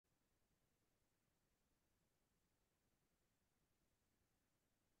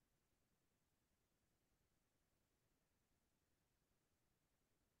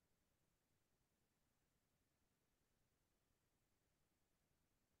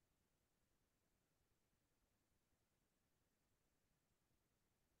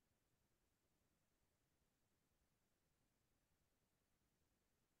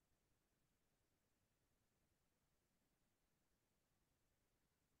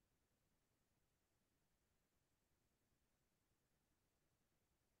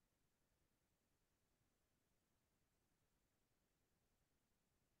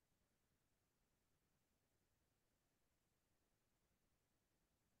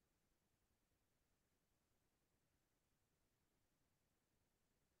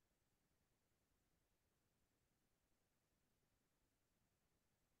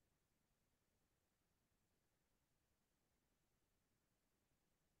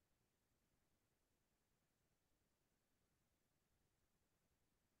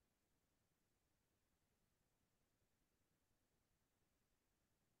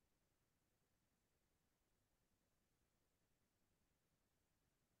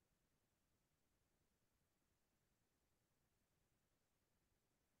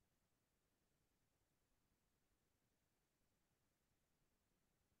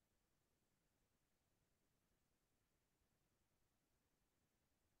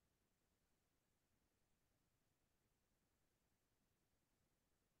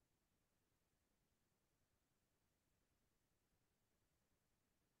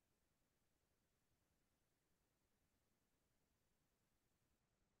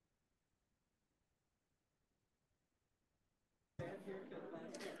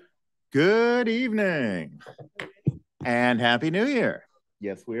Good evening and Happy New Year.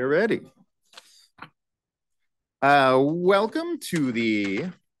 Yes, we are ready. Welcome to the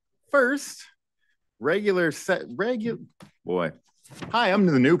first boy. Hi, I'm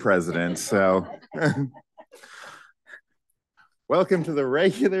the new president, so welcome to the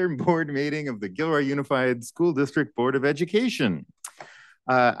regular board meeting of the Gilroy Unified School District Board of Education.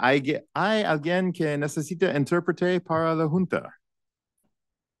 I again que necesita intérprete para la junta.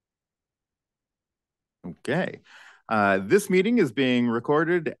 Okay. This meeting is being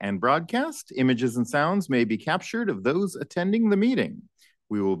recorded and broadcast. Images and sounds may be captured of those attending the meeting.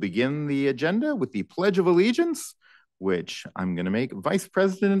 We will begin the agenda with the Pledge of Allegiance, which I'm going to make Vice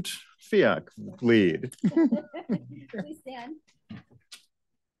President Fiak lead. Please stand.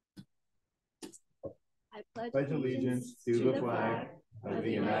 I pledge allegiance to the flag of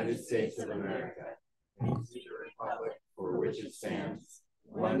the United States of America and to the republic for which it stands,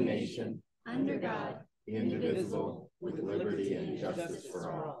 one nation, under God, indivisible, with liberty and justice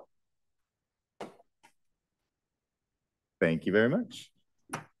for all. Thank you very much.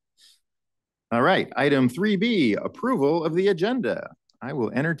 All right, item 3B, approval of the agenda. I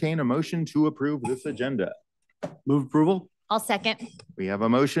will entertain a motion to approve this agenda. Move approval. I'll second. We have a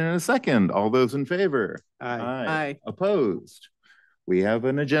motion and a second. All those in favor? Aye. Aye. Opposed? We have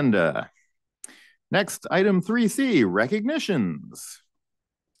an agenda. Next, item 3C, recognitions.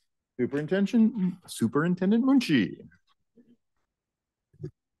 Superintendent Munchi.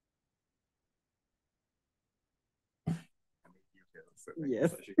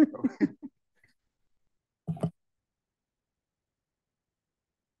 Yes.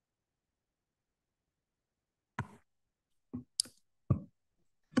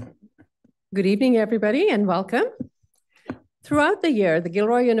 Good evening, everybody, and welcome. Throughout the year, the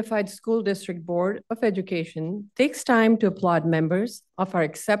Gilroy Unified School District Board of Education takes time to applaud members of our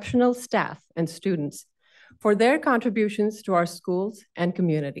exceptional staff and students for their contributions to our schools and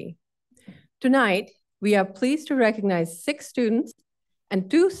community. Tonight, we are pleased to recognize 6 students and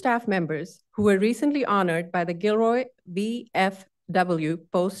 2 staff members who were recently honored by the Gilroy VFW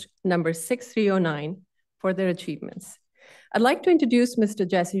Post number 6309 for their achievements. I'd like to introduce Mr.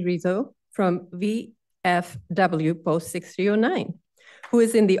 Jesse Rizzo from VFW Post 6309, who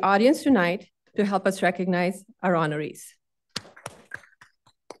is in the audience tonight to help us recognize our honorees.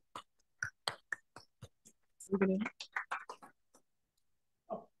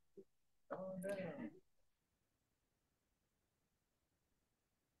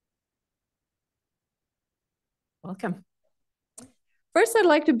 Welcome. First, I'd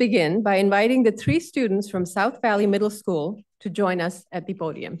like to begin by inviting the 3 students from South Valley Middle School to join us at the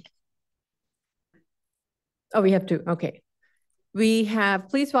podium. Oh, we have 2, okay. We have,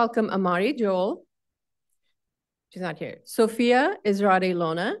 please welcome Amari Joel. She's not here. Sophia Israde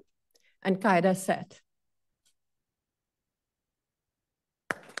Lona and Kaida Set.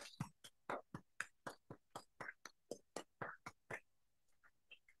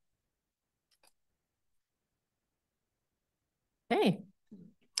 Hey.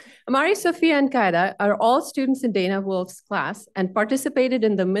 Amari, Sophia, and Kaida are all students in Dana Wolf's class and participated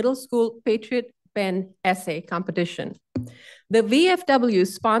in the middle school Patriot Pen Essay Competition. The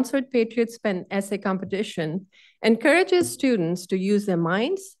VFW-sponsored Patriot Pen Essay Competition encourages students to use their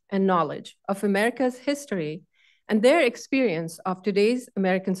minds and knowledge of America's history and their experience of today's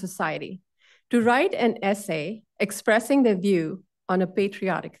American society to write an essay expressing their view on a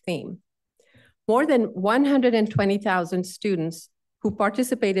patriotic theme. More than 120,000 students who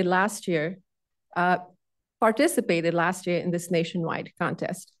participated last year in this nationwide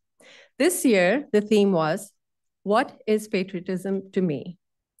contest. This year, the theme was, "What is patriotism to me?"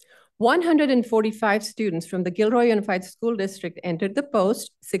 145 students from the Gilroy Unified School District entered the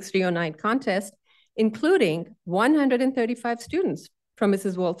Post 6309 contest, including 135 students from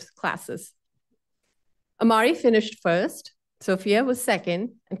Mrs. Wolf's classes. Amari finished first, Sophia was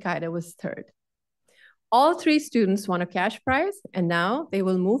second, and Kaida was third. All 3 students won a cash prize, and now they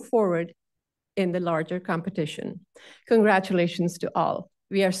will move forward in the larger competition. Congratulations to all.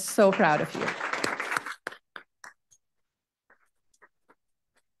 We are so proud of you.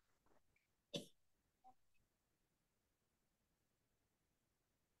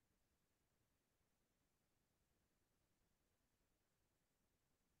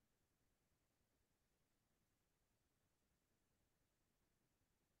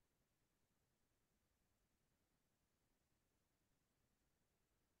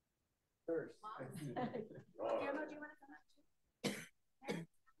 First. Guillermo, do you want to come up too?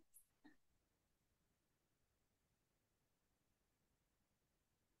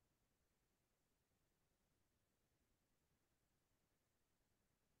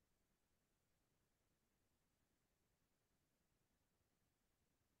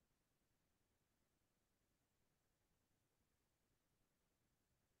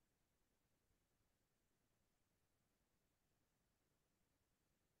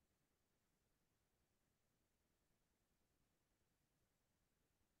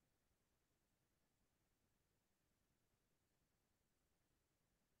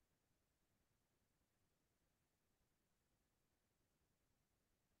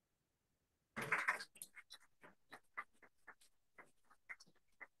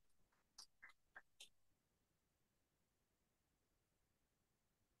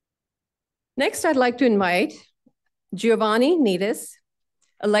 Next, I'd like to invite Giovanni Nidis,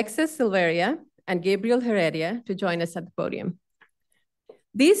 Alexis Silveria, and Gabriel Heredia to join us at the podium.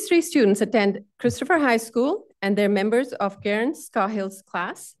 These three students attend Christopher High School and they're members of Karen Scahill's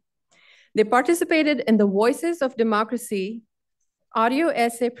class. They participated in the Voices of Democracy audio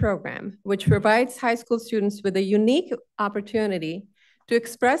essay program, which provides high school students with a unique opportunity to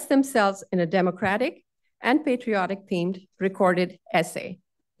express themselves in a democratic and patriotic themed recorded essay.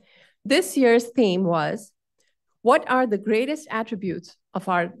 This year's theme was, what are the greatest attributes of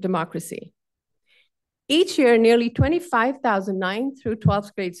our democracy? Each year, nearly 25,000 9th through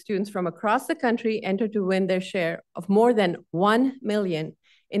 12th grade students from across the country enter to win their share of more than 1 million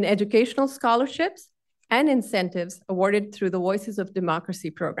in educational scholarships and incentives awarded through the Voices of Democracy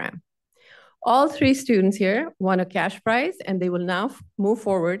program. All three students here won a cash prize and they will now move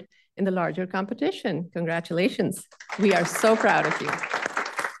forward in the larger competition. Congratulations. We are so proud of you.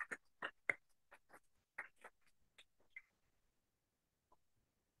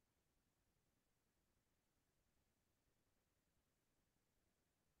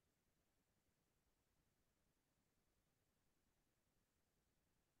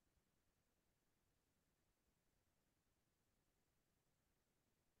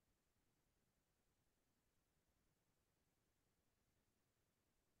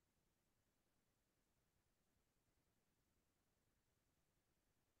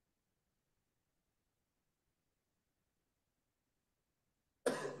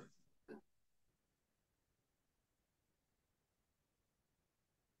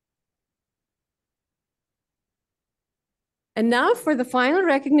 And now for the final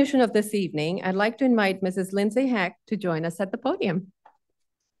recognition of this evening, I'd like to invite Mrs. Lindsay Heck to join us at the podium.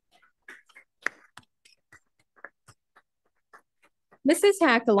 Mrs.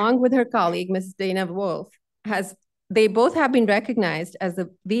 Hack, along with her colleague, Mrs. Dana Wolf, they both have been recognized as the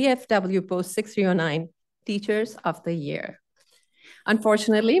VFW Post 6309 Teachers of the Year.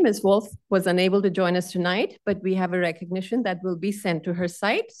 Unfortunately, Ms. Wolf was unable to join us tonight, but we have a recognition that will be sent to her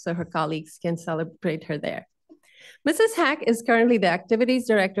site so her colleagues can celebrate her there. Mrs. Hack is currently the Activities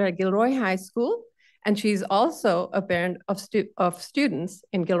Director at Gilroy High School, and she's also a parent of students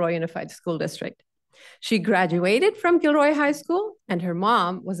in Gilroy Unified School District. She graduated from Gilroy High School, and her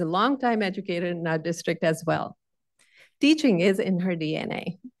mom was a longtime educator in our district as well. Teaching is in her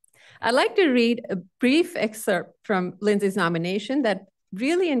DNA. I'd like to read a brief excerpt from Lindsay's nomination that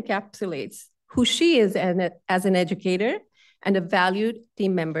really encapsulates who she is as an educator and a valued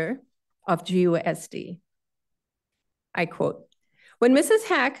team member of GUSD. I quote, "When Mrs.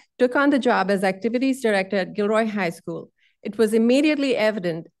 Hack took on the job as Activities Director at Gilroy High School, it was immediately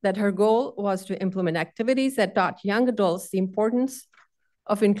evident that her goal was to implement activities that taught young adults the importance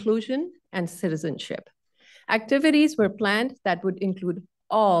of inclusion and citizenship. Activities were planned that would include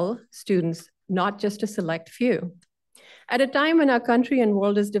all students, not just a select few. At a time when our country and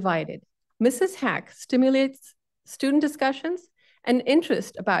world is divided, Mrs. Hack stimulates student discussions and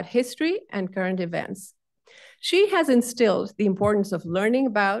interest about history and current events. She has instilled the importance of learning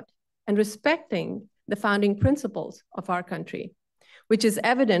about and respecting the founding principles of our country, which is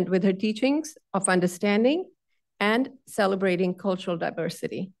evident with her teachings of understanding and celebrating cultural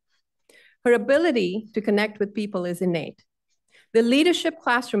diversity. Her ability to connect with people is innate. The leadership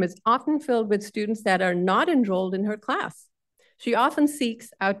classroom is often filled with students that are not enrolled in her class. She often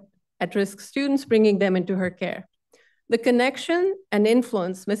seeks out at-risk students, bringing them into her care. The connection and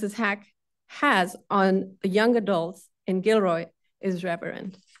influence Mrs. Hack has on the young adults in Gilroy is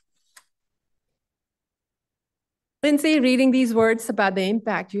reverent." Lindsay, reading these words about the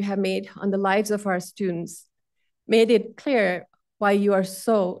impact you have made on the lives of our students made it clear why you are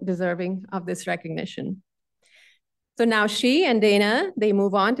so deserving of this recognition. So now she and Dana, they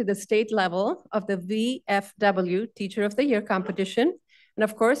move on to the state level of the VFW Teacher of the Year competition. And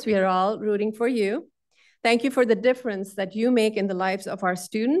of course, we are all rooting for you. Thank you for the difference that you make in the lives of our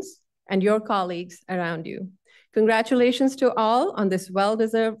students and your colleagues around you. Congratulations to all on this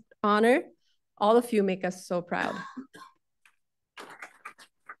well-deserved honor. All of you make us so proud.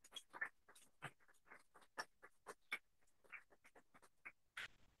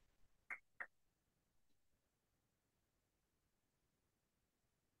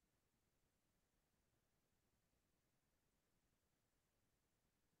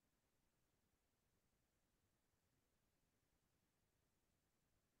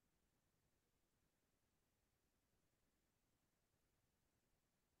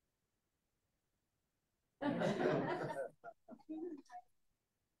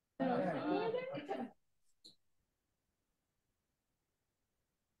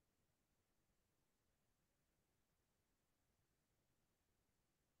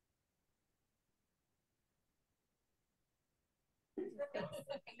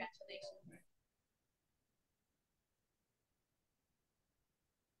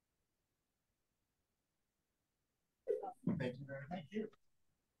 Thank you very much. Thank you.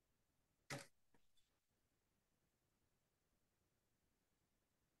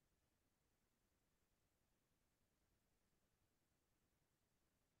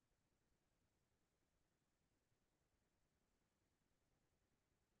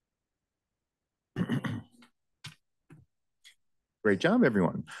 Great job,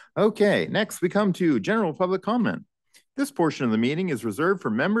 everyone. Okay, next we come to general public comment. This portion of the meeting is reserved for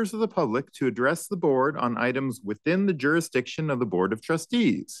members of the public to address the board on items within the jurisdiction of the Board of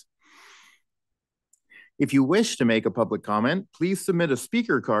Trustees. If you wish to make a public comment, please submit a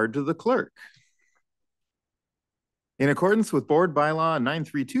speaker card to the clerk. In accordance with Board Bylaw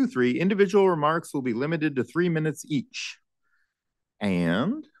 9323, individual remarks will be limited to 3 minutes each.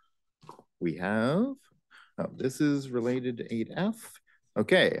 And we have, this is related to 8F.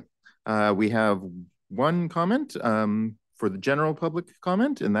 Okay, we have one comment for the general public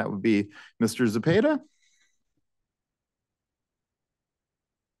comment, and that would be Mr. Zepeda.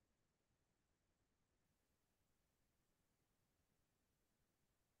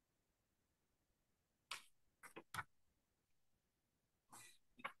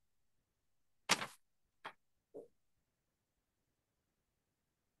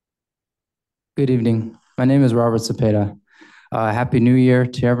 Good evening. My name is Robert Cepeda. Happy New Year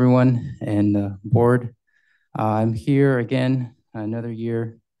to everyone and the board. I'm here again another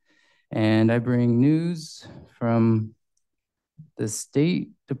year, and I bring news from the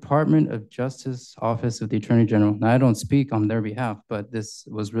State Department of Justice Office of the Attorney General. Now, I don't speak on their behalf, but this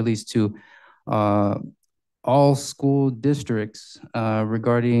was released to all school districts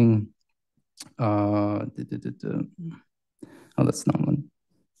regarding, oh, that's not one.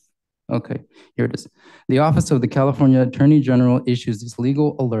 Okay, here it is. The Office of the California Attorney General issues this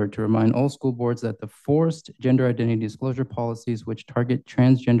legal alert to remind all school boards that the forced gender identity disclosure policies, which target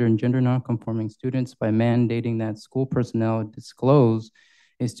transgender and gender nonconforming students by mandating that school personnel disclose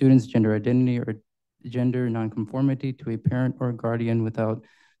a student's gender identity or gender nonconformity to a parent or guardian without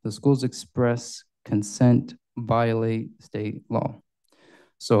the school's express consent, violate state law.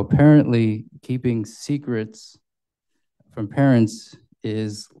 So apparently, keeping secrets from parents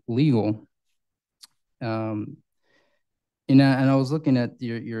is legal. And I was looking at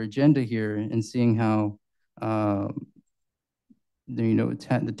your agenda here and seeing how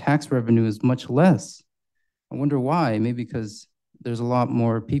the tax revenue is much less. I wonder why. Maybe because there's a lot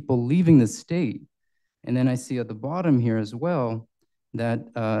more people leaving the state. And then I see at the bottom here as well that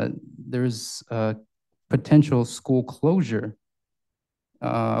there's potential school closure.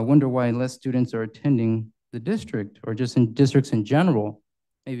 I wonder why less students are attending the district or just in districts in general.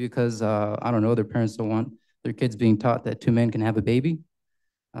 Maybe because, I don't know, their parents don't want their kids being taught that 2 men can have a baby.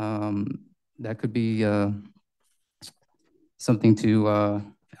 That could be something to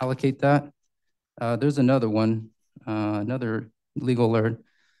allocate that. There's another one, another legal alert.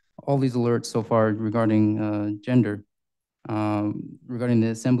 All these alerts so far regarding gender, regarding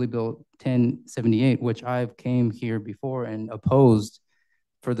the Assembly Bill 1078, which I've came here before and opposed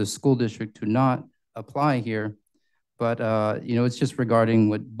for the school district to not apply here, but it's just regarding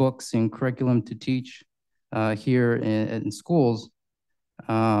what books and curriculum to teach here in schools.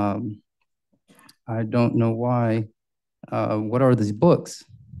 I don't know why. What are these books?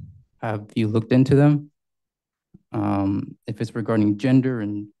 Have you looked into them? If it's regarding gender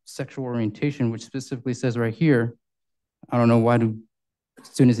and sexual orientation, which specifically says right here, I don't know why do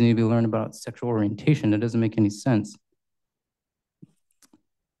students need to be learning about sexual orientation. It doesn't make any sense.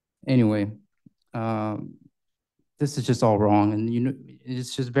 Anyway, this is just all wrong. And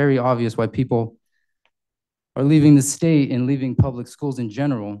it's just very obvious why people are leaving the state and leaving public schools in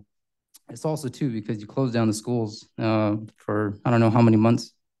general. It's also too because you close down the schools for I don't know how many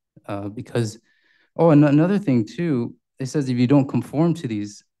months because, oh, and another thing too, it says if you don't conform to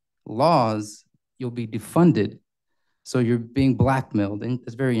these laws, you'll be defunded. So you're being blackmailed, and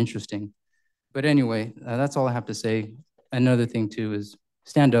it's very interesting. But anyway, that's all I have to say. Another thing too is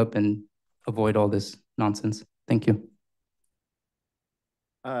stand up and avoid all this nonsense. Thank you.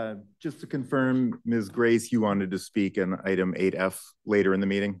 Just to confirm, Ms. Grace, you wanted to speak on item 8F later in the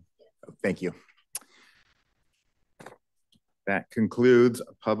meeting? Thank you. That concludes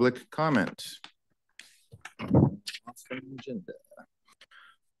public comment.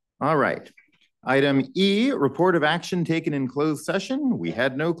 All right. Item E, report of action taken in closed session. We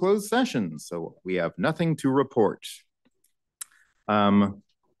had no closed session, so we have nothing to report.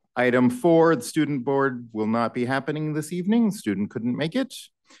 Item 4, the student board will not be happening this evening. Student couldn't make it,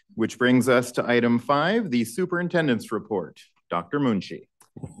 which brings us to item 5, the superintendent's report. Dr. Munshi.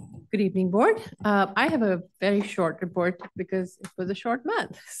 Good evening, board. I have a very short report because it was a short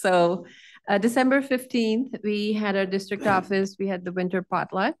month. So December 15th, we had our district office. We had the winter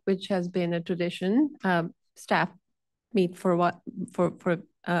potluck, which has been a tradition. Staff meet for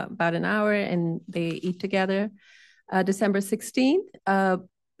about an hour and they eat together. December 16th,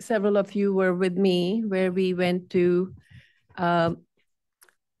 several of you were with me where we went to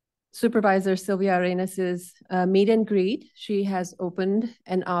Supervisor Sylvia Arenas' meet and greet. She has opened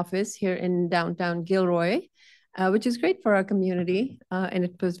an office here in downtown Gilroy, which is great for our community. And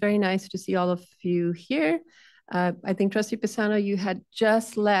it was very nice to see all of you here. I think Trustee Pisano, you had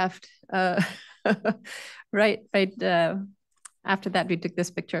just left right after that we took this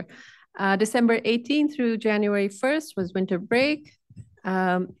picture. December 18th through January 1st was winter break.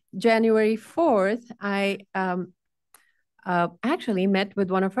 January 4th, I actually met with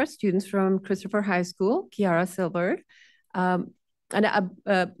one of our students from Christopher High School, Kiara Silver.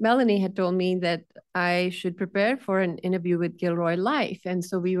 Melanie had told me that I should prepare for an interview with Gilroy Life. And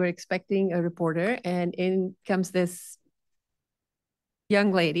so we were expecting a reporter, and in comes this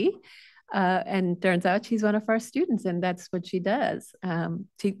young lady. And turns out she's one of our students, and that's what she does.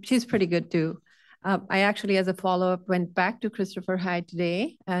 She's pretty good too. I actually, as a follow-up, went back to Christopher High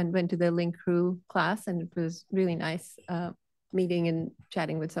today and went to the Link Crew class, and it was really nice meeting and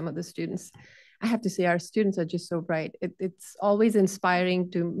chatting with some of the students. I have to say, our students are just so bright. It's always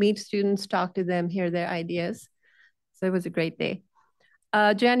inspiring to meet students, talk to them, hear their ideas. So it was a great day.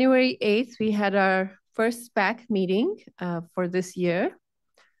 January 8th, we had our first SPAC meeting for this year.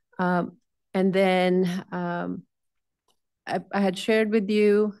 And then I had shared with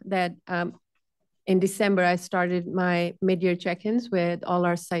you that in December, I started my mid-year check-ins with all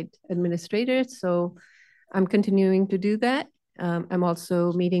our site administrators. So I'm continuing to do that. I'm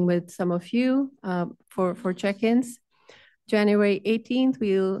also meeting with some of you for check-ins. January 18th,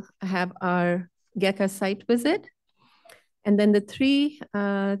 we'll have our GECA site visit. And then the three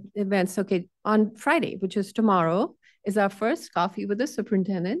events, okay, on Friday, which is tomorrow, is our first coffee with the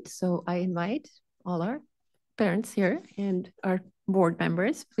superintendent. So I invite all our parents here and our board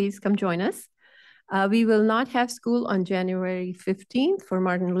members, please come join us. We will not have school on January 15th for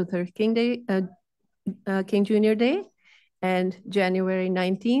Martin Luther King Day, King Jr. Day. And January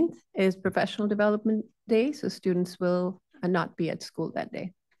 19th is Professional Development Day. So students will not be at school that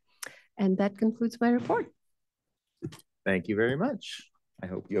day. And that concludes my report. Thank you very much. I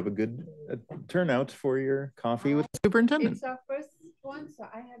hope you have a good turnout for your coffee with the superintendent. It's our first one, so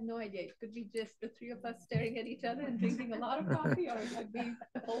I have no idea. It could be just the three of us staring at each other and drinking a lot of coffee, or it could be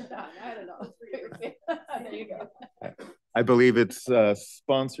the whole time. I don't know. There you go. I believe it's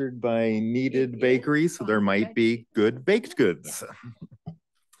sponsored by Needed Bakery, so there might be good baked goods.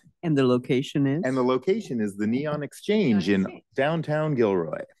 And the location is? And the location is the Neon Exchange in downtown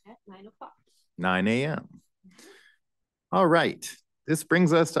Gilroy. At 9 o'clock. 9 a.m. All right. This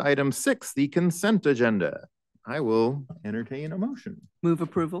brings us to item 6, the consent agenda. I will entertain a motion. Move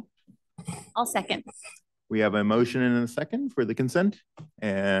approval. I'll second. We have a motion and a second for the consent.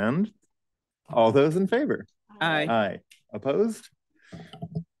 And all those in favor? Aye. Aye. Opposed?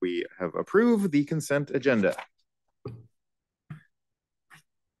 We have approved the consent agenda.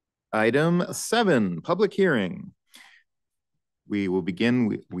 Item 7, public hearing. We will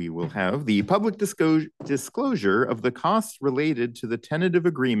begin, we will have the public disclosure of the costs related to the tentative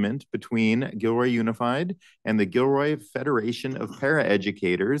agreement between Gilroy Unified and the Gilroy Federation of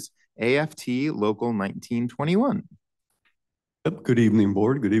Paraeducators, AFT Local 1921. Yep. Good evening,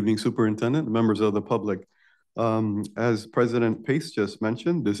 board. Good evening, superintendent, members of the public. As President Pace just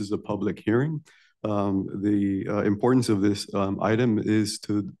mentioned, this is a public hearing. The importance of this item is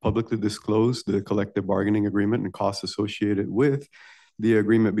to publicly disclose the collective bargaining agreement and costs associated with the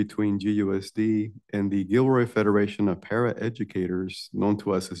agreement between GUSD and the Gilroy Federation of Paraeducators, known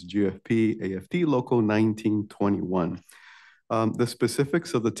to us as GFP, AFT Local 1921. The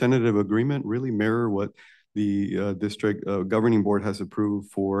specifics of the tentative agreement really mirror what the district governing board has approved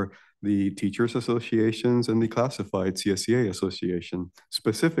for the teachers associations and the classified CSEA association.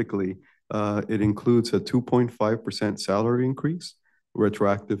 Specifically, it includes a 2.5% salary increase,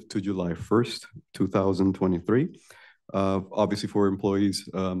 retroactive to July 1st, 2023. Obviously for employees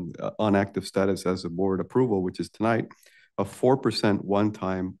on active status as a board approval, which is tonight, a 4%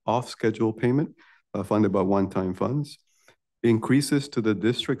 one-time off-schedule payment funded by one-time funds, increases to the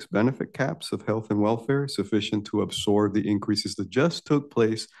district's benefit caps of health and welfare sufficient to absorb the increases that just took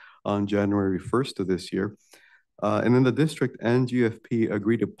place on January 1st of this year. And then the district and GFP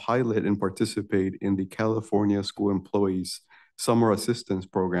agreed to pilot and participate in the California School Employees Summer Assistance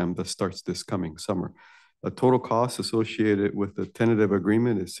Program that starts this coming summer. A total cost associated with the tentative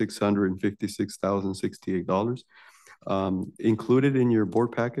agreement is $656,068. Included in your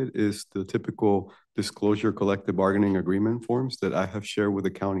board packet is the typical disclosure collective bargaining agreement forms that I have shared with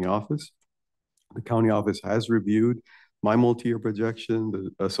the county office. The county office has reviewed my multi-year projection, the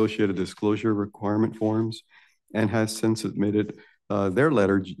associated disclosure requirement forms, and has since submitted their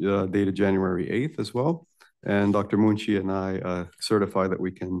letter dated January 8th as well. And Dr. Munshi and I certify that we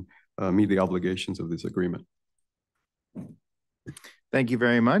can meet the obligations of this agreement. Thank you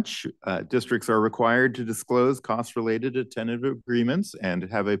very much. Districts are required to disclose costs related to tentative agreements and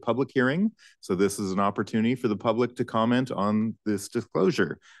have a public hearing. So this is an opportunity for the public to comment on this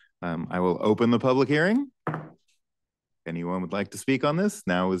disclosure. I will open the public hearing. Anyone would like to speak on this?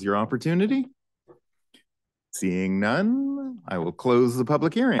 Now is your opportunity. Seeing none, I will close the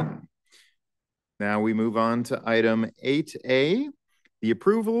public hearing. Now we move on to item 8A, the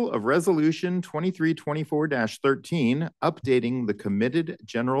approval of resolution 2324-13, updating the committed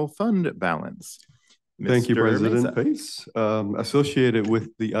general fund balance. Thank you, Mr. President Mesa. Pace. Associated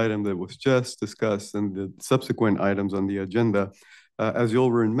with the item that was just discussed and the subsequent items on the agenda, as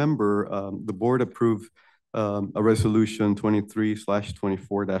you'll remember, the board approved a resolution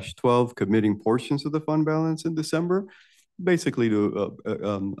 23/24-12 committing portions of the fund balance in December, basically to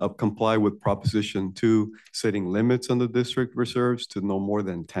comply with Proposition 2, setting limits on the district reserves to no more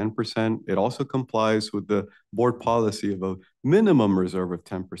than 10%. It also complies with the board policy of a minimum reserve of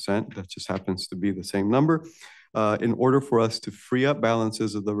 10%. That just happens to be the same number. In order for us to free up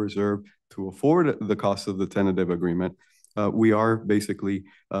balances of the reserve to afford the cost of the tentative agreement, we are basically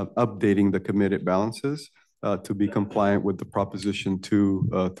updating the committed balances to be compliant with the Proposition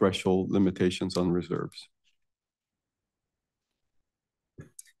 2 threshold limitations on reserves.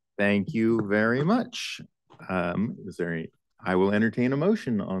 Thank you very much. I will entertain a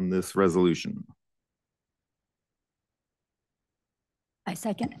motion on this resolution. I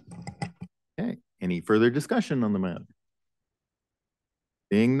second. Okay, any further discussion on the matter?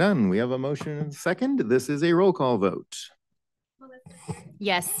 Being none, we have a motion and a second. This is a roll call vote.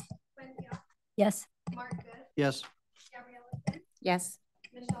 Yes. Yes. Yes. Yes.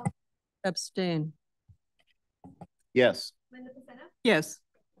 Abstain. Yes. Yes.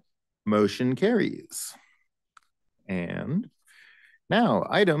 Motion carries. And now,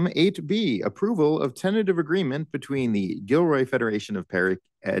 item 8B, approval of tentative agreement between the Gilroy Federation of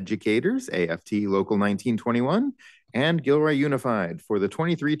Paraeducators, AFT Local 1921, and Gilroy Unified for the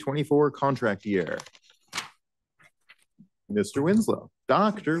 23-24 contract year. Mr. Winslow,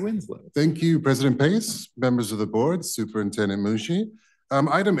 Dr. Winslow. Thank you, President Pace, members of the board, Superintendent Mushi.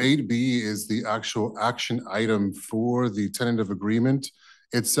 Item 8B is the actual action item for the tentative agreement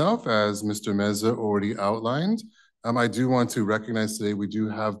itself, as Mr. Meza already outlined. I do want to recognize today we do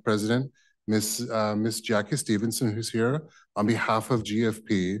have President Miss Jackie Stevenson, who's here on behalf of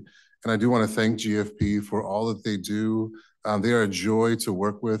GFP. And I do want to thank GFP for all that they do. They are a joy to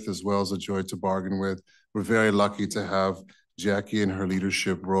work with as well as a joy to bargain with. We're very lucky to have Jackie in her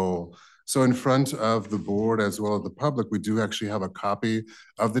leadership role. So in front of the board as well as the public, we do actually have a copy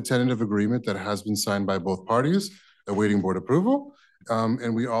of the tentative agreement that has been signed by both parties, awaiting board approval.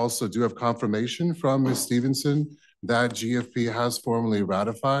 And we also do have confirmation from Ms. Stevenson that GFP has formally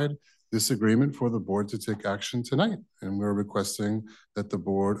ratified this agreement for the board to take action tonight. And we're requesting that the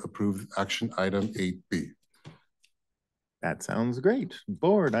board approve action item 8B. That sounds great.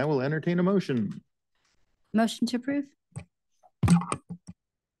 Board, I will entertain a motion. Motion to approve.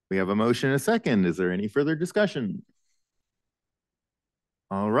 We have a motion and a second. Is there any further discussion?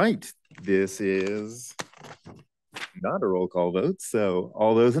 All right, this is not a roll call vote. So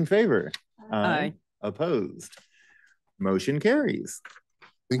all those in favor? Aye. Opposed? Motion carries.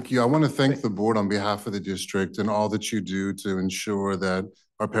 Thank you. I want to thank the board on behalf of the district and all that you do to ensure that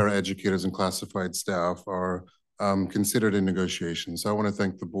our paraeducators and classified staff are considered in negotiations. So I want to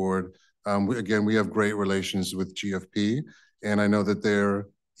thank the board. Again, we have great relations with GFP, and I know that they're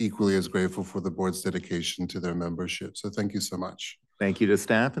equally as grateful for the board's dedication to their membership. So thank you so much. Thank you to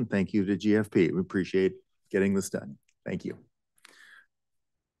staff and thank you to GFP. We appreciate getting this done. Thank you.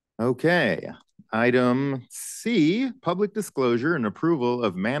 Okay, item C, public disclosure and approval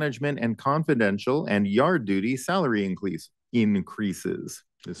of management and confidential and yard duty salary increases.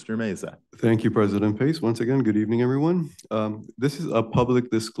 Mr. Meza. Thank you, President Pace. Once again, good evening, everyone. This is a public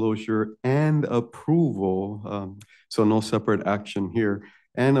disclosure and approval, so no separate action here,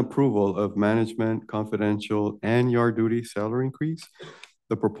 and approval of management, confidential, and yard duty salary increase.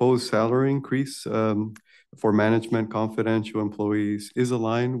 The proposed salary increase for management confidential employees is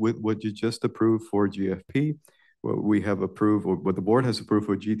aligned with what you just approved for GFP, what we have approved, or what the board has approved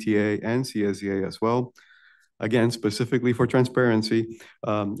for GTA and CSEA as well. Again, specifically for transparency,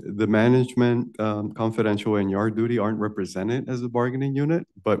 the management, confidential, and yard duty aren't represented as a bargaining unit,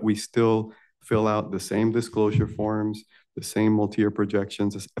 but we still fill out the same disclosure forms, the same multi-year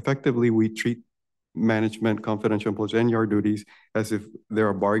projections. Effectively, we treat management, confidential employees, and yard duties as if they're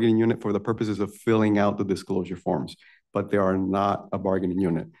a bargaining unit for the purposes of filling out the disclosure forms, but they are not a bargaining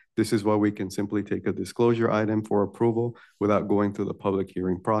unit. This is why we can simply take a disclosure item for approval without going through the public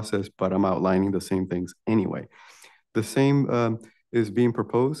hearing process, but I'm outlining the same things anyway. The same is being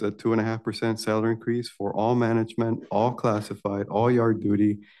proposed, a 2.5% salary increase for all management, all classified, all yard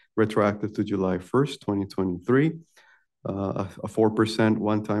duty, retroactive to July 1st, 2023. A 4%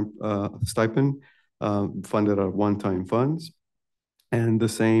 one-time stipend funded out of one-time funds. And the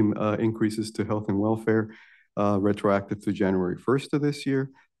same increases to health and welfare retroactive to January 1st of this year.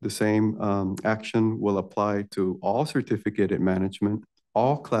 The same action will apply to all certificated management,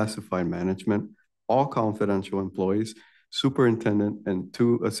 all classified management, all confidential employees, superintendent, and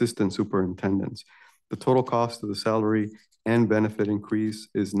 2 assistant superintendents. The total cost of the salary and benefit increase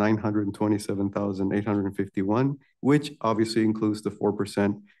is $927,851, which obviously includes the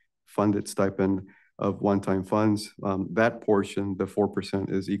 4% funded stipend of one-time funds. That portion, the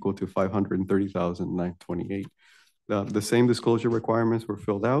 4%, is equal to $530,928. The same disclosure requirements were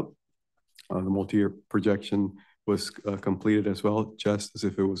filled out. The multi-year projection was completed as well, just as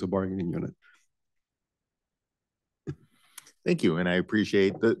if it was a bargaining unit. Thank you, and I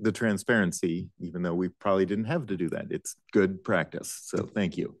appreciate the transparency, even though we probably didn't have to do that. It's good practice, so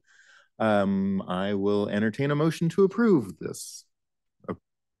thank you. I will entertain a motion to approve this. Oh,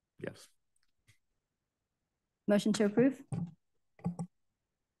 yes. Motion to approve?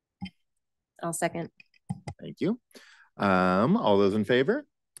 I'll second. Thank you. All those in favor?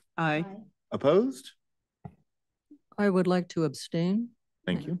 Aye. Opposed? I would like to abstain.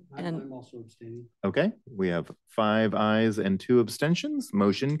 Thank you. And I'm also abstaining. Okay, we have 5 ayes and 2 abstentions.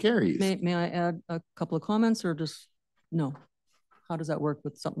 Motion carries. may I add a couple of comments or just no? How does that work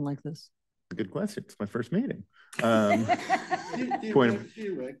with something like this? A good question. It's my first meeting. Theoretically,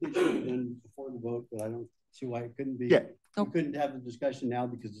 should have been before the vote, but I don't see why it couldn't be. Yeah. We couldn't have the discussion now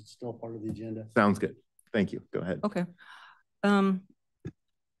because it's still part of the agenda. Sounds good. Thank you. Go ahead. Okay. Well,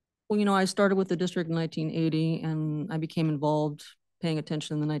 you know, I started with the district in 1980 and I became involved paying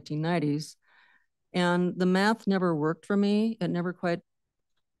attention in the 1990s. And the math never worked for me. It never quite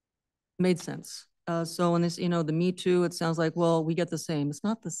made sense. So in this, you know, the Me Too, it sounds like, well, we get the same. It's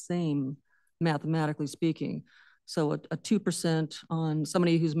not the same, mathematically speaking. So a 2% on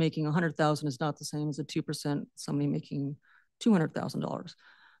somebody who's making 100,000 is not the same as a 2% somebody making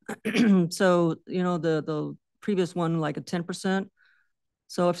 $200,000. So, you know, the previous one, like a 10%.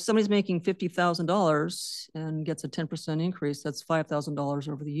 So if somebody's making $50,000 and gets a 10% increase, that's $5,000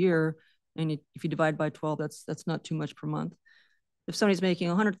 over the year. And if you divide by 12, that's not too much per month. If somebody's making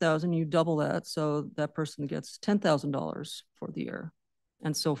 100,000, you double that. So that person gets $10,000 for the year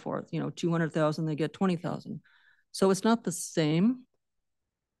and so forth. You know, 200,000, they get 20,000. So it's not the same.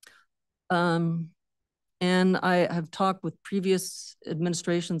 And I have talked with previous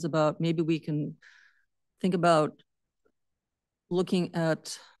administrations about maybe we can think about looking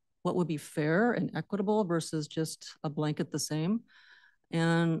at what would be fair and equitable versus just a blanket the same.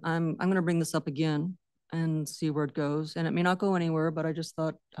 And I'm going to bring this up again and see where it goes. And it may not go anywhere, but I just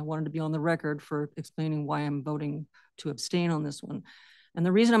thought I wanted to be on the record for explaining why I'm voting to abstain on this one. And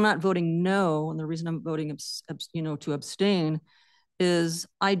the reason I'm not voting no, and the reason I'm voting to abstain is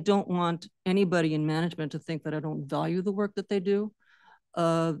I don't want anybody in management to think that I don't value the work that they do.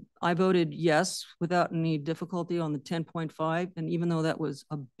 I voted yes without any difficulty on the 10.5. And even though that was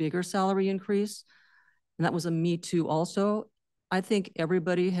a bigger salary increase, and that was a Me Too also, I think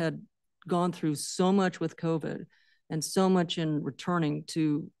everybody had gone through so much with COVID and so much in returning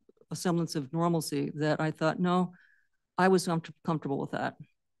to a semblance of normalcy that I thought, no, I was comfortable with that.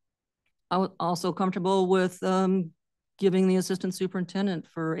 I was also comfortable with giving the assistant superintendent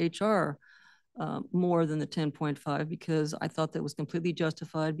for HR more than the 10.5 because I thought that was completely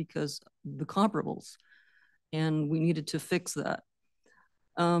justified because the comparables, and we needed to fix that.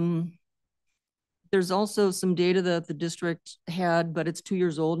 There's also some data that the district had, but it's 2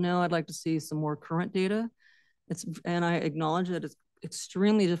 years old now. I'd like to see some more current data. And I acknowledge that it's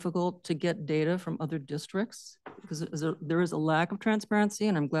extremely difficult to get data from other districts because there is a lack of transparency,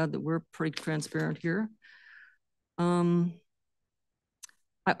 and I'm glad that we're pretty transparent here. I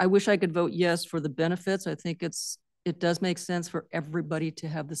wish I could vote yes for the benefits. I think it does make sense for everybody to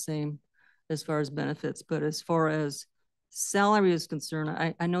have the same as far as benefits, but as far as salary is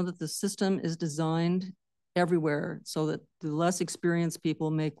concerned, I know that the system is designed everywhere so that the less experienced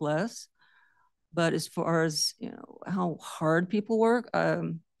people make less. But as far as, how hard people work,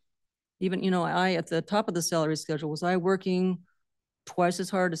 even, I, at the top of the salary schedule, was I working twice as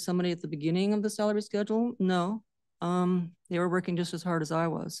hard as somebody at the beginning of the salary schedule? No. They were working just as hard as I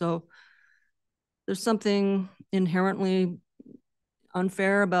was. So there's something inherently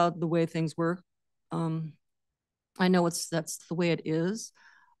unfair about the way things work. I know that's the way it is,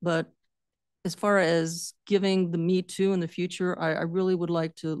 but as far as giving the Me Too in the future, I really would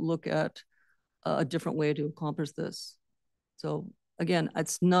like to look at a different way to accomplish this. So again,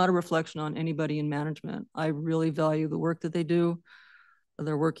 it's not a reflection on anybody in management. I really value the work that they do.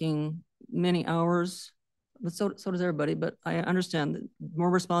 They're working many hours, but so does everybody. But I understand that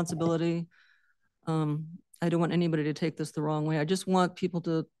more responsibility. I don't want anybody to take this the wrong way. I just want people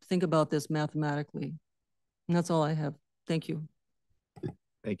to think about this mathematically. And that's all I have. Thank you.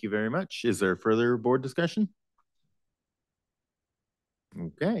 Thank you very much. Is there further board discussion?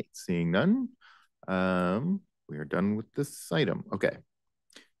 Okay, seeing none. We are done with this item. Okay.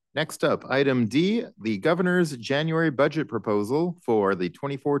 Next up, item D, the governor's January budget proposal for the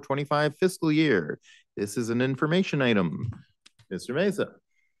 24-25 fiscal year. This is an information item. Mr. Meza.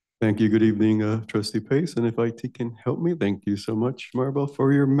 Thank you. Good evening, Trustee Pace. And if IT can help me, thank you so much, Maribel,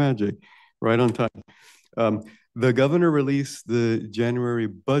 for your magic. Right on time. The governor released the January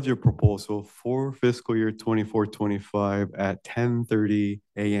budget proposal for fiscal year 24-25 at 10:30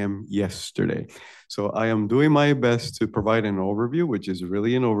 a.m. yesterday. So I am doing my best to provide an overview, which is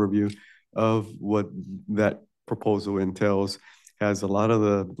really an overview of what that proposal entails. Has a lot of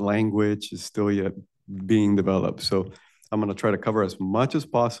the language is still yet being developed. So I'm going to try to cover as much as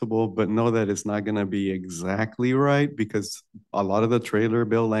possible, but know that it's not going to be exactly right because a lot of the trailer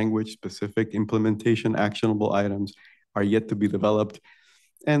bill language, specific implementation, actionable items are yet to be developed.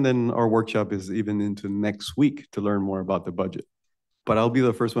 And then our workshop is even into next week to learn more about the budget. But I'll be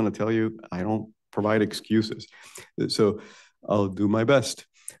the first one to tell you, I don't provide excuses. So I'll do my best.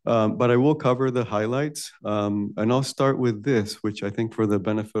 But I will cover the highlights. And I'll start with this, which I think for the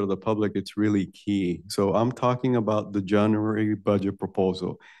benefit of the public, it's really key. So I'm talking about the January budget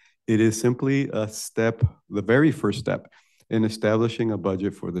proposal. It is simply a step, the very first step in establishing a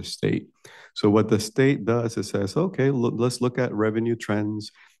budget for the state. So what the state does is says, okay, let's look at revenue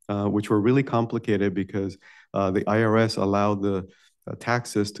trends, which were really complicated because the IRS allowed the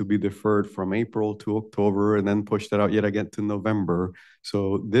taxes to be deferred from April to October and then pushed that out yet again to November.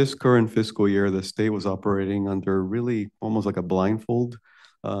 So this current fiscal year, the state was operating under really almost like a blindfold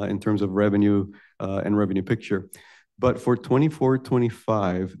in terms of revenue and revenue picture. But for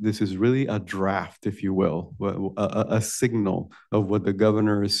 24-25, this is really a draft, if you will, a signal of what the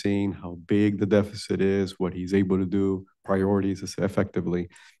governor is seeing, how big the deficit is, what he's able to do, priorities effectively.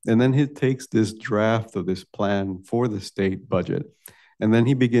 And then he takes this draft of this plan for the state budget, and then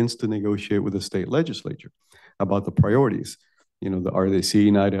he begins to negotiate with the state legislature about the priorities. You know, are they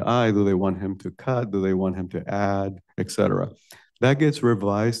seeing eye to eye? Do they want him to cut? Do they want him to add, et cetera? That gets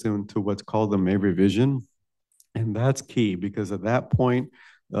revised into what's called the May revision. And that's key because at that point,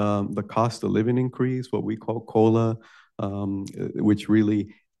 the cost of living increase, what we call COLA, which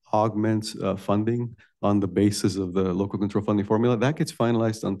really augments funding on the basis of the local control funding formula, that gets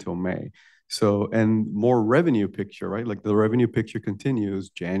finalized until May. So, and more revenue picture, right? Like the revenue picture continues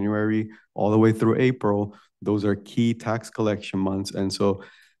January all the way through April. Those are key tax collection months. And so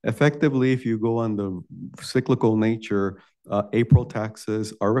effectively, if you go on the cyclical nature, April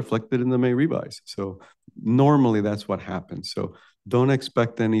taxes are reflected in the May revise. So normally that's what happens. So don't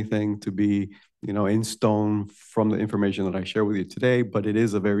expect anything to be, you know, in stone from the information that I share with you today, but it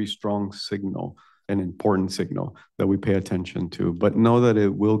is a very strong signal, an important signal that we pay attention to, but know that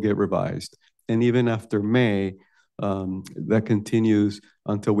it will get revised. And even after May, that continues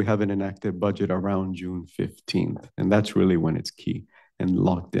until we have an enacted budget around June 15th. And that's really when it's key and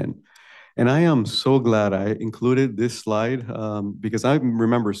locked in. And I am so glad I included this slide because I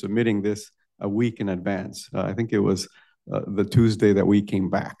remember submitting this a week in advance. I think it was the Tuesday that we came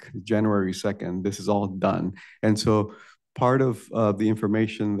back, January 2nd. This is all done. And so part of the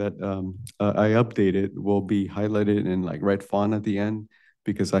information that I updated will be highlighted in like red font at the end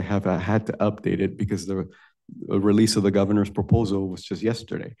because I had to update it because the release of the governor's proposal was just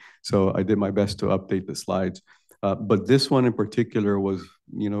yesterday. So I did my best to update the slides. But this one in particular was,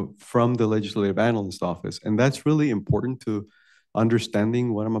 you know, from the Legislative Analyst Office. And that's really important to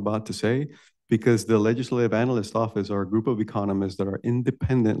understanding what I'm about to say, because the Legislative Analyst Office are a group of economists that are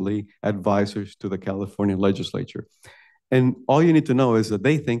independently advisors to the California legislature. And all you need to know is that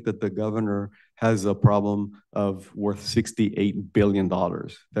they think that the governor has a problem of worth $68 billion,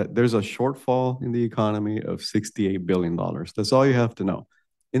 that there's a shortfall in the economy of $68 billion. That's all you have to know.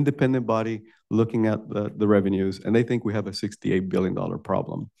 independent body looking at the revenues, and they think we have a $68 billion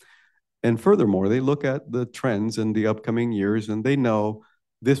problem. And furthermore, they look at the trends in the upcoming years, and they know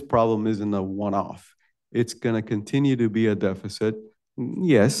this problem isn't a one-off. It's going to continue to be a deficit,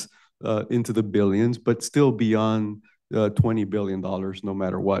 yes, into the billions, but still beyond $20 billion no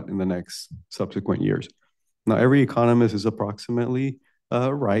matter what in the next subsequent years. Now, every economist is approximately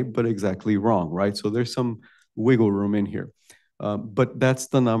right, but exactly wrong, right? So there's some wiggle room in here. But that's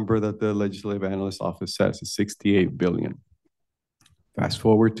the number that the Legislative Analyst Office says is 68 billion. Fast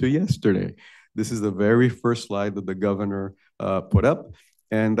forward to yesterday. This is the very first slide that the governor put up.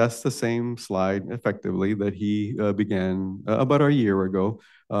 And that's the same slide, effectively, that he began about a year ago,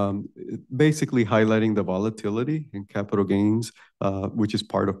 basically highlighting the volatility in capital gains, which is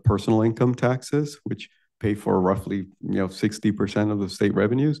part of personal income taxes, which pay for roughly 60% of the state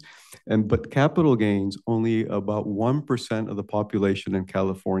revenues. But capital gains, only about 1% of the population in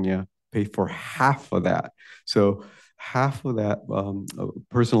California pay for half of that. So half of that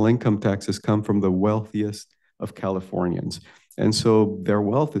personal income taxes come from the wealthiest of Californians. And so their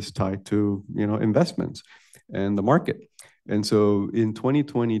wealth is tied to, investments and the market. And so in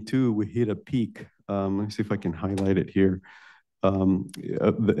 2022, we hit a peak. Let me see if I can highlight it here.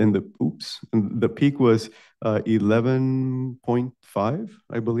 The peak was 11.5,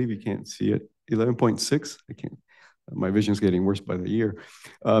 I believe. You can't see it. 11.6. I can't. My vision's getting worse by the year.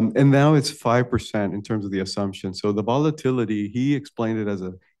 And now it's 5% in terms of the assumption. So the volatility, he explained it as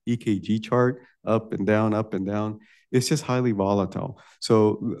a EKG chart, up and down, up and down. It's just highly volatile.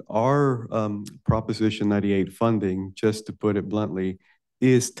 So our Proposition 98 funding, just to put it bluntly,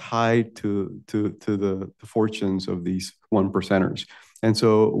 is tied to the fortunes of these 1%ers. And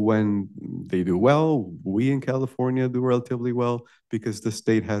so when they do well, we in California do relatively well because the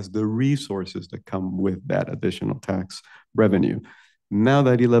state has the resources that come with that additional tax revenue. Now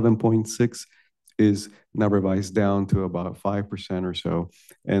that 11.6 is now revised down to about 5% or so,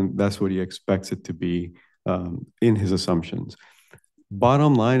 and that's what he expects it to be in his assumptions.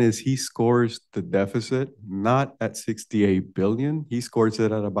 Bottom line is he scores the deficit not at 68 billion, he scores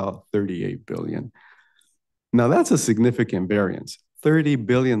it at about 38 billion. Now that's a significant variance. $30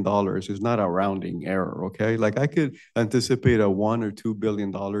 billion is not a rounding error, okay? Like I could anticipate a $1 or $2 billion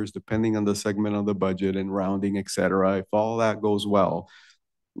depending on the segment of the budget and rounding, et cetera. If all that goes well,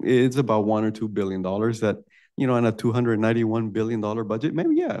 it's about $1 or $2 billion that, in a $291 billion budget,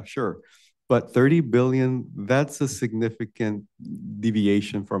 maybe, yeah, sure. But 30 billion, that's a significant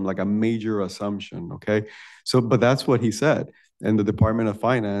deviation from like a major assumption, okay? So, but that's what he said. And the Department of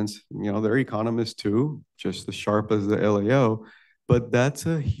Finance, they're economists too, just as sharp as the LAO, but that's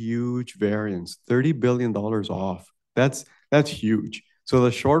a huge variance, $30 billion off. That's huge. So the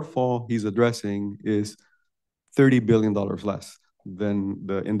shortfall he's addressing is $30 billion less than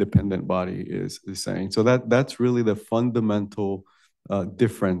the independent body is saying. So that's really the fundamental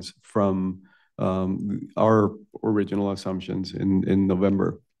difference from our original assumptions in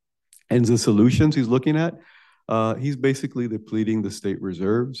November. And the solutions he's looking at, he's basically depleting the state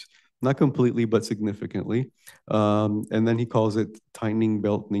reserves, not completely, but significantly. And then he calls it tightening,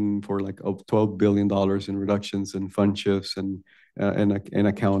 belting for like $12 billion in reductions in fund shifts and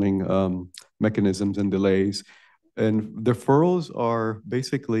accounting mechanisms and delays. And deferrals are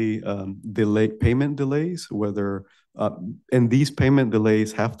basically payment delays, and these payment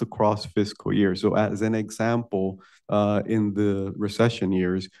delays have to cross fiscal years. So as an example, in the recession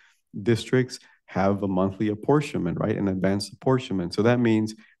years, districts have a monthly apportionment, right? An advanced apportionment. So that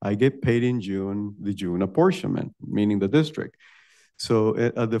means I get paid in June, the June apportionment, meaning the district. So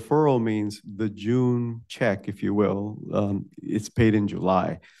a deferral means the June check, if you will, it's paid in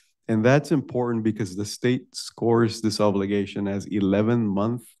July. And that's important because the state scores this obligation as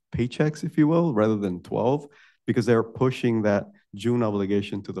 11-month paychecks, if you will, rather than 12, because they're pushing that June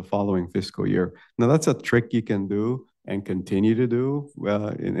obligation to the following fiscal year. Now, that's a trick you can do and continue to do.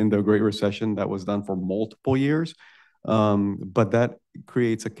 In the Great Recession, that was done for multiple years. But that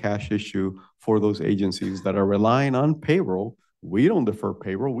creates a cash issue for those agencies that are relying on payroll. We don't defer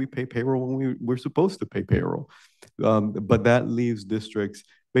payroll. We pay payroll when we're supposed to pay payroll. But that leaves districts,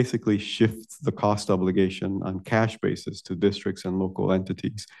 basically shifts the cost obligation on cash basis to districts and local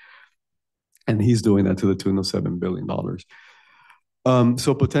entities. And he's doing that to the tune of $7 billion.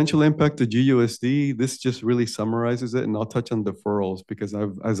 So potential impact to GUSD, this just really summarizes it. And I'll touch on deferrals because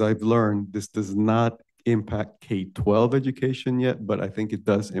as I've learned, this does not impact K-12 education yet, but I think it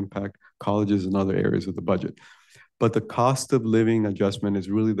does impact colleges and other areas of the budget. But the cost of living adjustment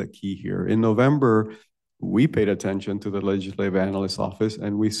is really the key here. In November, we paid attention to the Legislative Analyst Office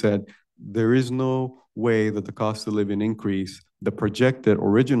and we said, there is no way that the cost of living increase The projected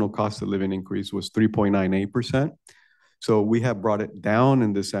original cost of living increase was 3.98%. So we have brought it down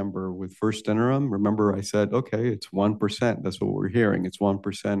in December with first interim. Remember, I said, okay, it's 1%. That's what we're hearing. It's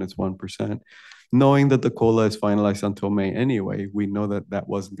 1%, it's 1%. Knowing that the COLA is finalized until May anyway, we know that that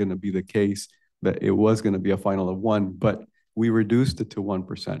wasn't going to be the case, that it was going to be a final of 1%, but we reduced it to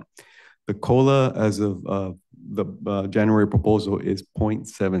 1%. The COLA as of the January proposal is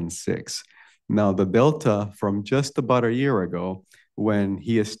 0.76. Now, the delta from just about a year ago, when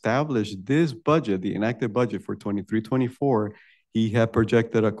he established this budget, the enacted budget for 23-24, he had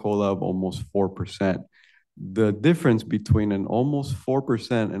projected a COLA of almost 4%. The difference between an almost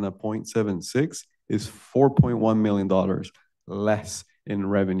 4% and a 0.76 is $4.1 million less in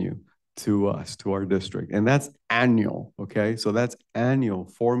revenue to us, to our district. And that's annual, okay? So that's annual,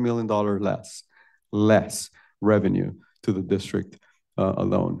 $4 million less revenue to the district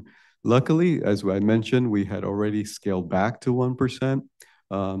alone. Luckily, as I mentioned, we had already scaled back to 1%.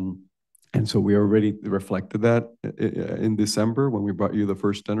 And so we already reflected that in December when we brought you the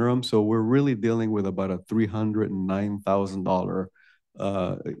first interim. So we're really dealing with about a $309,000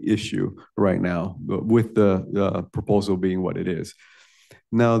 issue right now, with the proposal being what it is.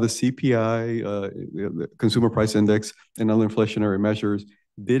 Now, the CPI, the Consumer Price Index, and other inflationary measures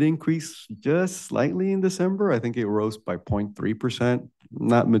did increase just slightly in December. I think it rose by 0.3%,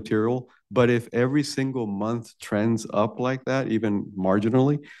 not material. But if every single month trends up like that, even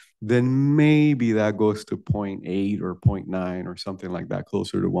marginally, then maybe that goes to 0.8 or 0.9 or something like that,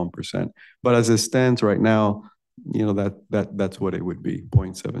 closer to 1%. But as it stands right now, you know, that's what it would be,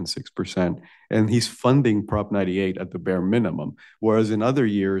 0.76%. And he's funding Prop 98 at the bare minimum. Whereas in other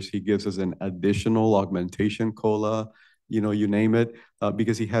years, he gives us an additional augmentation COLA, you know, you name it,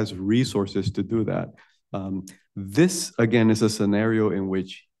 because he has resources to do that. This, again, is a scenario in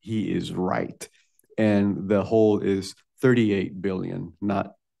which he is right. And the whole is 38 billion,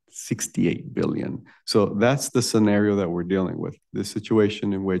 not 68 billion. So that's the scenario that we're dealing with, the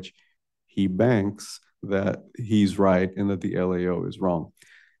situation in which he banks that he's right and that the LAO is wrong.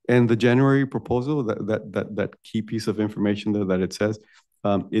 And the January proposal, that key piece of information there that it says,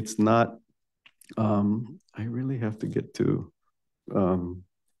 it's not, I really have to get to, I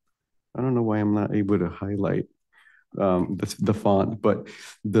don't know why I'm not able to highlight the font, but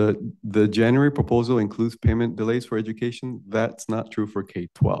the January proposal includes payment delays for education. That's not true for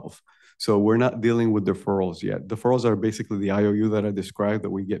K-12. So we're not dealing with deferrals yet. Deferrals are basically the IOU that I described, that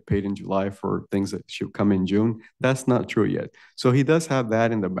we get paid in July for things that should come in June. That's not true yet. So he does have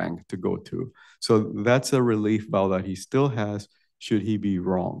that in the bank to go to. So that's a relief valve that he still has should he be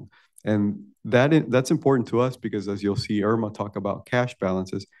wrong. And that's important to us because, as you'll see Irma talk about cash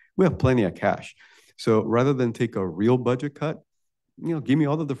balances, we have plenty of cash. So rather than take a real budget cut, you know, give me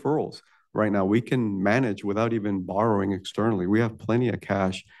all the deferrals. Right now, we can manage without even borrowing externally. We have plenty of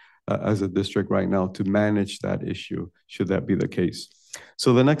cash as a district right now to manage that issue, should that be the case.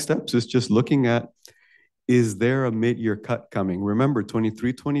 So the next steps is just looking at, is there a mid-year cut coming? Remember,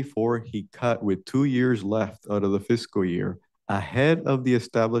 23-24, he cut with 2 years left out of the fiscal year, ahead of the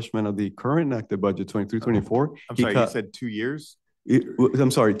establishment of the current enacted budget, 23-24. I'm sorry, you said 2 years?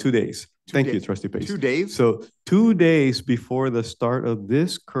 I'm sorry, 2 days. Thank you, Trustee Pace. 2 days? So 2 days before the start of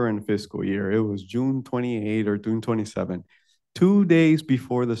this current fiscal year, it was June 28 or June 27. 2 days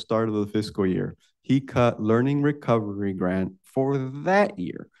before the start of the fiscal year, he cut learning recovery grant for that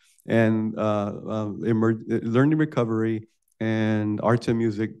year, and learning recovery and arts and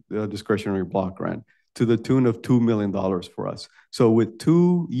music discretionary block grant to the tune of $2 million for us. So with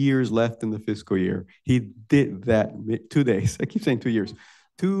 2 years left in the fiscal year, he did that 2 days. I keep saying 2 years.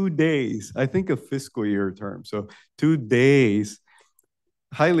 2 days, I think, a fiscal year term. So 2 days,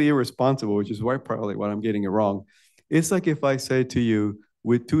 highly irresponsible, which is why probably what I'm getting it wrong. It's like if I say to you,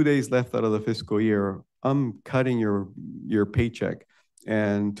 with 2 days left out of the fiscal year, I'm cutting your paycheck.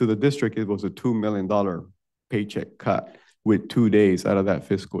 And to the district, it was a $2 million paycheck cut with 2 days out of that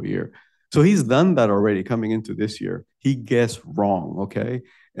fiscal year. So he's done that already coming into this year. He guessed wrong, okay?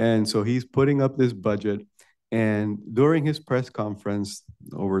 And so he's putting up this budget. And during his press conference,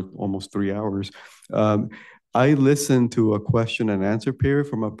 over almost 3 hours, I listened to a question and answer period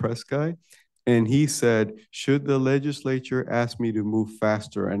from a press guy. And he said, should the legislature ask me to move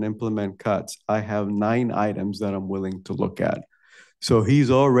faster and implement cuts, I have 9 items that I'm willing to look at. So he's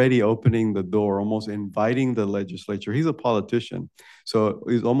already opening the door, almost inviting the legislature. He's a politician. So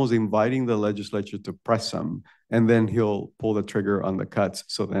he's almost inviting the legislature to press him. And then he'll pull the trigger on the cuts.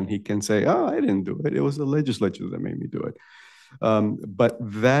 So then he can say, oh, I didn't do it. It was the legislature that made me do it. But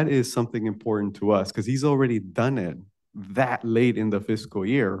that is something important to us because he's already done it that late in the fiscal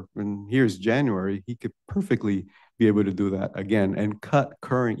year, and here's January, he could perfectly be able to do that again and cut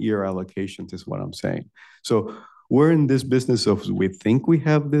current year allocations is what I'm saying. So we're in this business of we think we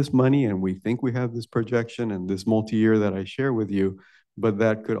have this money and we think we have this projection and this multi-year that I share with you, but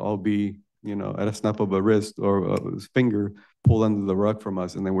that could all be, you know, at a snap of a wrist or a finger pulled under the rug from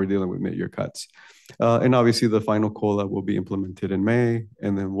us, and then we're dealing with mid-year cuts. And obviously the final COLA will be implemented in May,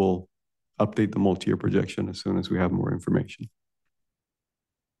 and then we'll update the multi-year projection as soon as we have more information.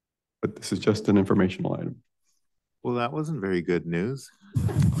 But this is just an informational item. Well, that wasn't very good news.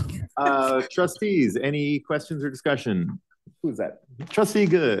 Trustees, any questions or discussion? Who's that? Trustee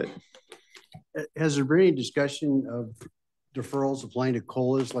Good. Has there been any discussion of deferrals applying to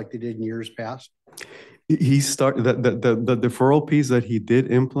COLAs like they did in years past? He started the deferral piece that he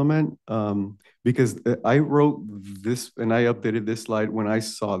did implement, because I wrote this and I updated this slide when I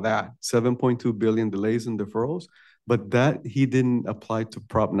saw that 7.2 billion delays in deferrals, but that he didn't apply to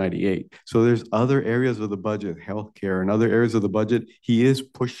Prop 98. So there's other areas of the budget, healthcare and other areas of the budget, he is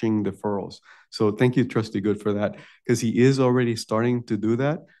pushing deferrals. So thank you, Trustee Good, for that, because he is already starting to do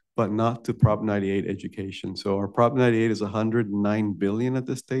that, but not to Prop 98 education. So our Prop 98 is 109 billion at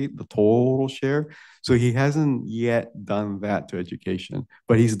the state, the total share. So he hasn't yet done that to education,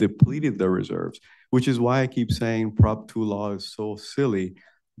 but he's depleted the reserves, which is why I keep saying Prop 2 law is so silly,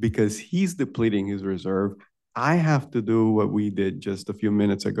 because he's depleting his reserve. I have to do what we did just a few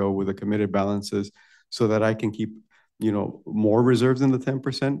minutes ago with the committed balances so that I can keep, you know, more reserves than the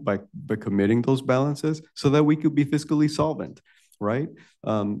 10% by committing those balances so that we could be fiscally solvent, right?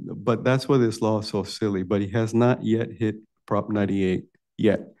 But that's why this law is so silly, but he has not yet hit Prop 98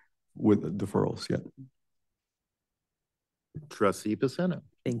 yet with deferrals yet. Trustee Paceno.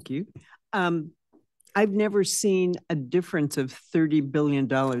 Thank you. I've never seen a difference of $30 billion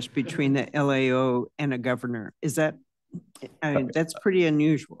between the LAO and a governor. Is that, I mean, that's pretty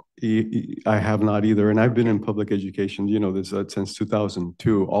unusual. I have not either. And I've been in public education, you know, this since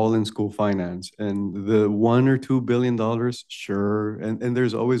 2002, all in school finance. And the $1 or $2 billion, sure. And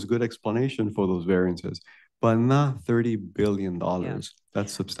there's always good explanation for those variances, but not $30 billion. Yeah.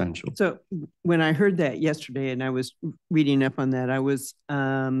 That's substantial. So when I heard that yesterday and I was reading up on that, I was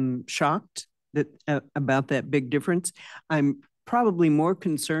shocked that about that big difference. I'm probably more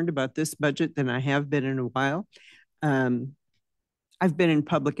concerned about this budget than I have been in a while. I've been in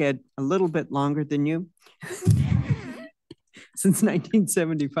public ed a little bit longer than you, since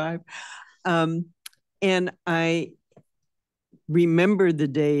 1975. And I remember the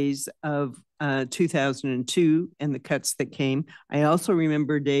days of 2002 and the cuts that came. I also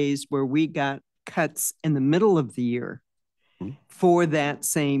remember days where we got cuts in the middle of the year for that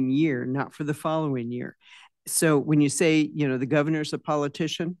same year, not for the following year. So when you say, you know, the governor's a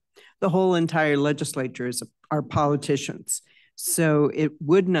politician, the whole entire legislature are politicians. So it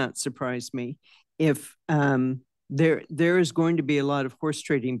would not surprise me if there is going to be a lot of horse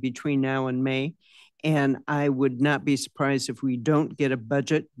trading between now and May. And I would not be surprised if we don't get a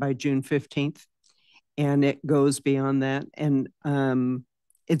budget by June 15th and it goes beyond that. And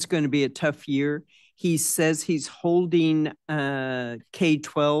it's going to be a tough year. He says he's holding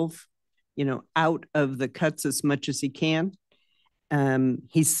K-12, you know, out of the cuts as much as he can.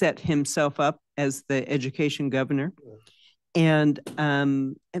 He set himself up as the education governor. And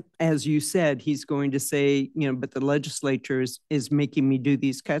as you said, he's going to say, you know, but the legislature is making me do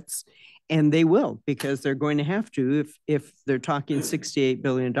these cuts. And they will, because they're going to have to if they're talking $68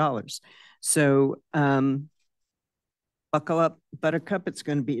 billion. So buckle up, Buttercup. It's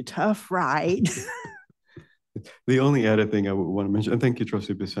going to be a tough ride. The only other thing I would want to mention, and thank you,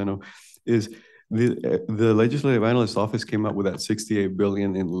 Trustee Paceno, is the Legislative Analyst Office came up with that $68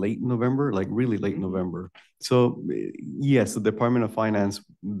 billion in late November, like really late November. So yes, the Department of Finance,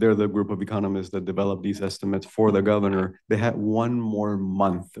 they're the group of economists that developed these estimates for the governor. They had one more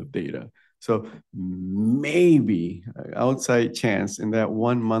month of data. So maybe outside chance in that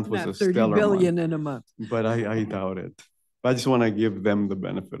 1 month was a stellar 30 billion month, in a month. but I doubt it. I just want to give them the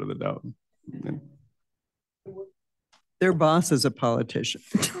benefit of the doubt. Their boss is a politician.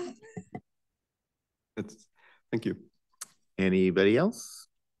 Thank you. Anybody else?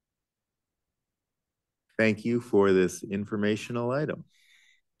 Thank you for this informational item.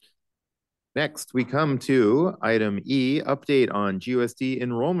 Next, we come to item E, update on GUSD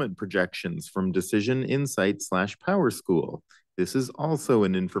enrollment projections from Decision Insight / Power School. This is also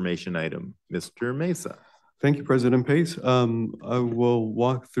an information item. Mr. Mesa. Thank you, President Pace. I will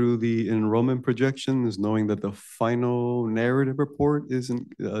walk through the enrollment projections, knowing that the final narrative report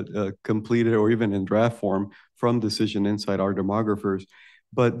isn't completed or even in draft form from Decision Insight, our demographers.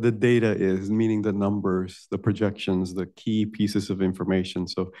 but the data is, meaning the numbers, the projections, the key pieces of information.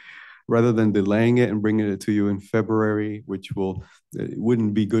 So rather than delaying it and bringing it to you in February, which it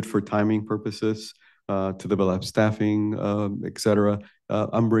wouldn't be good for timing purposes, to develop staffing, et cetera,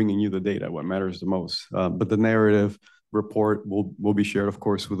 I'm bringing you the data, what matters the most. But the narrative report will be shared, of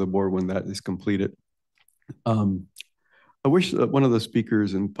course, with the board when that is completed. I wish one of the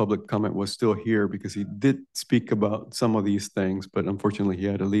speakers in public comment was still here because he did speak about some of these things, but unfortunately he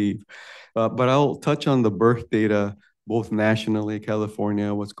had to leave. But I'll touch on the birth data, both nationally,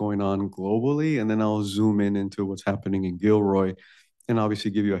 California, what's going on globally, and then I'll zoom into what's happening in Gilroy, and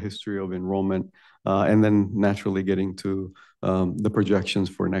obviously give you a history of enrollment, and then naturally getting to the projections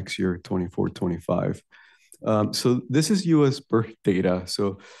for next year, 24-25. So this is U.S. birth data.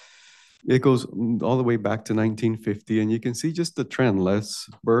 So it goes all the way back to 1950, and you can see just the trend: less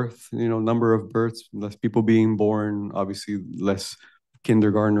birth, number of births, less people being born, obviously less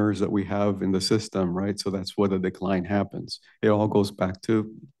kindergartners that we have in the system, right? So that's where the decline happens. It all goes back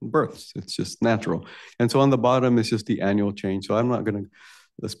to births. It's just natural. And so on the bottom is just the annual change. So I'm not going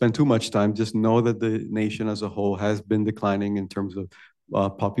to spend too much time. Just know that the nation as a whole has been declining in terms of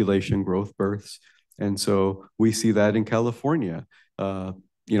population growth, births. And so we see that in California.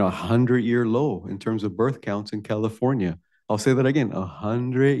 100-year low in terms of birth counts in California. I'll say that again,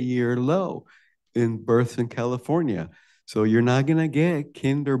 100-year low in births in California. So you're not going to get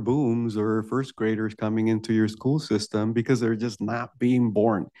kinder booms or first graders coming into your school system because they're just not being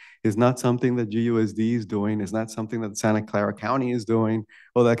born. It's not something that GUSD is doing. It's not something that Santa Clara County is doing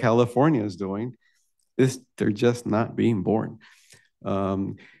or that California is doing. They're just not being born.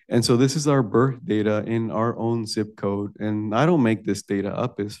 And so this is our birth data in our own zip code. And I don't make this data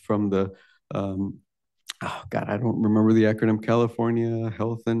up. It's from the, I don't remember the acronym, California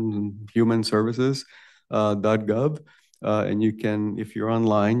Health and Human Services, .gov. And you can, if you're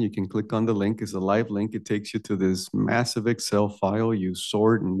online, you can click on the link. It's a live link. It takes you to this massive Excel file. You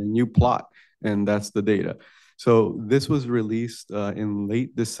sort and then you plot, and that's the data. So this was released in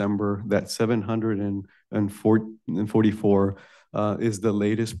late December. That 744 is the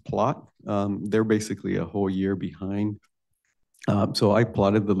latest plot. They're basically a whole year behind. So I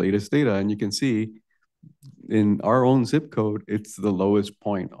plotted the latest data, and you can see in our own zip code, it's the lowest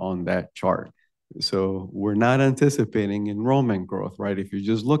point on that chart. So we're not anticipating enrollment growth, right? If you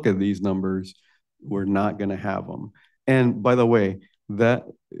just look at these numbers, we're not going to have them. And by the way,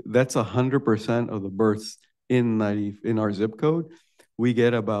 that's 100% of the births in our zip code. We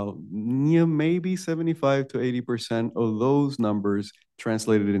get about maybe 75 to 80% of those numbers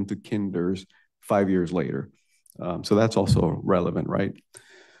translated into kinders 5 years later. So that's also relevant, right?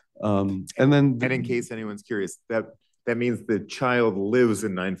 And in case anyone's curious, that means the child lives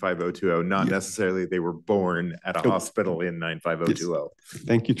in 95020, not necessarily they were born at a hospital in 95020. Yes.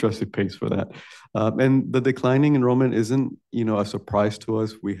 Thank you, Trustee Pace, for that. And the declining enrollment isn't, a surprise to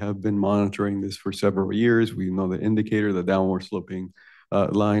us. We have been monitoring this for several years. We know the indicator, the downward sloping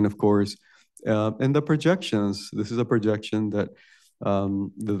line, of course. And the projections, this is a projection that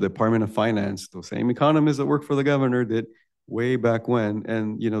the Department of Finance, those same economists that work for the governor, did way back when.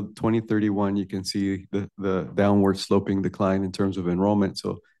 And 2031, you can see the downward sloping decline in terms of enrollment.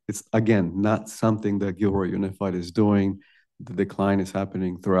 So it's, again, not something that Gilroy Unified is doing. The decline is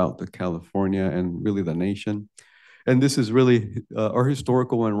happening throughout the California and really the nation. And this is really our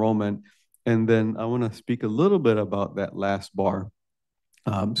historical enrollment. And then I want to speak a little bit about that last bar.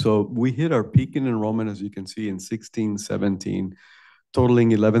 So we hit our peak in enrollment, as you can see, in 16-17,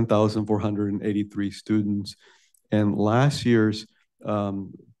 totaling 11,483 students. And last year's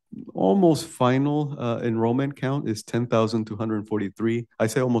almost final enrollment count is 10,243. I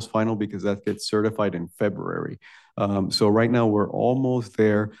say almost final because that gets certified in February. So right now we're almost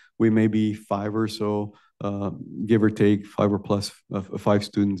there. We may be 5 or so, give or take 5 or plus 5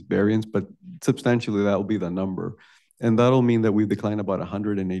 students variance, but substantially that will be the number. And that'll mean that we've declined about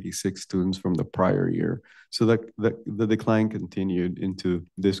 186 students from the prior year. So the decline continued into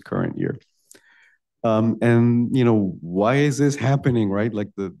this current year. And why is this happening, right? Like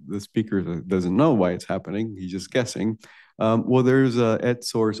the speaker doesn't know why it's happening. He's just guessing. Well, there's a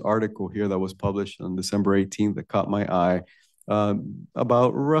EdSource article here that was published on December 18th that caught my eye.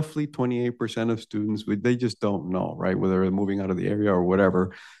 About roughly 28% of students, they just don't know, right? Whether they're moving out of the area or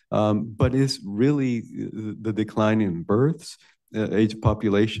whatever. But it's really the decline in births, age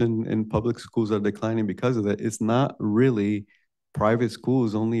population in public schools are declining because of that. It's not really private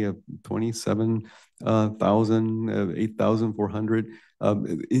schools, only a 27,000, 8,400.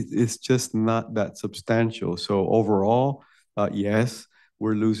 It's just not that substantial. So overall, yes,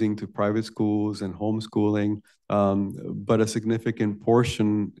 we're losing to private schools and homeschooling, but a significant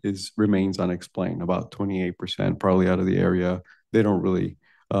portion remains unexplained, about 28% probably out of the area. They don't really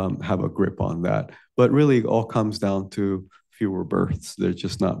have a grip on that. But really, it all comes down to fewer births. They're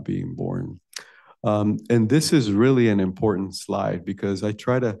just not being born. And this is really an important slide because I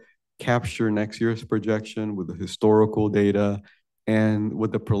try to capture next year's projection with the historical data and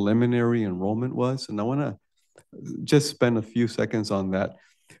what the preliminary enrollment was. And I want to just spend a few seconds on that.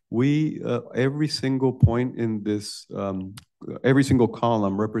 Every single point in this, every single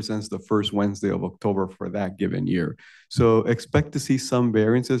column represents the first Wednesday of October for that given year. So expect to see some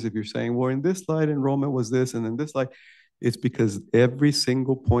variances if you're saying, well, in this slide, enrollment was this, and in this slide, it's because every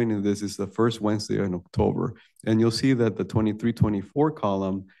single point in this is the first Wednesday in October. And you'll see that the 23-24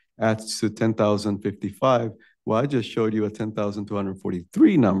 column adds to 10,055. Well, I just showed you a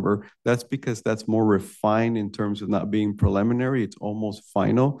 10,243 number. That's because that's more refined in terms of not being preliminary. It's almost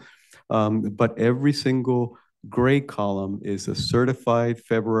final. But every single gray column is a certified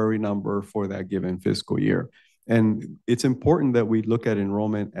February number for that given fiscal year. And it's important that we look at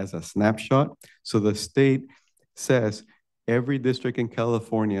enrollment as a snapshot. So the state says every district in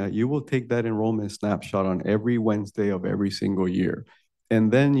California, you will take that enrollment snapshot on every Wednesday of every single year. And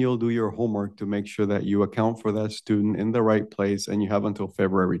then you'll do your homework to make sure that you account for that student in the right place, and you have until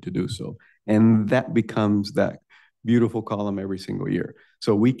February to do so. And that becomes that beautiful column every single year.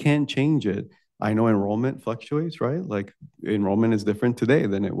 So we can't change it. I know enrollment fluctuates, right? Like enrollment is different today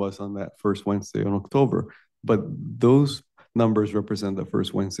than it was on that first Wednesday in October. But those numbers represent the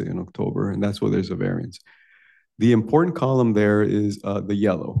first Wednesday in October, and that's where there's a variance. The important column there is the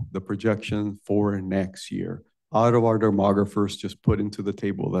yellow, the projection for next year. Out of our demographers just put into the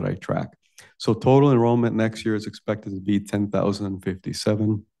table that I track. So total enrollment next year is expected to be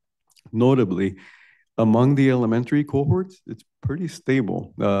 10,057. Notably, among the elementary cohorts, it's pretty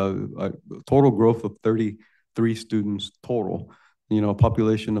stable. A total growth of 33 students total, a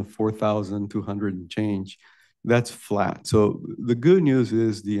population of 4,200 and change. That's flat. So the good news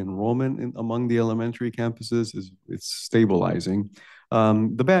is the enrollment among the elementary campuses it's stabilizing.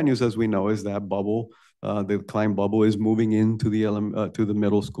 The bad news, as we know, is that bubble, the decline bubble, is moving into to the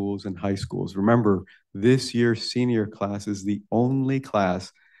middle schools and high schools. Remember, this year's senior class is the only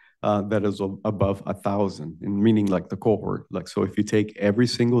class that is above 1,000, meaning like the cohort. Like, so if you take every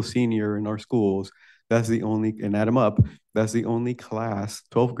single senior in our schools, that's the only, and add them up, that's the only class,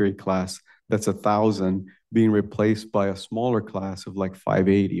 12th grade class, that's 1,000 being replaced by a smaller class of like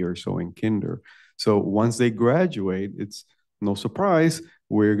 580 or so in kinder. So once they graduate, it's no surprise,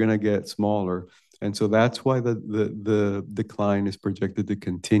 we're gonna get smaller. And so that's why the decline is projected to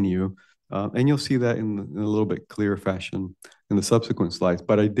continue. And you'll see that in a little bit clearer fashion in the subsequent slides.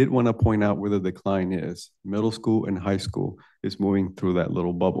 But I did want to point out where the decline is. Middle school and high school is moving through that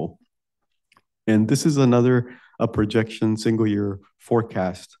little bubble. And this is another projection, single year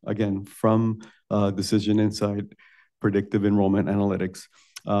forecast, again, from Decision Insight Predictive Enrollment Analytics.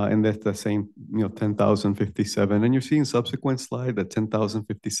 And that's the same, 10,057. And you're seeing subsequent slide that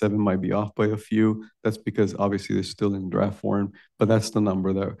 10,057 might be off by a few. That's because obviously they're still in draft form, but that's the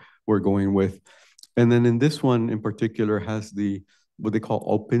number that we're going with. And then in this one in particular has what they call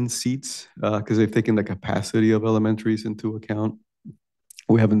open seats, because they've taken the capacity of elementaries into account.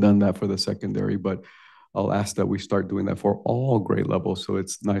 We haven't done that for the secondary, but I'll ask that we start doing that for all grade levels so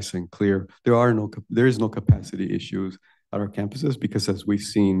it's nice and clear. There is no capacity issues at our campuses because, as we've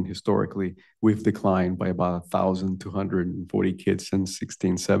seen historically, we've declined by about 1,240 kids since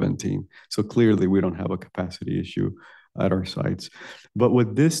 16-17. So clearly we don't have a capacity issue at our sites. But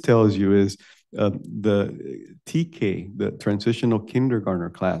what this tells you is the TK, the transitional kindergartner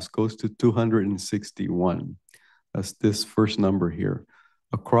class, goes to 261. That's this first number here.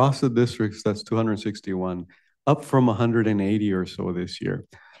 Across the districts, that's 261, up from 180 or so this year.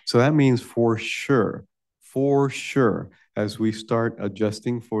 So that means for sure, as we start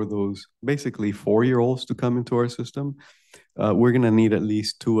adjusting for those basically 4-year-olds to come into our system, we're going to need at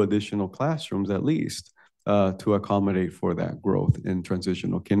least 2 additional classrooms at least to accommodate for that growth in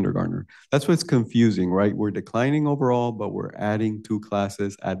transitional kindergartner. That's what's confusing, right? We're declining overall, but we're adding 2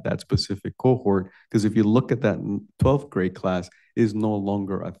 classes at that specific cohort. Because if you look at that 12th grade class, is no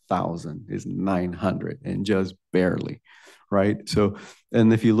longer 1,000, is 900 and just barely, right? So,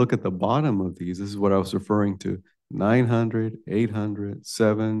 and if you look at the bottom of these, this is what I was referring to, 900, 800,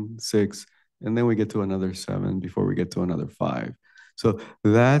 7, 6, and then we get to another 7 before we get to another 5. So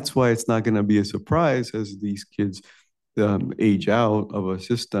that's why it's not going to be a surprise as these kids age out of a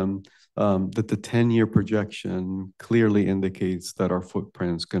system that the 10-year projection clearly indicates that our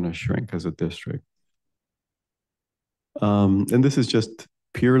footprint is going to shrink as a district. And this is just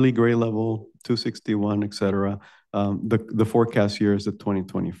purely grade level, 261, et cetera. The forecast year is the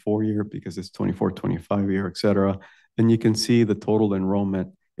 2024 year because it's 24-25 year, et cetera. And you can see the total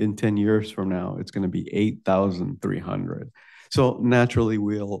enrollment in 10 years from now, it's going to be 8,300. So naturally,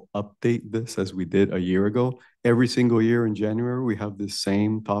 we'll update this as we did a year ago. Every single year in January, we have the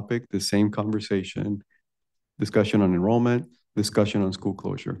same topic, the same conversation, discussion on enrollment, discussion on school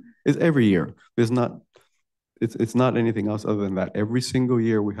closure. It's every year. It's not anything else other than that. Every single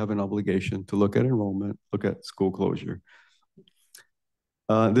year, we have an obligation to look at enrollment, look at school closure.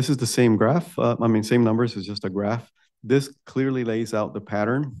 This is the same graph. Same numbers, it's just a graph. This clearly lays out the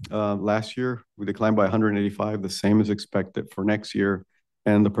pattern. Last year, we declined by 185, the same as expected for next year,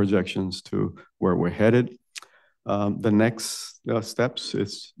 and the projections to where we're headed. The next steps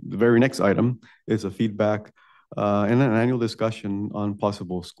is the very next item is a feedback and an annual discussion on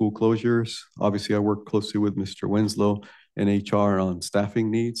possible school closures. Obviously, I work closely with Mr. Winslow and HR on staffing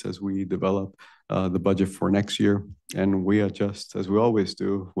needs as we develop the budget for next year, and we adjust as we always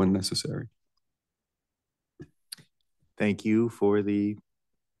do when necessary. Thank you for the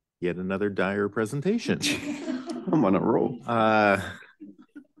yet another dire presentation. I'm on a roll.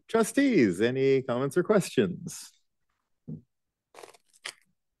 Trustees, any comments or questions?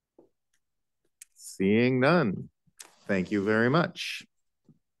 Seeing none. Thank you very much.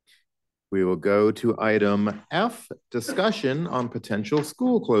 We will go to item F, discussion on potential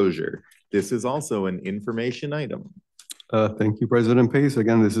school closure. This is also an information item. Thank you, President Pace.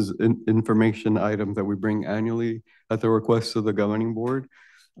 Again, this is an information item that we bring annually at the request of the governing board.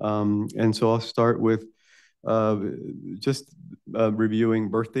 And so I'll start with just reviewing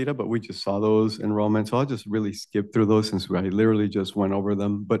birth data, but we just saw those enrollments. So I'll just really skip through those since I literally just went over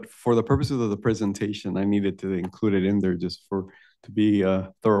them. But for the purposes of the presentation, I needed to include it in there just to be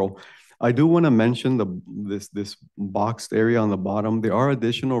thorough. I do want to mention this boxed area on the bottom. There are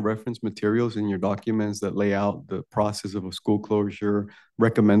additional reference materials in your documents that lay out the process of a school closure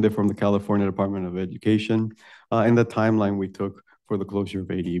recommended from the California Department of Education and the timeline we took for the closure of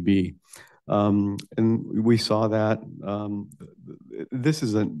ADB. And we saw that this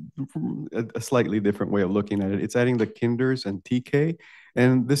is a slightly different way of looking at it. It's adding the kinders and TK,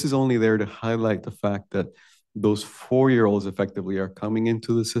 and this is only there to highlight the fact that those 4-year-olds effectively are coming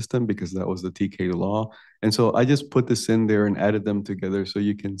into the system because that was the TK law. And so I just put this in there and added them together so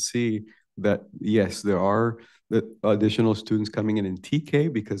you can see that, yes, there are the additional students coming in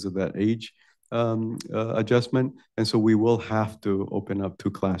TK because of that age adjustment. And so we will have to open up 2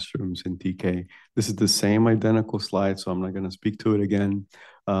 classrooms in TK. This is the same identical slide, so I'm not going to speak to it again.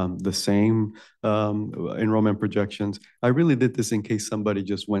 The same enrollment projections. I really did this in case somebody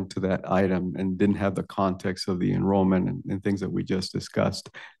just went to that item and didn't have the context of the enrollment and things that we just discussed.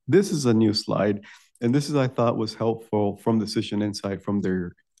 This is a new slide, and this is, I thought, was helpful from Decision Insight from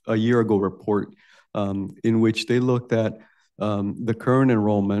their a year ago report in which they looked at the current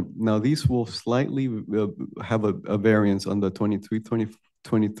enrollment. Now, these will slightly have a variance on the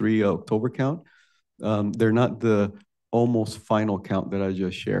 23 October count. They're not the almost final count that I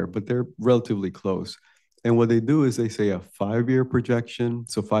just shared, but they're relatively close. And what they do is they say a 5-year projection.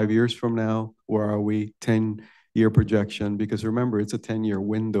 So 5 years from now, where are we? 10-year projection, because remember, it's a 10-year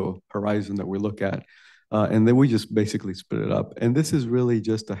window horizon that we look at. And then we just basically split it up. And this is really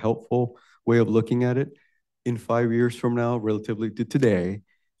just a helpful way of looking at it. In 5 years from now, relatively to today,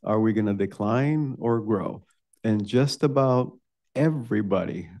 are we going to decline or grow? And just about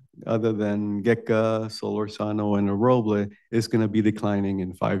everybody, other than Gecca, Solorzano, and Roble, is going to be declining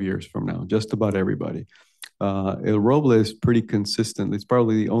in 5 years from now. Just about everybody. El Roble is pretty consistent. It's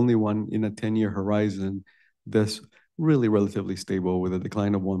probably the only one in a 10-year horizon that's really relatively stable with a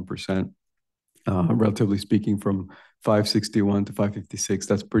decline of 1%. Relatively speaking, from 561 to 556,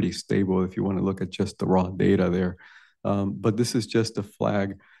 that's pretty stable if you want to look at just the raw data there. But this is just a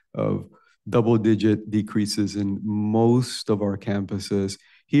flag of double-digit decreases in most of our campuses.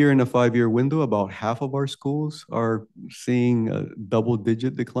 Here in a 5-year window, about half of our schools are seeing a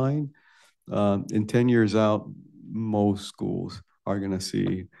double-digit decline. In 10 years out, most schools are going to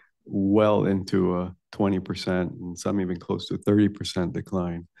see well into a 20% and some even close to 30%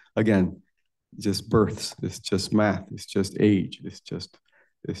 decline. Again, just births, it's just math, it's just age, it's just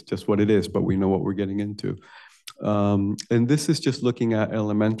what it is, but we know what we're getting into. And this is just looking at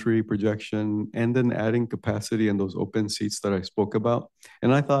elementary projection and then adding capacity in those open seats that I spoke about.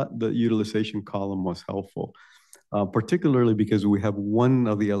 And I thought the utilization column was helpful, particularly because we have one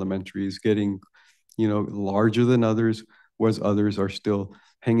of the elementaries getting, larger than others, whereas others are still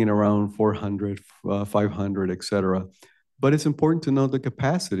hanging around 400, 500, et cetera. But it's important to know the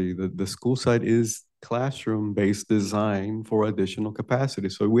capacity. The school side is classroom-based design for additional capacity.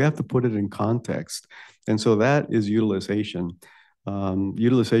 So we have to put it in context. And so that is utilization.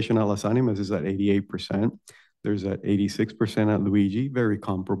 Utilization at Las Animas is at 88%. There's at 86% at Luigi, very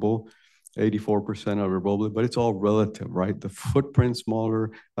comparable. 84% at Revoble, but it's all relative, right? The footprint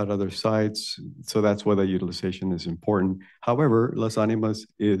smaller at other sites. So that's why the utilization is important. However, Las Animas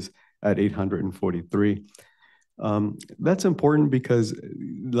is at 843. That's important because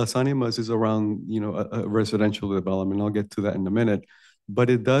Las Animas is around, a residential development. I'll get to that in a minute, but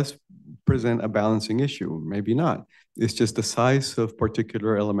it does present a balancing issue. Maybe not. It's just the size of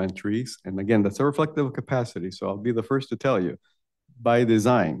particular elementaries. And again, that's a reflective of capacity. So I'll be the first to tell you, by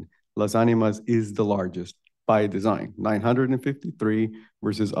design, Las Animas is the largest by design, 953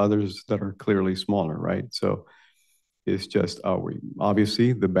 versus others that are clearly smaller, right? So it's just,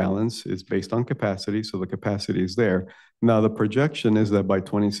 obviously the balance is based on capacity, so the capacity is there. Now the projection is that by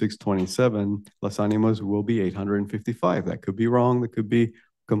 26, 27, Las Animas will be 855. That could be wrong, that could be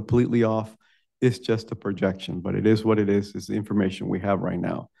completely off. It's just a projection, but it is what it is. It's the information we have right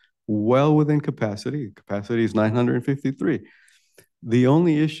now. Well within capacity. Capacity is 953. The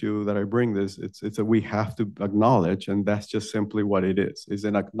only issue that I bring this, it's that we have to acknowledge, and that's just simply what it is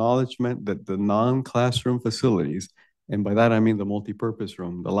an acknowledgement that the non-classroom facilities, and by that I mean the multipurpose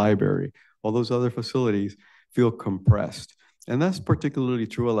room, the library, all those other facilities feel compressed. And that's particularly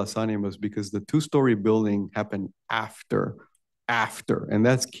true at Las Animas because the two-story building happened after, and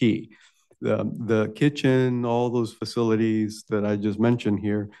that's key. The kitchen, all those facilities that I just mentioned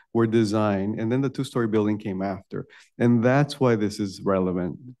here were designed, and then the two-story building came after. And that's why this is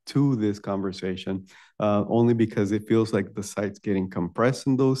relevant to this conversation, only because it feels like the site's getting compressed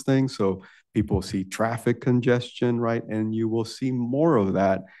in those things. So people see traffic congestion, right? And you will see more of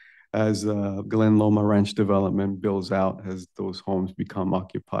that as Glen Loma Ranch development builds out, as those homes become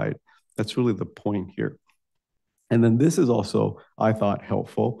occupied. That's really the point here. And then this is also, I thought,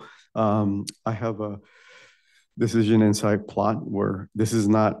 helpful. I have a decision insight plot where this is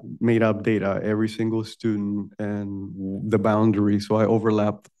not made up data, every single student and the boundary. So I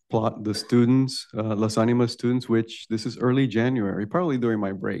overlap plot the students, Las Animas students, which this is early January, probably during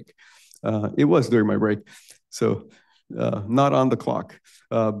my break. It was during my break. So not on the clock,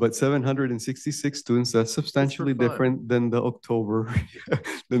 but 766 students. That's substantially different than the October,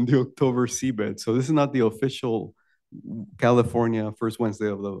 seabed. So this is not the official California first Wednesday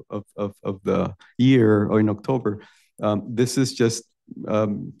of the year, or in October. This is just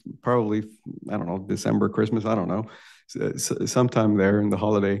probably, I don't know, December, Christmas, I don't know, sometime there in the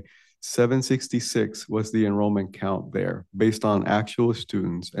holiday. 766 was the enrollment count there based on actual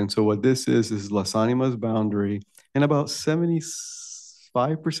students. And so what this is Las Animas boundary, and about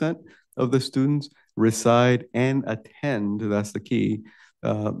 75% of the students reside and attend, that's the key,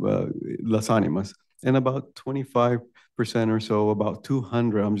 Las Animas. And about 25% or so, about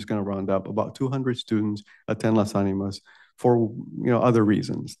 200, I'm just going to round up, about 200 students attend Las Animas for other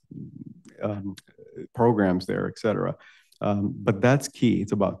reasons, programs there, et cetera. But that's key.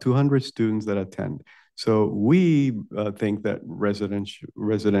 It's about 200 students that attend. So we think that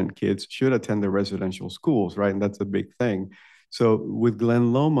resident kids should attend the residential schools, right? And that's a big thing. So with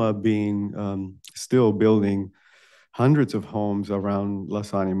Glen Loma being still building hundreds of homes around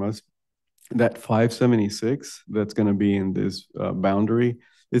Las Animas, that 576 that's going to be in this boundary,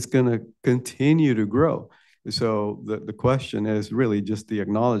 it's going to continue to grow. So the question is really just the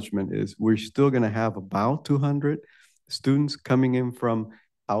acknowledgement is we're still going to have about 200 students coming in from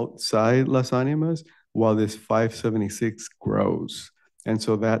outside Las Animas while this 576 grows. And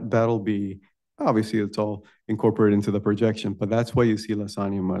so that'll be, obviously it's all incorporated into the projection, but that's why you see Las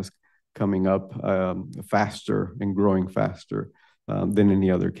Animas coming up faster and growing faster than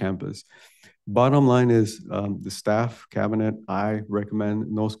any other campus. Bottom line is the staff cabinet, I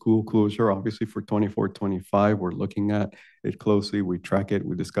recommend no school closure, obviously for 24-25. We're looking at it closely. We track it.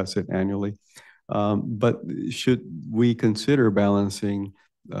 We discuss it annually. But should we consider balancing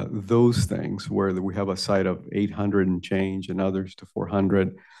those things where we have a site of 800 and change and others to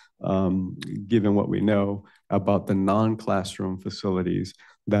 400, given what we know about the non-classroom facilities?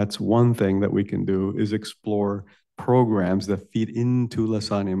 That's one thing that we can do, is explore programs that feed into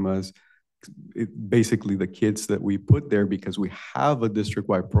Las Animas, basically the kids that we put there, because we have a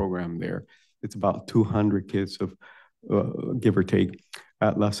district-wide program there. It's about 200 kids of give or take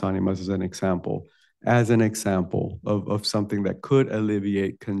at Las Animas as an example of something that could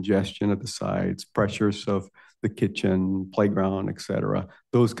alleviate congestion at the sites, pressures of the kitchen, playground, etc.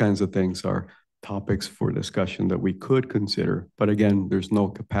 Those kinds of things are topics for discussion that we could consider. But again, there's no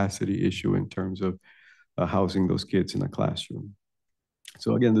capacity issue in terms of housing those kids in a classroom.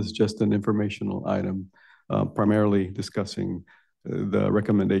 So again, this is just an informational item, primarily discussing the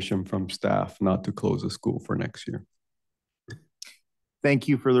recommendation from staff not to close the school for next year. Thank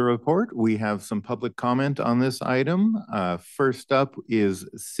you for the report. We have some public comment on this item. First up is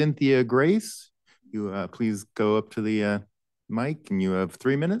Cynthia Grace. You please go up to the mic, and you have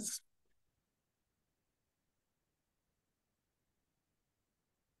 3 minutes.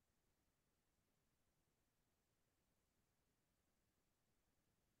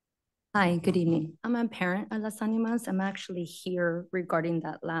 Hi, good evening. I'm a parent at Las Animas. I'm actually here regarding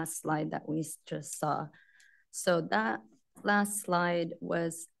that last slide that we just saw. So that last slide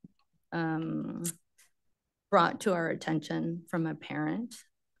was brought to our attention from a parent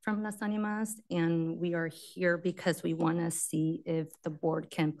from Las Animas, and we are here because we want to see if the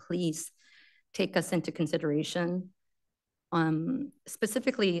board can please take us into consideration.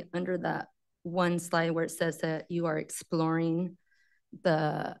 Specifically under that one slide where it says that you are exploring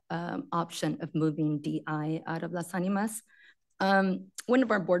the option of moving DI out of Las Animas. One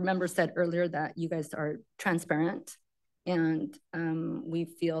of our board members said earlier that you guys are transparent, and we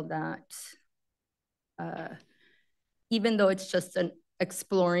feel that even though it's just an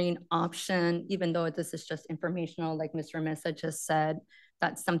exploring option, even though this is just informational, like Mr. Mesa just said,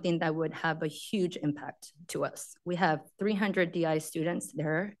 that's something that would have a huge impact to us. We have 300 DI students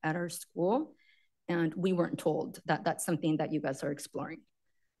there at our school, and we weren't told that that's something that you guys are exploring.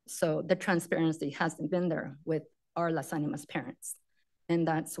 So the transparency hasn't been there with our Las Animas parents. And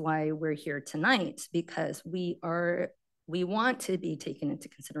that's why we're here tonight, because we want to be taken into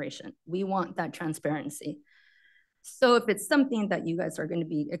consideration. We want that transparency. So if it's something that you guys are going to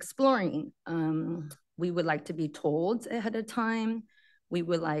be exploring, we would like to be told ahead of time. We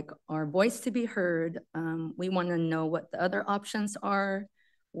would like our voice to be heard. We want to know what the other options are.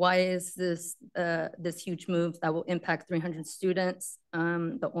 Why is this huge move that will impact 300 students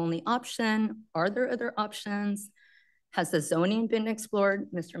the only option? Are there other options? Has the zoning been explored?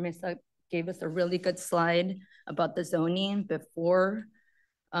 Mr. Mesa gave us a really good slide about the zoning before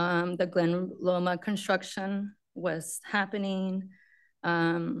the Glen Loma construction was happening.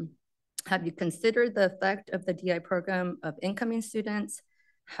 Have you considered the effect of the DI program of incoming students?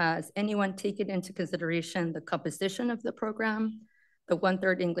 Has anyone taken into consideration the composition of the program? The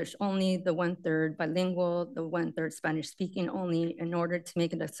 1/3 English only, the 1/3 bilingual, the 1/3 Spanish speaking only, in order to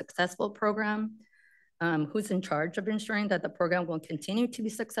make it a successful program? Who's in charge of ensuring that the program will continue to be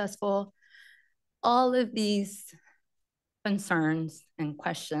successful? All of these concerns and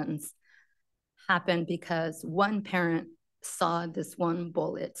questions happen because one parent saw this one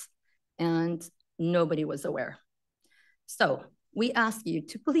bullet and nobody was aware. So we ask you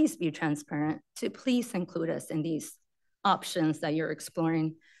to please be transparent, to please include us in these options that you're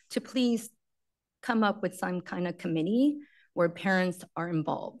exploring, to please come up with some kind of committee where parents are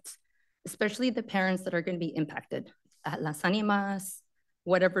involved, especially the parents that are going to be impacted at Las Animas,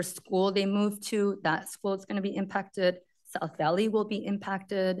 whatever school they move to, that school is going to be impacted. South Valley will be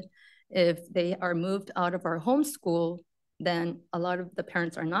impacted. If they are moved out of our home school, then a lot of the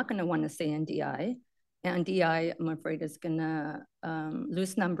parents are not going to want to stay in DI. And DI, I'm afraid, is going to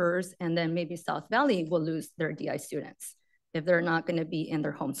lose numbers. And then maybe South Valley will lose their DI students if they're not going to be in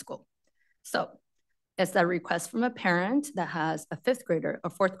their home school. So it's a request from a parent that has a 5th grader, a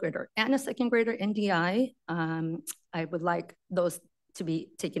 4th grader, and a 2nd grader in DI. I would like those to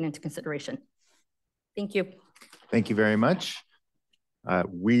be taken into consideration. Thank you. Thank you very much.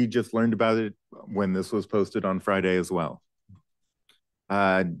 We just learned about it when this was posted on Friday as well.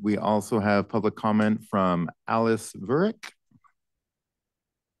 We also have public comment from Alice Vurick.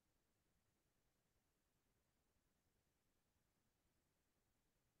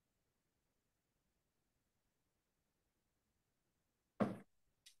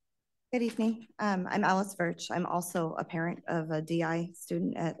 Good evening. I'm Alice Virch. I'm also a parent of a DI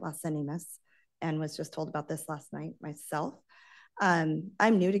student at Las Animas and was just told about this last night myself.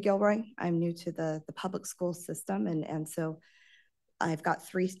 I'm new to Gilroy. I'm new to the public school system. And so I've got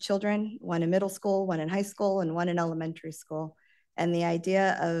 3 children, one in middle school, one in high school, and one in elementary school. And the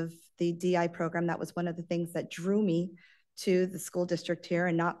idea of the DI program, that was one of the things that drew me to the school district here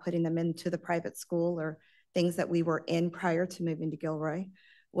and not putting them into the private school or things that we were in prior to moving to Gilroy,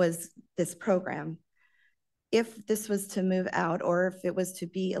 was this program. If this was to move out or if it was to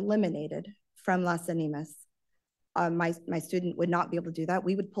be eliminated from Las Animas, my student would not be able to do that.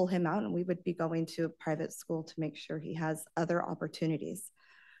 We would pull him out and we would be going to a private school to make sure he has other opportunities.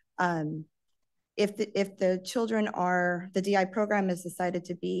 If the children the DI program is decided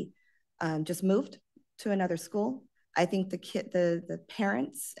to be just moved to another school, I think the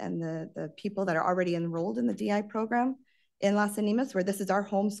parents and the people that are already enrolled in the DI program, in Las Animas, where this is our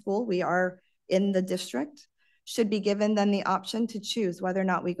home school, we are in the district, should be given then the option to choose whether or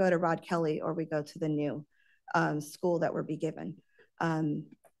not we go to Rod Kelly or we go to the new school that we're be given.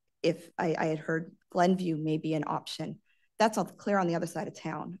 If I had heard Glenview may be an option, that's all clear on the other side of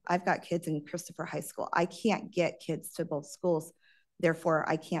town. I've got kids in Christopher High School. I can't get kids to both schools. Therefore,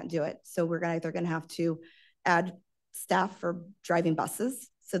 I can't do it. So we're either going to have to add staff for driving buses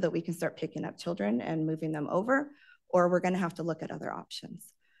so that we can start picking up children and moving them over, or we're going to have to look at other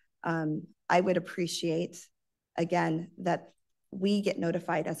options. I would appreciate, again, that we get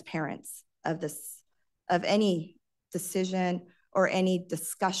notified as parents of this, of any decision or any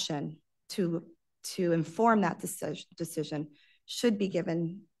discussion to inform that decision should be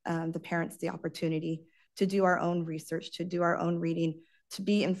given the parents the opportunity to do our own research, to do our own reading, to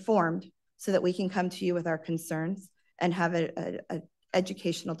be informed so that we can come to you with our concerns and have an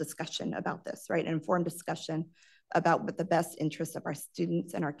educational discussion about this, right? An informed discussion about what the best interests of our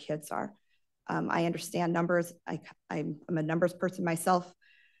students and our kids are. I understand numbers. I'm a numbers person myself,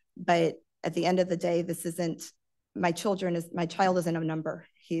 but at the end of the day, this isn't, my child isn't a number.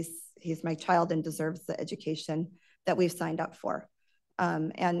 He's my child and deserves the education that we've signed up for.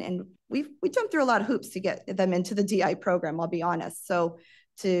 And we jumped through a lot of hoops to get them into the DI program, I'll be honest. So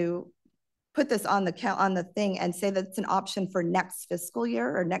to put this on the thing and say that it's an option for next fiscal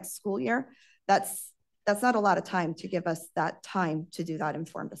year or next school year, that's not a lot of time to give us that time to do that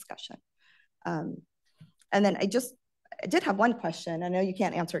informed discussion. And then I did have one question. I know you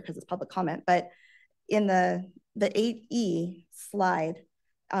can't answer it because it's public comment, but in the 8E slide,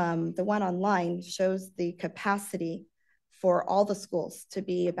 the one online shows the capacity for all the schools to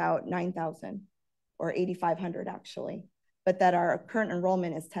be about 9,000 or 8,500 actually, but that our current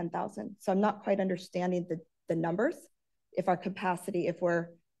enrollment is 10,000. So I'm not quite understanding the numbers. If we're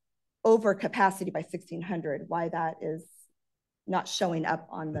over capacity by 1,600, why that is not showing up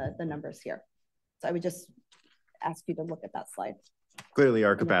on the numbers here. So I would just ask you to look at that slide. Clearly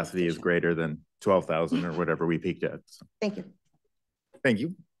our capacity is greater than 12,000 or whatever we peaked at. So. Thank you. Thank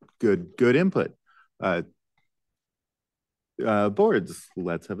you. Good input. Boards,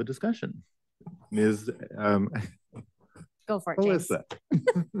 let's have a discussion. Ms. Go for it, Melissa.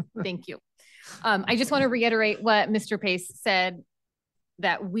 James. Thank you. I just want to reiterate what Mr. Pace said,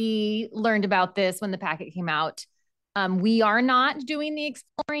 that we learned about this when the packet came out. We are not doing the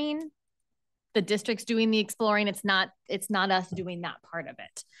exploring. The district's doing the exploring. It's not us doing that part of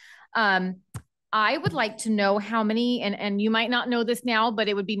it. I would like to know how many, and you might not know this now, but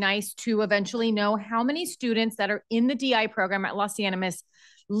it would be nice to eventually know how many students that are in the DI program at Las Animas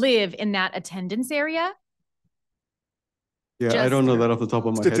live in that attendance area. Yeah, I don't know that off the top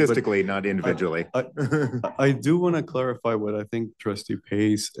of my head. Statistically, not individually. I do want to clarify what I think Trustee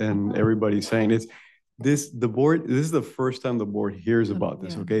Pace and everybody's saying. This is the first time the board hears about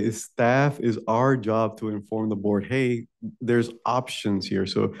this, okay? Staff is our job to inform the board, hey, there's options here.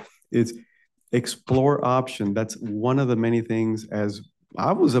 So it's explore option. That's one of the many things. As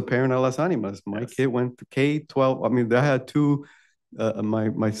I was a parent at Las Animas, my kid went to K-12. I mean, I had two,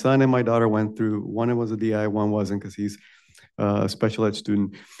 my son and my daughter went through, one was a DI, one wasn't because he's a special ed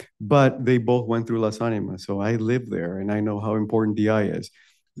student, but they both went through Las Animas. So I live there and I know how important DI is.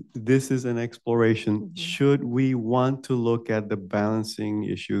 This is an exploration. Should we want to look at the balancing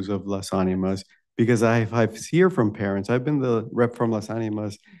issues of Las Animas? Because I hear from parents, I've been the rep from Las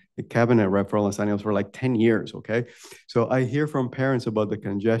Animas, the cabinet rep for Las Animas for like 10 years, okay? So I hear from parents about the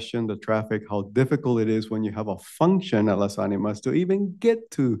congestion, the traffic, how difficult it is when you have a function at Las Animas to even get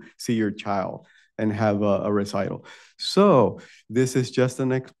to see your child and have a recital. So this is just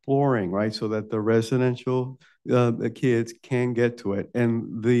an exploring, right? So that the residential kids can get to it.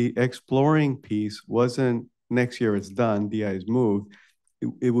 And the exploring piece wasn't next year it's done, DI is moved.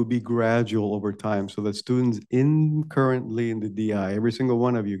 It would be gradual over time so that students currently in the DI, every single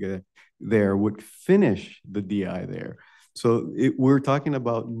one of you get there would finish the DI there. So we're talking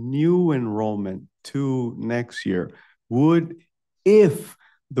about new enrollment to next year. If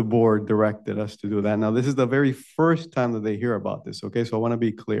the board directed us to do that. Now, this is the very first time that they hear about this, okay? So I want to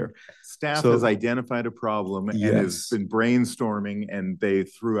be clear. Staff has identified a problem and has been brainstorming, and they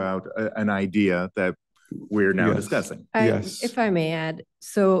threw out an idea that we're now discussing. If I may add,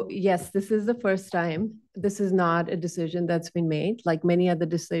 so yes, this is the first time. This is not a decision that's been made, like many other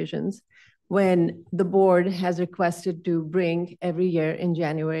decisions, when the board has requested to bring every year in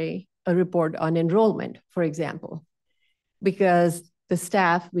January a report on enrollment, for example, because the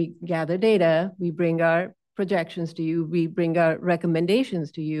staff, we gather data, we bring our projections to you, we bring our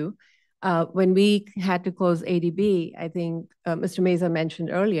recommendations to you, When we had to close ADB, I think Mr. Meza mentioned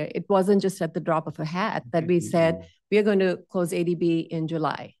earlier, it wasn't just at the drop of a hat that we said, we are going to close ADB in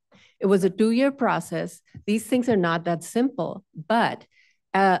July. It was a 2-year process. These things are not that simple, but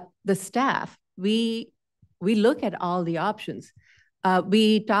the staff, we look at all the options.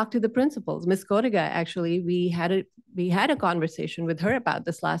 We talked to the principals. Ms. Kodiga, actually, we had a conversation with her about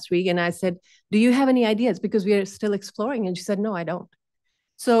this last week. And I said, do you have any ideas? Because we are still exploring. And she said, no, I don't.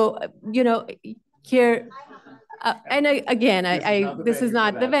 So, here, and this is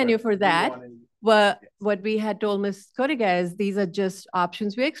not the venue for that. What we had told Ms. Kodiga is these are just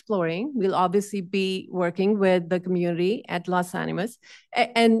options we're exploring. We'll obviously be working with the community at Los Animas.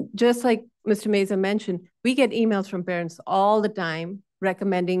 And just like Mr. Meza mentioned, we get emails from parents all the time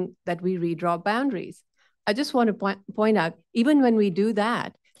recommending that we redraw boundaries. I just want to point out, even when we do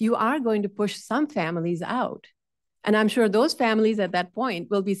that, you are going to push some families out. And I'm sure those families at that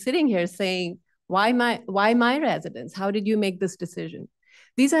point will be sitting here saying, why my residents? How did you make this decision?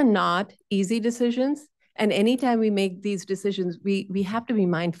 These are not easy decisions. And anytime we make these decisions, we have to be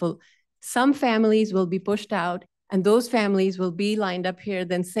mindful. Some families will be pushed out, and those families will be lined up here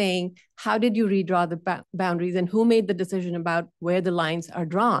then saying, how did you redraw the boundaries and who made the decision about where the lines are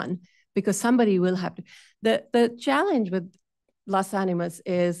drawn? Because somebody will have to. The challenge with Las Animas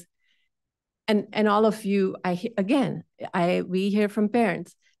is, and all of you, we hear from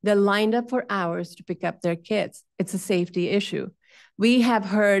parents, they're lined up for hours to pick up their kids. It's a safety issue. We have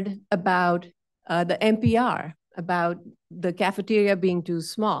heard about the NPR, about the cafeteria being too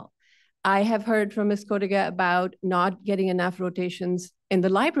small. I have heard from Ms. Kodiga about not getting enough rotations in the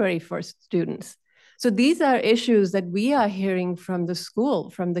library for students. So these are issues that we are hearing from the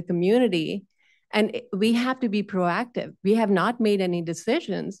school, from the community, and we have to be proactive. We have not made any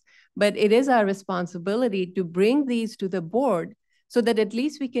decisions, but it is our responsibility to bring these to the board so that at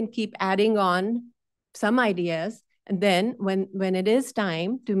least we can keep adding on some ideas. And then when it is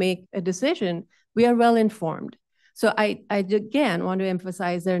time to make a decision, we are well informed. So I again want to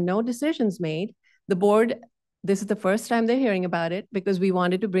emphasize there are no decisions made. The board, this is the first time they're hearing about it because we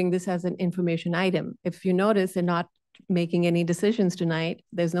wanted to bring this as an information item. If you notice, they're not making any decisions tonight.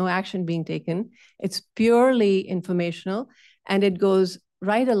 There's no action being taken. It's purely informational, and it goes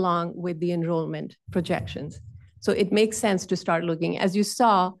right along with the enrollment projections. So it makes sense to start looking. As you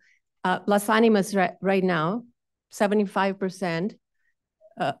saw, Las Animas right now, 75%,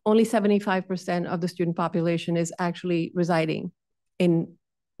 only 75% of the student population is actually residing in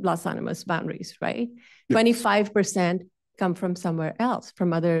Las Animas boundaries, right? Yes. 25% come from somewhere else,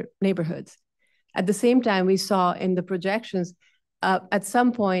 from other neighborhoods. At the same time, we saw in the projections, at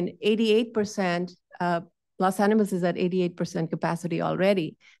some point, 88%, Las Animas is at 88% capacity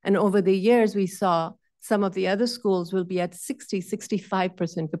already. And over the years, we saw some of the other schools will be at 60,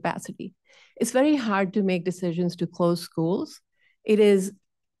 65% capacity. It's very hard to make decisions to close schools. It is,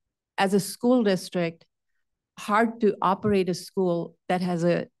 as a school district, hard to operate a school that has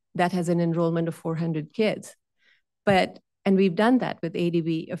an enrollment of 400 kids. And we've done that with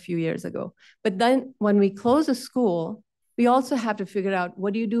ADB a few years ago. But then when we close a school, we also have to figure out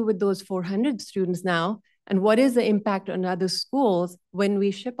what do you do with those 400 students now? And what is the impact on other schools when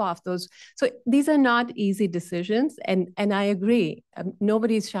we ship off those? So these are not easy decisions. And I agree,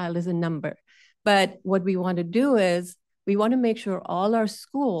 nobody's child is a number. But what we want to do is we want to make sure all our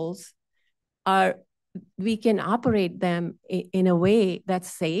schools we can operate them in a way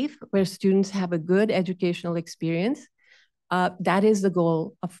that's safe, where students have a good educational experience. That is the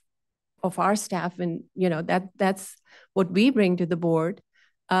goal of our staff. And that's what we bring to the board.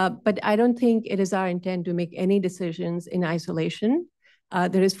 But I don't think it is our intent to make any decisions in isolation.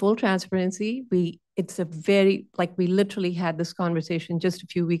 There is full transparency. We literally had this conversation just a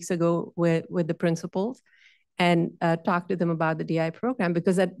few weeks ago with the principals and talked to them about the DI program,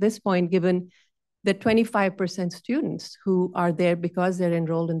 because at this point, given the 25% students who are there because they're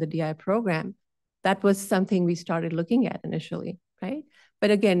enrolled in the DI program, that was something we started looking at initially, right?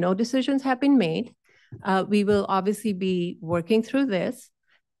 But again, no decisions have been made. We will obviously be working through this.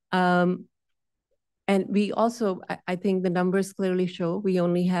 And we also, I think the numbers clearly show we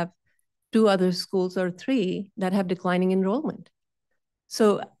only have 2 other schools or 3 that have declining enrollment.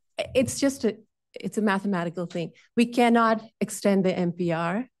 So it's a mathematical thing. We cannot extend the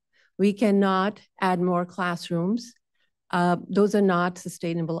NPR. We cannot add more classrooms. Those are not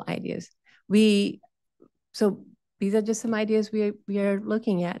sustainable ideas. So these are just some ideas we are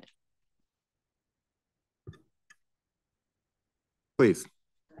looking at. Please.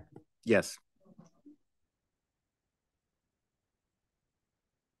 Yes.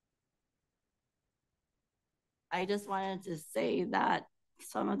 I just wanted to say that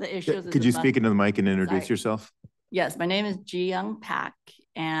some of the issues. Could you speak into the mic and introduce yourself? Yes, my name is Ji Young Pak,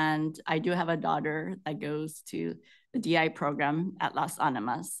 and I do have a daughter that goes to the DI program at Las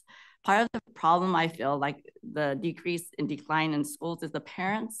Animas. Part of the problem, I feel like the decline in schools is the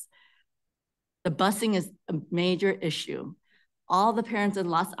parents. The busing is a major issue. All the parents in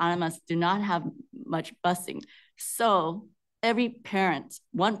Las Animas do not have much busing. So every parent,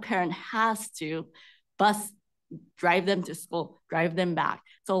 one parent has to bus, drive them to school, drive them back.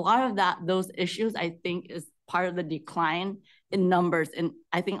 So a lot of those issues, I think, is part of the decline in numbers. And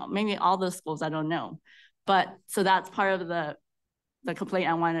I think maybe all those schools, I don't know. But so that's part of the complaint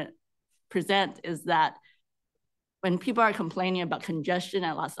I want to present, is that when people are complaining about congestion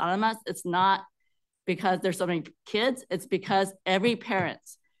at Las Almas, it's not because there's so many kids, it's because every parent,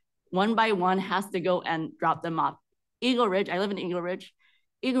 one by one, has to go and drop them off. Eagle Ridge, I live in Eagle Ridge.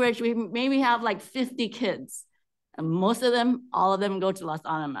 Eagle Ridge, we maybe have like 50 kids. And most of them, all of them go to Las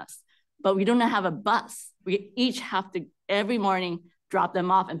Almas. But we don't have a bus. We each have to, every morning, drop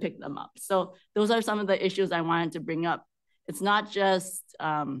them off and pick them up. So those are some of the issues I wanted to bring up. It's not just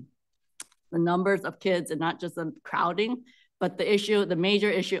the numbers of kids and not just the crowding, but the major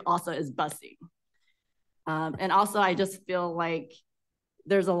issue also is busing. And also, I just feel like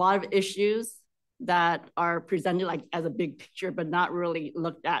there's a lot of issues that are presented like as a big picture, but not really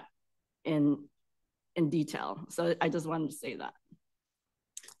looked at in detail. So I just wanted to say that.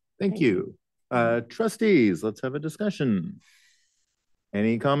 Thank you. Trustees, let's have a discussion.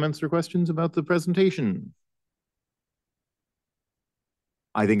 Any comments or questions about the presentation?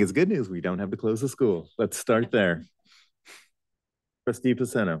 I think it's good news. We don't have to close the school. Let's start there. Trustee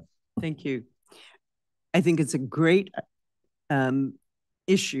Paceno. Thank you. I think it's a great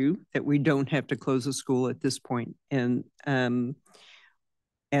issue that we don't have to close a school at this point. And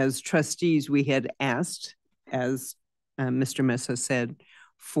as trustees, we had asked, as Mr. Mesa said,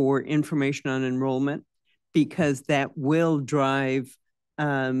 for information on enrollment, because that will drive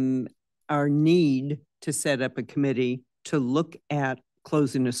our need to set up a committee to look at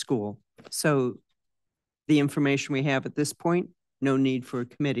closing a school. So the information we have at this point, no need for a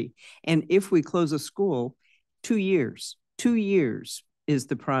committee. And if we close a school, 2 years is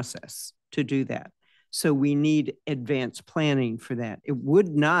the process to do that. So we need advanced planning for that. It would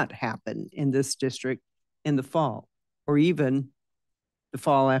not happen in this district in the fall, or even the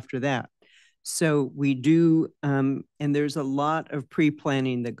fall after that. So we do, and there's a lot of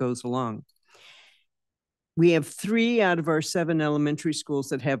pre-planning that goes along. We have 3 out of our 7 elementary schools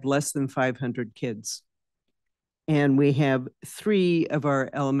that have less than 500 kids. And we have 3 of our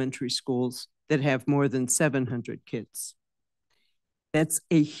elementary schools that have more than 700 kids. That's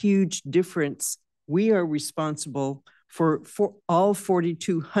a huge difference. We are responsible for all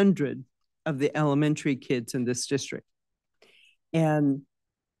 4,200 of the elementary kids in this district. And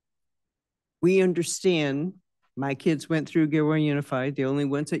we understand, my kids went through Gilroy Unified. The only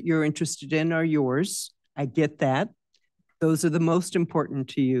ones that you're interested in are yours. I get that. Those are the most important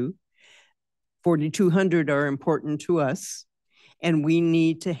to you. 4,200 are important to us. And we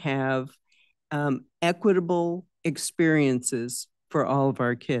need to have equitable experiences for all of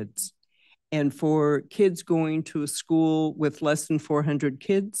our kids. And for kids going to a school with less than 400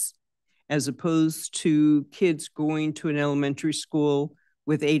 kids, as opposed to kids going to an elementary school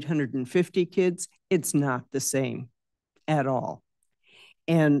with 850 kids, it's not the same at all.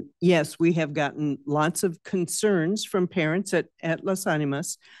 And yes, we have gotten lots of concerns from parents at Las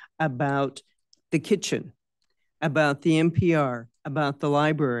Animas about the kitchen, about the NPR, about the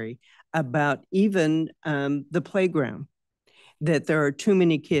library, about even the playground, that there are too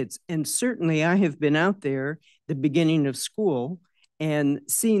many kids. And certainly I have been out there the beginning of school and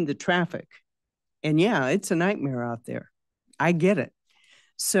seen the traffic. And yeah, it's a nightmare out there. I get it.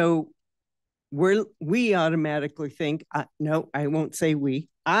 So we automatically think, no, I won't say we,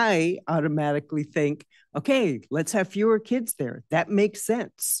 I automatically think, okay, let's have fewer kids there. That makes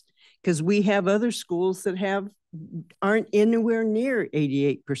sense, because we have other schools that aren't anywhere near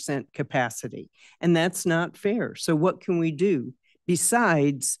 88% capacity, and that's not fair. So what can we do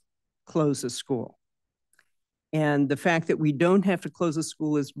besides close a school? And the fact that we don't have to close a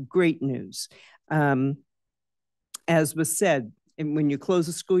school is great news. As was said, and when you close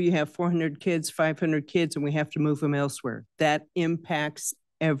a school, you have 400 kids, 500 kids, and we have to move them elsewhere. That impacts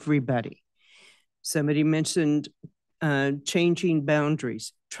everybody. Somebody mentioned changing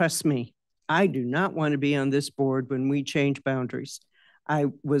boundaries. Trust me, I do not want to be on this board when we change boundaries. I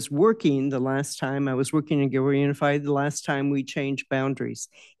was working in Gilroy Unified the last time we changed boundaries.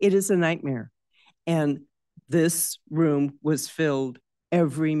 It is a nightmare. And this room was filled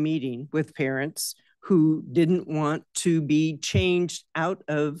every meeting with parents who didn't want to be changed out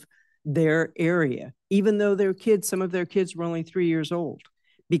of their area, even though their kids, some of their kids were only 3 years old,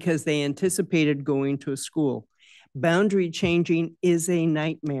 because they anticipated going to a school. Boundary changing is a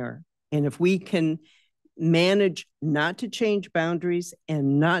nightmare. And if we can manage not to change boundaries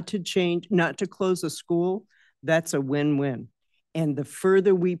and not to close a school, that's a win-win. And the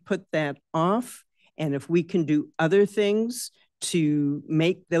further we put that off, and if we can do other things to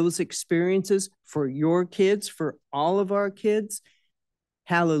make those experiences for your kids, for all of our kids,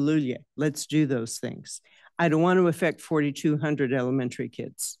 hallelujah, let's do those things. I don't want to affect 4,200 elementary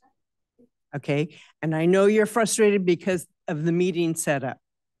kids, okay? And I know you're frustrated because of the meeting setup,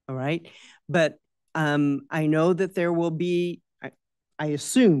 all right? But I know that there will be, I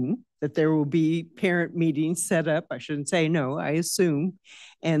assume that there will be parent meetings set up. I shouldn't say no, I assume,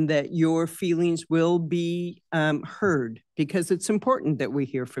 and that your feelings will be heard, because it's important that we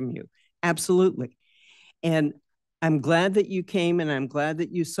hear from you. Absolutely. And I'm glad that you came, and I'm glad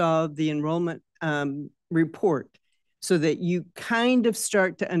that you saw the enrollment report, so that you kind of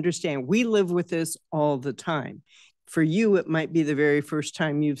start to understand. We live with this all the time. For you, it might be the very first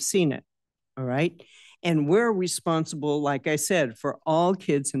time you've seen it, all right? And we're responsible, like I said, for all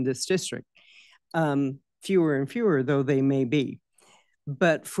kids in this district, fewer and fewer though they may be.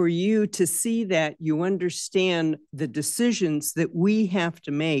 But for you to see that, you understand the decisions that we have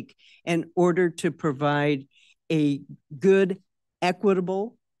to make in order to provide a good,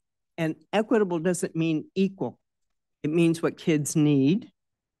 equitable, and equitable doesn't mean equal. It means what kids need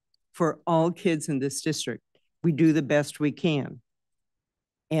for all kids in this district. We do the best we can.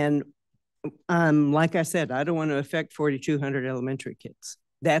 And like I said, I don't want to affect 4,200 elementary kids.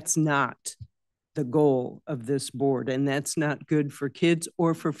 That's not the goal of this board, and that's not good for kids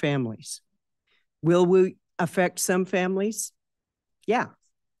or for families. Will we affect some families? Yeah,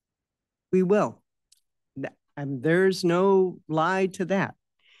 we will. There's no lie to that.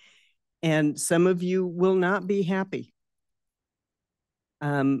 And some of you will not be happy.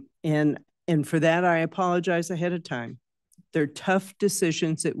 And for that, I apologize ahead of time. They're tough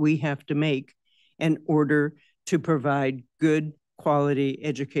decisions that we have to make in order to provide good quality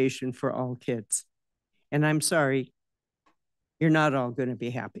education for all kids. And I'm sorry, you're not all going to be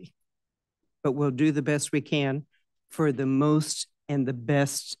happy, but we'll do the best we can for the most and the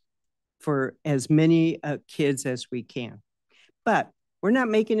best for as many kids as we can. But we're not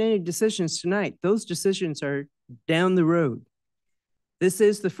making any decisions tonight. Those decisions are down the road. This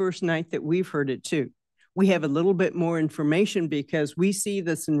is the first night that we've heard it too. We have a little bit more information because we see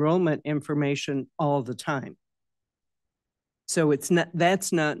this enrollment information all the time. So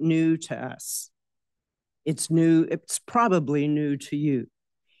that's not new to us. It's new, it's probably new to you.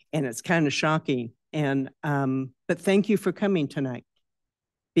 And it's kind of shocking. And but thank you for coming tonight,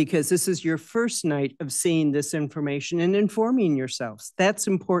 because this is your first night of seeing this information and informing yourselves. That's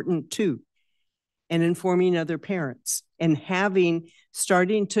important too. And informing other parents and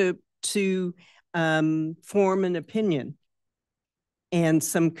starting to form an opinion and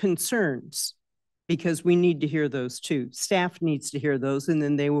some concerns, because we need to hear those too. Staff needs to hear those, and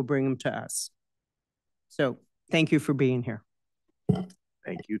then they will bring them to us. So thank you for being here.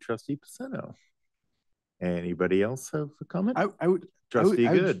 Thank you, Trustee Pacino. Anybody else have a comment? Trustee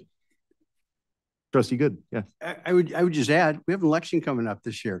Good. Trustee Good, yeah. I would just add, we have an election coming up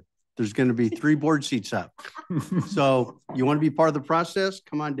this year. There's going to be 3 board seats up. So you want to be part of the process?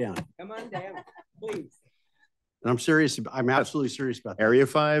 Come on down. Come on down, please. And I'm serious. I'm absolutely serious about that. Area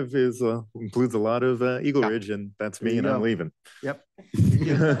 5 is includes a lot of Eagle Ridge, and that's me, and I'm leaving. Yep.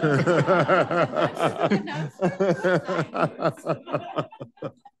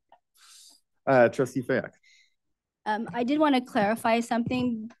 Trustee Fayak. I did want to clarify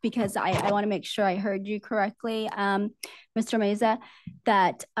something, because I want to make sure I heard you correctly, Mr. Meza,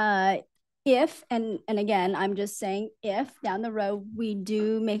 that if, and again, I'm just saying, if down the road we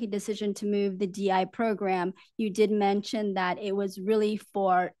do make a decision to move the DI program, you did mention that it was really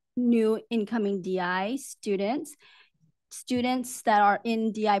for new incoming DI students. Students that are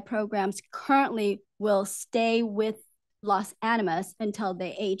in DI programs currently will stay with Los Animas until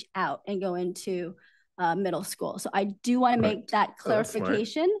they age out and go into middle school. So I do want to make that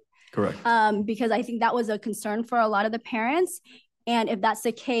clarification. Correct. Because I think that was a concern for a lot of the parents. And if that's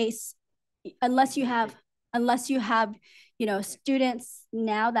the case, unless you have, you know, students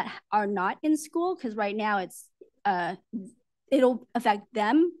now that are not in school, because right now it's, it'll affect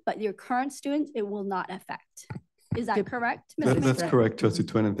them, but your current students, it will not affect. Is that correct, Mr. That's correct, Trustee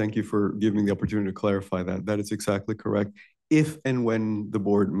Twin, and thank you for giving me the opportunity to clarify that. That is exactly correct. If and when the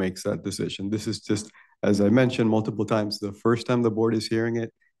board makes that decision. This is just, as I mentioned multiple times, the first time the board is hearing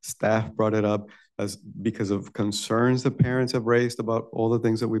it, staff brought it up. because of concerns the parents have raised about all the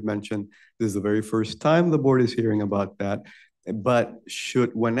things that we've mentioned. This is the very first time the board is hearing about that. But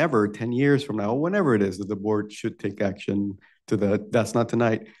whenever, 10 years from now, whenever it is that the board should take action to that, that's not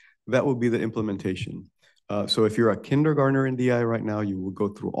tonight, that will be the implementation. So if you're a kindergartner in DI right now, you will go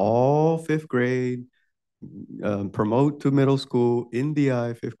through all fifth grade, promote to middle school in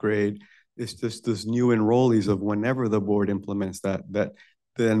DI fifth grade. It's just this new enrollees of whenever the board implements that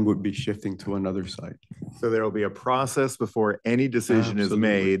then would be shifting to another site. So there will be a process before any decision is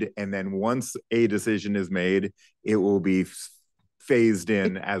made, and then once a decision is made, it will be phased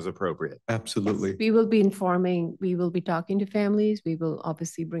in as appropriate. Absolutely. We will be informing, we will be talking to families, we will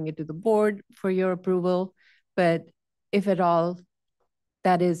obviously bring it to the board for your approval, but if at all,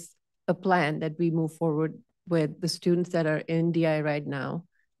 that is a plan that we move forward with. The students that are in DI right now,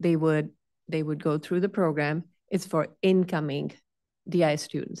 they would go through the program. It's for incoming DI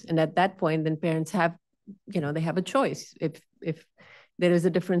students. And at that point, then parents have, they have a choice. If there is a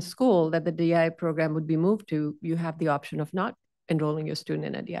different school that the DI program would be moved to, you have the option of not enrolling your student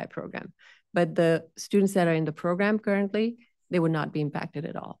in a DI program. But the students that are in the program currently, they would not be impacted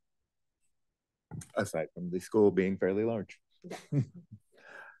at all. Aside from the school being fairly large.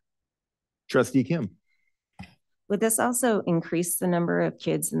 Trustee Kim. Would this also increase the number of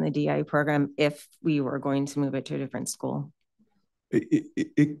kids in the DI program if we were going to move it to a different school?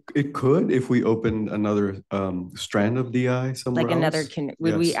 It could, if we opened another strand of DI somewhere like another else.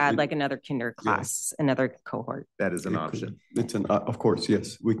 Would we add like another kinder class, another cohort? That is an option. It's of course,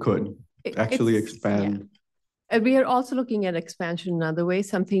 yes, we could actually expand. Yeah. And we are also looking at expansion another way,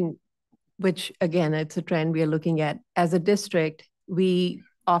 something which again, it's a trend we are looking at. As a district, we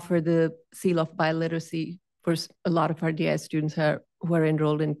offer the seal of biliteracy for a lot of our DI students who are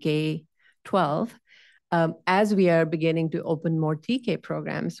enrolled in K-12. As we are beginning to open more TK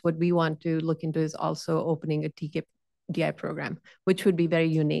programs, what we want to look into is also opening a TK DI program, which would be very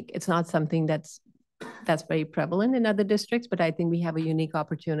unique. It's not something that's very prevalent in other districts, but I think we have a unique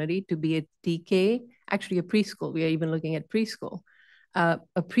opportunity to be a TK, actually a preschool. We are even looking at preschool, a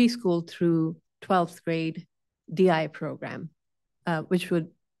preschool through 12th grade DI program, which would,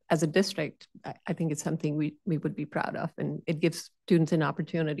 as a district, I think it's something we would be proud of, and it gives students an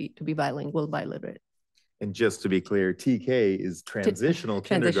opportunity to be bilingual, biliterate. And just to be clear, TK is transitional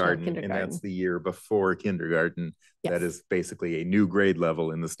kindergarten, and that's the year before kindergarten. Yes. That is basically a new grade level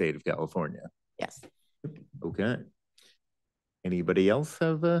in the state of California. Yes. Okay. Anybody else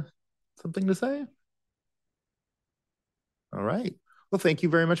have something to say? All right. Well, thank you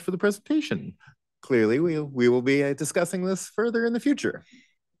very much for the presentation. Clearly, we will be discussing this further in the future.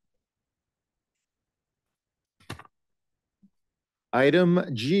 Item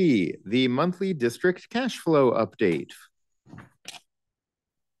G, the monthly district cash flow update.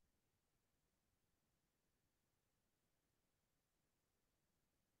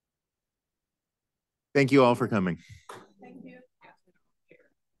 Thank you all for coming. Thank you.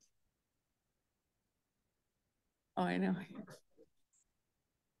 Oh, I know.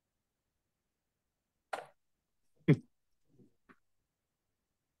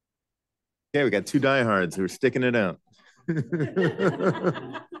 Okay, we got two diehards who are sticking it out. I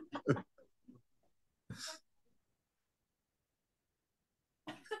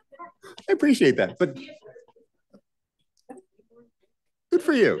appreciate that, but good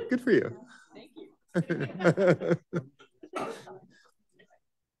for you. Good for you. Thank you.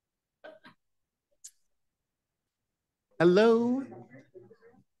 Hello.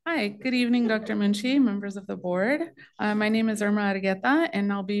 Hi, good evening, Dr. Munshi, members of the board. My name is Irma Argueta,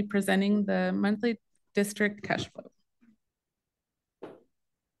 and I'll be presenting the monthly district cash flow.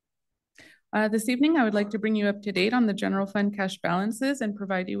 This evening, I would like to bring you up to date on the general fund cash balances and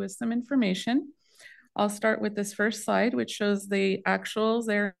provide you with some information. I'll start with this first slide, which shows the actuals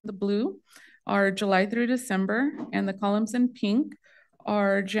there. The blue are July through December, and the columns in pink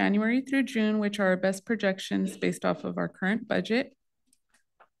are January through June, which are our best projections based off of our current budget.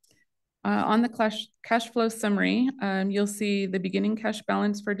 On the cash flow summary, you'll see the beginning cash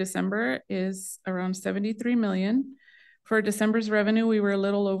balance for December is around 73 million. For December's revenue, we were a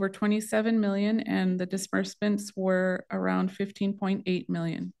little over 27 million, and the disbursements were around 15.8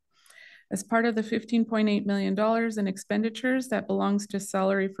 million. As part of the $15.8 million in expenditures, that belongs to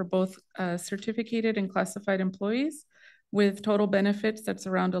salary for both certificated and classified employees, with total benefits that's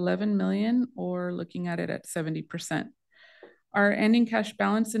around 11 million, or looking at it at 70%. Our ending cash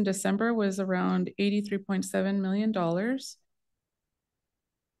balance in December was around $83.7 million.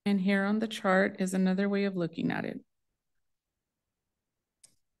 And here on the chart is another way of looking at it.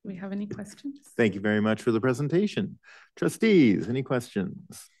 Do we have any questions? Thank you very much for the presentation. Trustees, any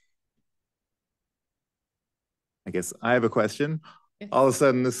questions? I guess I have a question. Yes. All of a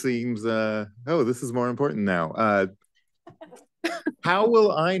sudden, this seems, oh, this is more important now. How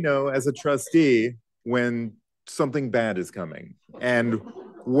will I know as a trustee when something bad is coming? And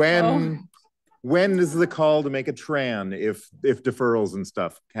when is the call to make a tran if deferrals and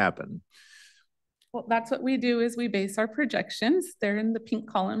stuff happen? Well, that's what we do is we base our projections. They're in the pink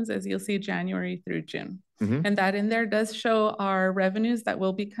columns, as you'll see, January through June. Mm-hmm. And that in there does show our revenues that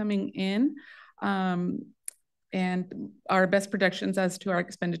will be coming in and our best projections as to our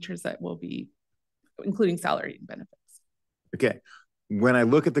expenditures that will be, including salary and benefits. Okay. When I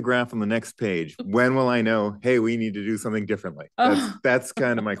look at the graph on the next page, when will I know, hey, we need to do something differently? That's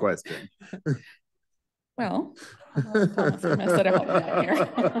kind of my question. Well, Thomas will mess it up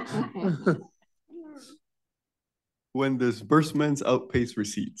here. When disbursements outpace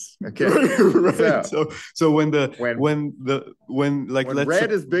receipts. Okay. Right. So when red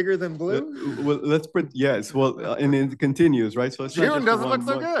is bigger than blue. Well, let's put yes. Well, and it continues, right? So it's June doesn't look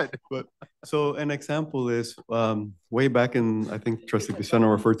so good. But so an example is way back in, I think Trustee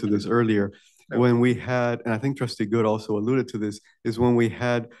Pisano referred to this earlier, when we had, and I think Trustee Good also alluded to this, is when we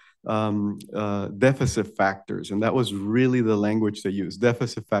had deficit factors, and that was really the language they used,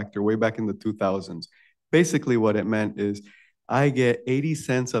 deficit factor, way back in the 2000s. Basically, what it meant is I get 80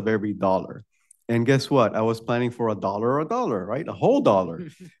 cents of every dollar. And guess what? I was planning for $1, right? A whole dollar.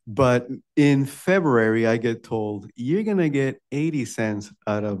 But in February, I get told, you're going to get 80 cents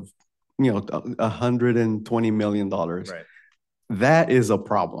out of, $120 million. Right. That is a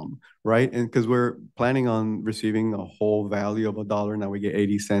problem, right? And because we're planning on receiving a whole value of $1, now we get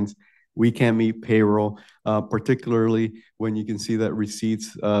 80 cents. We can't meet payroll, particularly when you can see that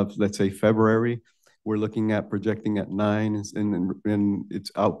receipts of, let's say, February, we're looking at projecting at 9 and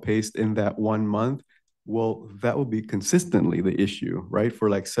it's outpaced in that 1 month. Well, that will be consistently the issue, right? For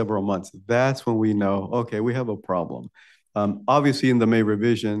like several months. That's when we know, okay, we have a problem. Obviously, in the May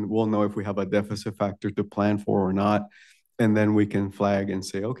revision, we'll know if we have a deficit factor to plan for or not. And then we can flag and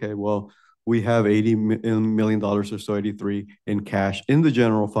say, okay, well, we have $80 million or so, 83 in cash in the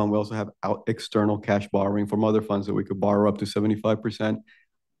general fund. We also have external cash borrowing from other funds that we could borrow up to 75%.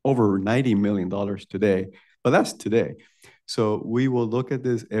 Over $90 million today, but that's today. So we will look at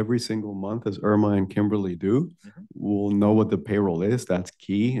this every single month as Irma and Kimberly do. Mm-hmm. We'll know what the payroll is. That's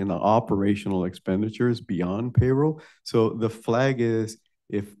key. And the operational expenditures beyond payroll. So the flag is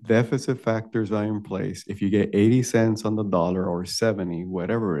if deficit factors are in place, if you get 80 cents on the dollar or 70,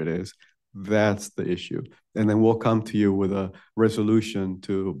 whatever it is, that's the issue. And then we'll come to you with a resolution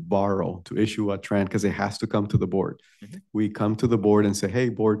to borrow, to issue a tran, because it has to come to the board. Mm-hmm. We come to the board and say, hey,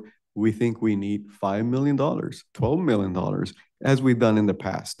 board, we think we need $5 million, $12 million, as we've done in the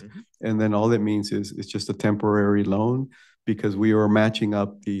past. Mm-hmm. And then all it means is it's just a temporary loan because we are matching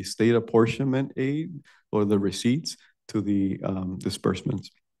up the state apportionment aid or the receipts to the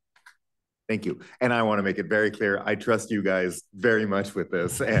disbursements. Thank you. And I want to make it very clear, I trust you guys very much with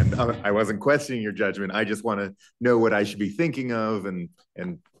this. And I wasn't questioning your judgment. I just want to know what I should be thinking of and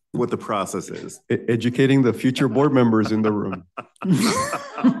what the process is. Educating the future board members in the room.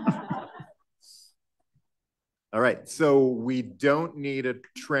 All right. So we don't need a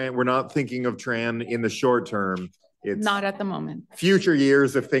tran. We're not thinking of tran in the short term. It's not at the moment. Future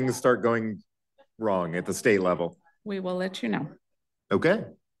years if things start going wrong at the state level. We will let you know. Okay.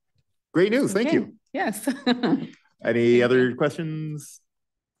 Great news. Thank you. Yes. Any other questions?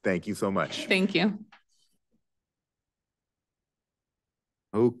 Thank you so much. Thank you.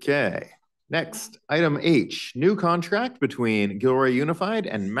 Okay. Next, item H, new contract between Gilroy Unified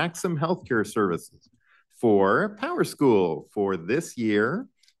and Maxim Healthcare Services for Power School for this year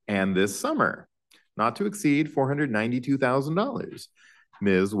and this summer, not to exceed $492,000.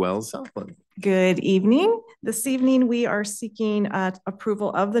 Ms. Wells-Southland. Good evening. This evening, we are seeking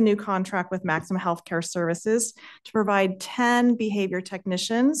approval of the new contract with Maxim Healthcare Services to provide 10 behavior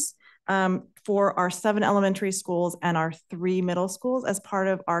technicians for our 7 elementary schools and our 3 middle schools as part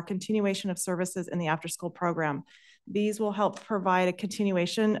of our continuation of services in the after-school program. These will help provide a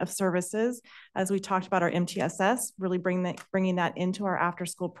continuation of services as we talked about our MTSS, really bringing that into our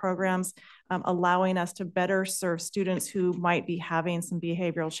after-school programs, allowing us to better serve students who might be having some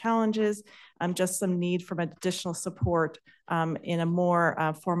behavioral challenges, just some need for additional support in a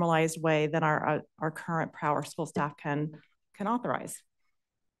more formalized way than our current Power School staff can authorize.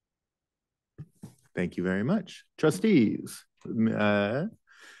 Thank you very much. Trustees,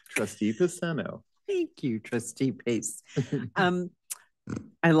 Trustee Pisano. Thank you, Trustee Pace.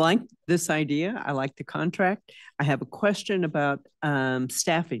 I like this idea. I like the contract. I have a question about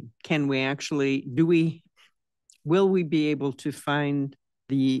staffing. Can we actually, will we be able to find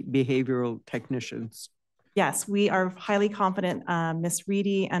the behavioral technicians? Yes, we are highly confident. Ms.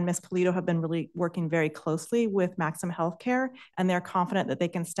 Reedy and Ms. Polito have been really working very closely with Maxim Healthcare, and they're confident that they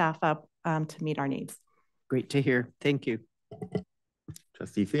can staff up to meet our needs. Great to hear. Thank you.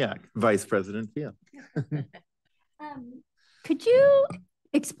 Trustee Fiak, Vice President Fiak. Could you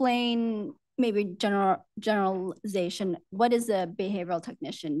explain maybe generalization? What does a behavioral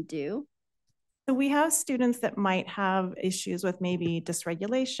technician do? So we have students that might have issues with maybe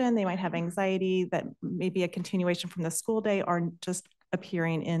dysregulation. They might have anxiety that may be a continuation from the school day or just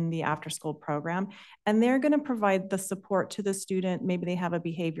appearing in the after school program. And they're going to provide the support to the student. Maybe they have a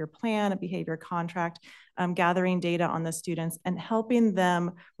behavior plan, a behavior contract, gathering data on the students and helping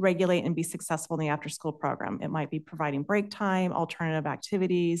them regulate and be successful in the after school program. It might be providing break time, alternative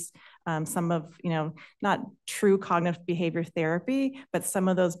activities, some of, not true cognitive behavior therapy, but some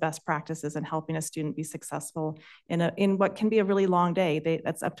of those best practices in helping a student be successful in what can be a really long day.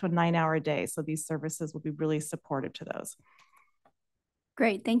 That's up to a 9-hour day. So these services will be really supportive to those.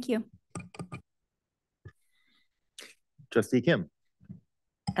 Great, thank you. Trustee Kim.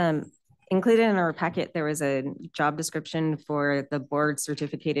 Included in our packet, there was a job description for the board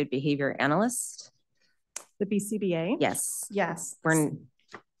certificated behavior analyst. The BCBA? Yes. Yes.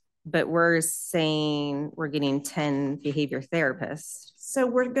 But we're saying we're getting 10 behavior therapists. So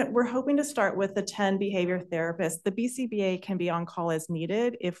we're hoping to start with the 10 behavior therapists. The BCBA can be on call as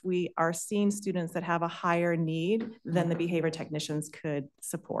needed if we are seeing students that have a higher need than the behavior technicians could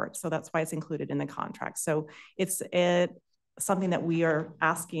support. So that's why it's included in the contract. So it's something that we are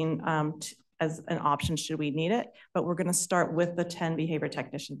asking as an option should we need it, but we're going to start with the 10 behavior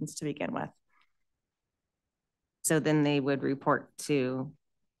technicians to begin with. So then they would report to?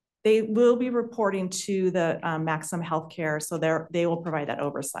 They will be reporting to the Maxim Healthcare, so they will provide that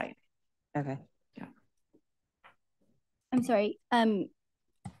oversight. Okay. Yeah. I'm sorry.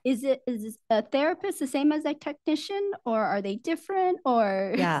 Is a therapist the same as a technician, or are they different?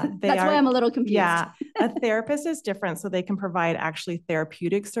 Or yeah, that's why I'm a little confused. Yeah, a therapist is different, so they can provide actually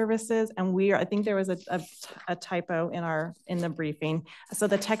therapeutic services. And I think there was a typo in the briefing. So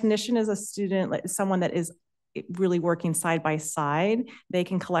the technician is a student, like someone that is really working side by side. They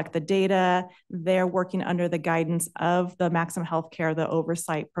can collect the data. They're working under the guidance of the Maxim Healthcare, the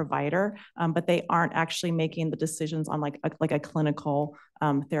oversight provider, but they aren't actually making the decisions on like a clinical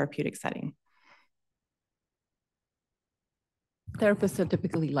therapeutic setting. Therapists are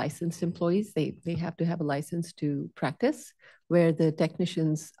typically licensed employees. They have to have a license to practice, where the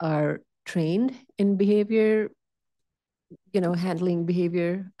technicians are trained in behavior, handling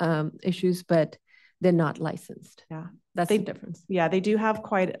behavior issues, but they're not licensed. Yeah. That's the difference. Yeah, they do have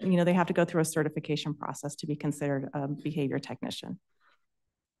quite, they have to go through a certification process to be considered a behavior technician.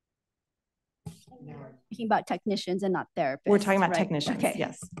 We're talking about technicians and not therapists. We're talking about right? technicians, okay.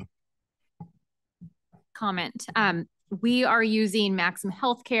 Yes. Comment. We are using Maxim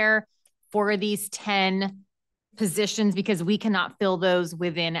Healthcare for these 10 positions because we cannot fill those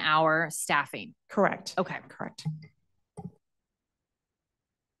within our staffing. Correct. Okay. Correct.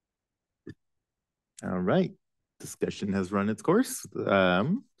 All right. Discussion has run its course.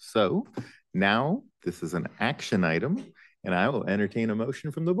 So now this is an action item, and I will entertain a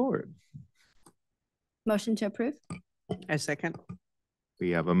motion from the board. Motion to approve. A second.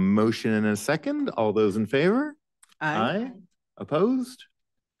 We have a motion and a second. All those in favor? Aye. Opposed?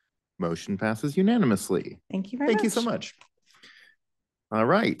 Motion passes unanimously. Thank you very much. Thank you so much. All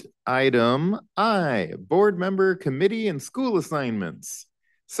right. Item I, board member committee and school assignments.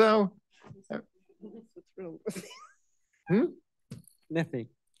 So, Nothing.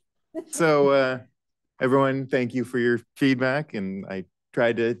 So everyone, thank you for your feedback, and I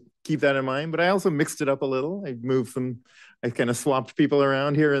tried to keep that in mind, but I also mixed it up a little. I kind of swapped people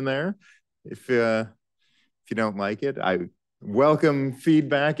around here and there. If you don't like it, I welcome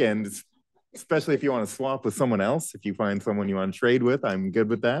feedback, and especially if you want to swap with someone else, if you find someone you want to trade with, I'm good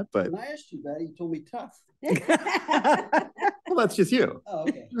with that. But when I asked you that, you told me tough. Well, that's just you. Oh,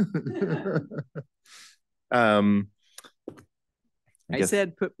 okay. I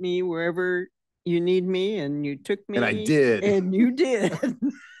said, put me wherever you need me, and you took me. And I did. And you did.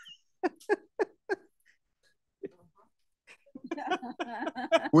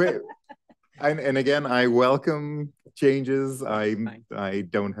 And again, I welcome changes. I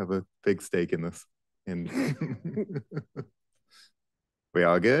don't have a big stake in this. And we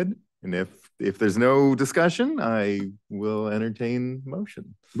all good? And if there's no discussion, I will entertain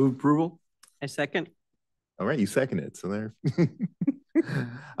motion. Move approval. A second. All right, you second it. So there.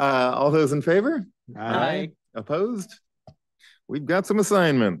 All those in favor? Aye. Opposed? We've got some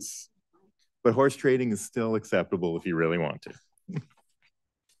assignments, but horse trading is still acceptable if you really want to.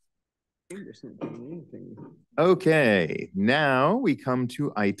 Okay, now we come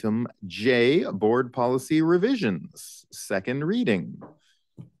to item J, board policy revisions, second reading.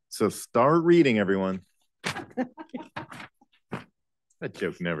 So start reading, everyone. That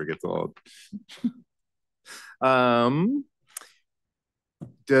joke never gets old.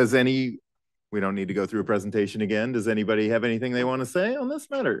 We don't need to go through a presentation again. Does anybody have anything they want to say on this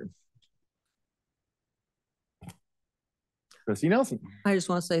matter? Trustee Nelson. I just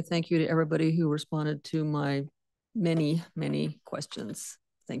want to say thank you to everybody who responded to my many, many questions.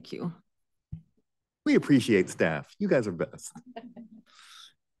 Thank you. We appreciate staff. You guys are best.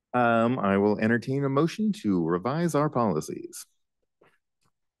 I will entertain a motion to revise our policies.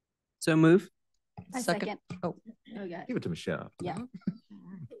 So move. Second. Oh, yeah. Give it to Michelle. Yeah.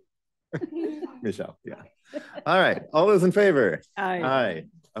 Michelle, yeah. All right, all those in favor? Aye. Aye.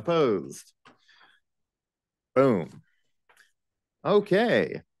 Opposed? Boom.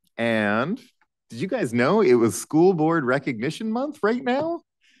 Okay, and did you guys know it was School Board Recognition Month right now?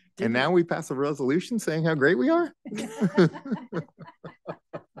 And now we pass a resolution saying how great we are?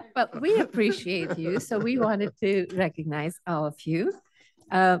 Well, we appreciate you, so we wanted to recognize all of you.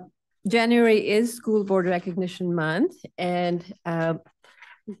 January is School Board Recognition Month, and I,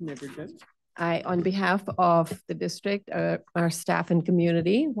 on behalf of the district, our staff and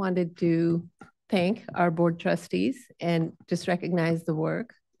community, wanted to thank our board trustees and just recognize the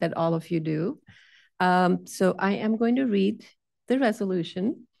work that all of you do. So I am going to read the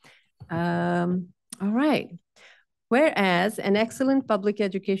resolution. All right. Whereas an excellent public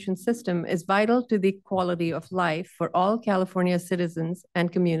education system is vital to the quality of life for all California citizens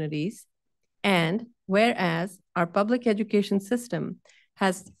and communities, and whereas our public education system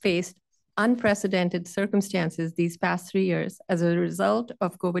has faced unprecedented circumstances these past 3 years as a result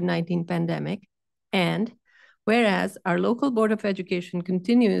of COVID-19 pandemic, and whereas our local Board of Education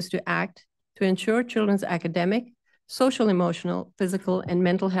continues to act to ensure children's academic, social, emotional, physical, and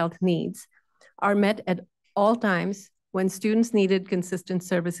mental health needs are met at all times when students needed consistent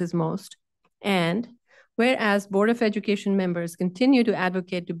services most, and whereas Board of Education members continue to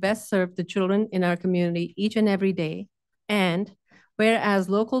advocate to best serve the children in our community each and every day, and whereas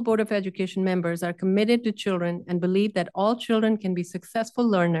local Board of Education members are committed to children and believe that all children can be successful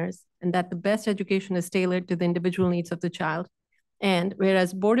learners and that the best education is tailored to the individual needs of the child, and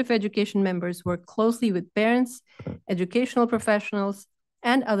whereas Board of Education members work closely with parents, educational professionals,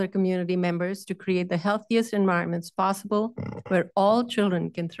 and other community members to create the healthiest environments possible where all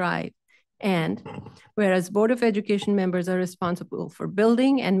children can thrive. And whereas Board of Education members are responsible for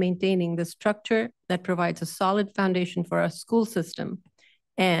building and maintaining the structure that provides a solid foundation for our school system.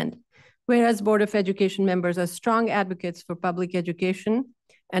 And whereas Board of Education members are strong advocates for public education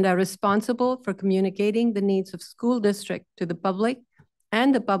and are responsible for communicating the needs of school district to the public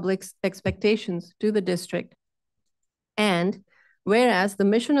and the public's expectations to the district. And whereas the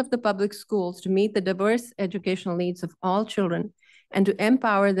mission of the public schools to meet the diverse educational needs of all children and to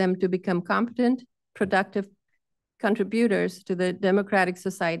empower them to become competent, productive contributors to the democratic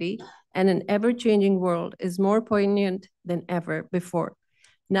society and an ever-changing world is more poignant than ever before.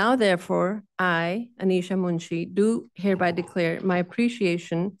 Now, therefore, I, Anisha Munshi, do hereby declare my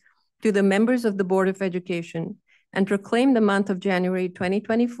appreciation to the members of the Board of Education and proclaim the month of January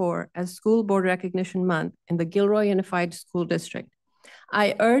 2024 as School Board Recognition Month in the Gilroy Unified School District.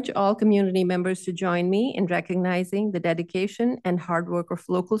 I urge all community members to join me in recognizing the dedication and hard work of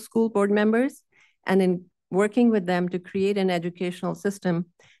local school board members and in working with them to create an educational system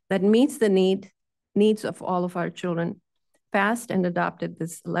that meets the needs of all of our children, passed and adopted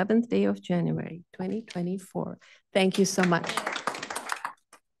this 11th day of January, 2024. Thank you so much.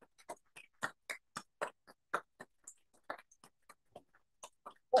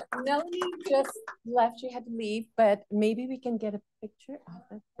 Melanie just left, she had to leave, but maybe we can get a picture of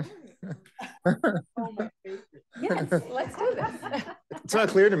it. Oh, my favorite. Yes, let's do this. It's not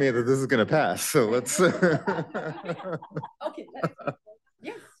clear to me that this is going to pass, so let's. Okay.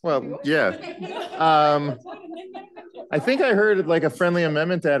 Yes. Well, yeah. I think I heard like a friendly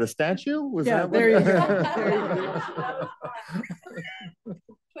amendment to add a statue. Was yeah, that there you go. There you go.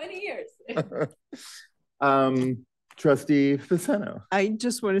 20 years. Trustee Fasano. I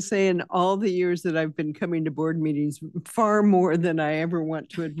just want to say in all the years that I've been coming to board meetings, far more than I ever want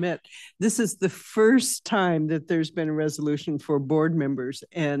to admit, this is the first time that there's been a resolution for board members.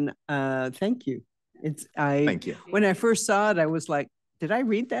 And thank you. Thank you. When I first saw it, I was like, did I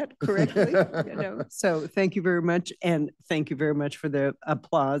read that correctly? So thank you very much. And thank you very much for the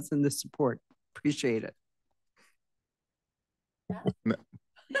applause and the support. Appreciate it. No.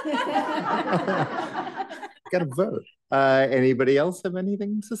 Got to vote. Anybody else have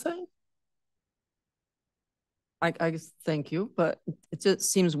anything to say? I thank you, but it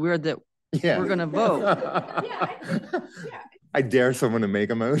just seems weird that Yeah. we're going to vote. I dare someone to make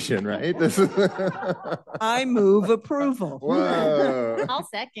a motion, right? This is I move approval. Whoa. I'll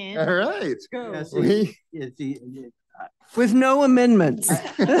second. All right. Yeah, see, With no amendments.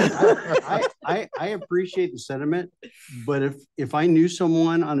 I appreciate the sentiment, but if I knew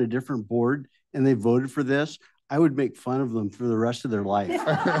someone on a different board and they voted for this, I would make fun of them for the rest of their life.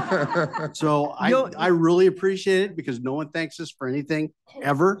 So I really appreciate it because no one thanks us for anything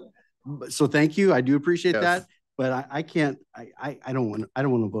ever. So thank you. I do appreciate that. But I can't. I don't want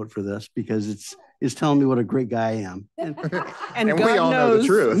to vote for this because it's telling me what a great guy I am. And And we all know the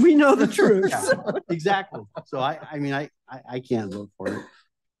truth. We know the truth. Yeah, exactly. So I mean I can't vote for it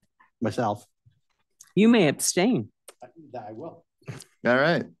myself. You may abstain. I will. All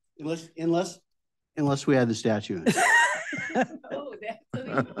right. Unless we had the statue.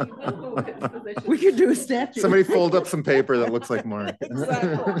 We could do a statue. Somebody fold up some paper that looks like Mark.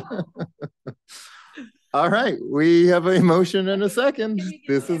 Exactly. All right, we have a motion and a second.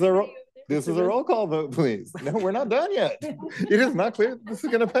 This is a roll call vote, please. No, we're not done yet. It is not clear that this is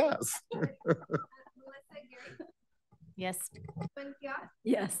going to pass. Yes.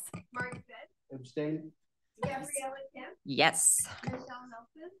 Yes. Abstain. Gabriella Kemp. Yes. Michelle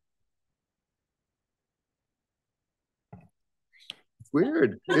Nelson. It's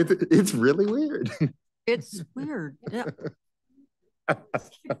weird. It's really weird. It's weird. Yeah.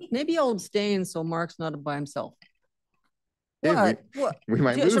 Maybe I'll abstain so Mark's not by himself. Hey, What? we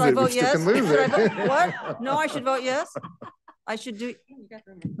might lose Should I it. vote We still yes? can lose Should I it. vote, what? No, I should vote yes. I should do.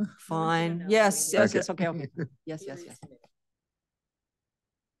 Fine. Yes. Yes. Okay. Yes. Okay. Okay. Yes. Yes. Yes.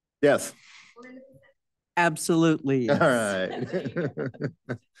 Yes. Absolutely. All right.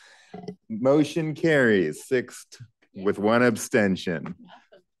 Motion carries 6 with 1 abstention.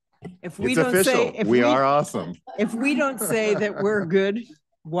 If we It's don't official. say We are awesome. If we don't say that we're good,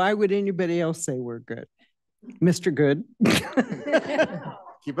 why would anybody else say we're good? Mr. Good.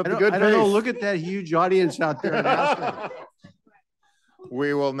 Keep up the good I don't know. pace. Look at that huge audience out there.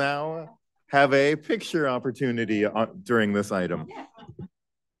 We will now have a picture opportunity during this item.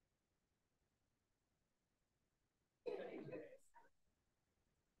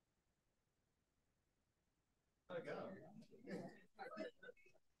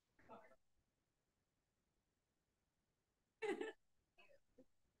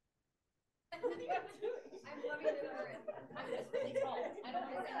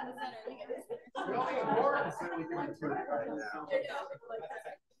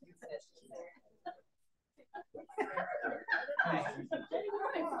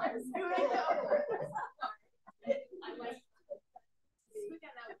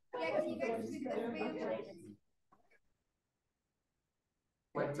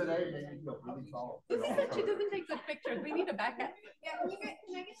 Like today, made me feel really tall. Who said she doesn't take good pictures? We need to back up. Yeah, can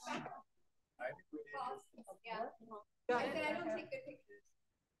I get back? Yeah. I said I don't take good pictures.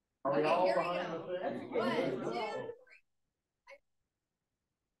 Are we all behind the thing? 1, 2, 3.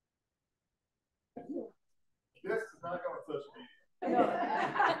 This is not going to social media.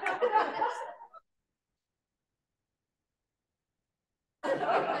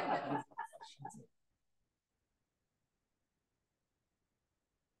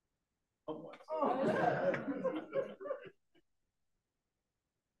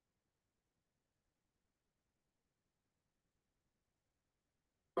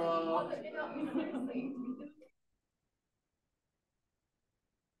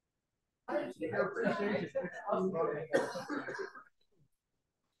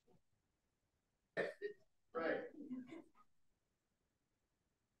 Right.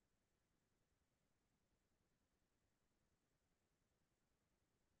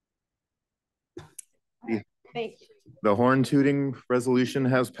 Thank you. The horn tooting resolution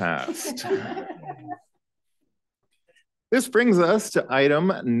has passed. This brings us to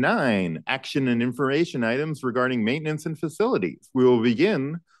item 9, action and information items regarding maintenance and facilities. We will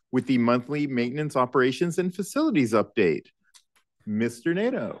begin with the monthly maintenance operations and facilities update. Mr.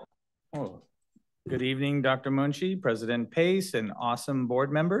 Nato. Oh, good evening, Dr. Munshi, President Pace, and awesome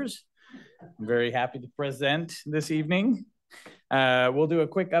board members. I'm very happy to present this evening. We'll do a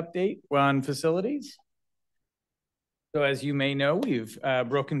quick update on facilities. So as you may know, we've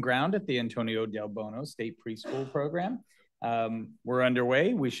broken ground at the Antonio Del Bono State Preschool Program. We're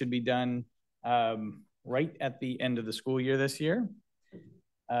underway. We should be done right at the end of the school year this year.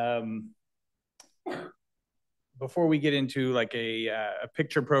 Before we get into like a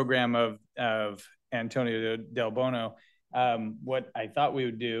picture program of Antonio Del Bono, what I thought we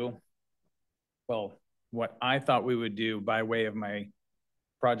would do by way of my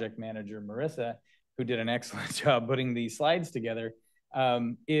project manager, Marissa, who did an excellent job putting these slides together,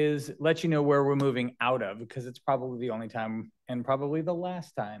 is let you know where we're moving out of, because it's probably the only time and probably the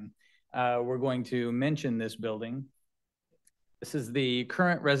last time we're going to mention this building. This is the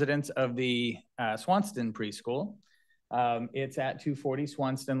current residence of the Swanston Preschool. It's at 240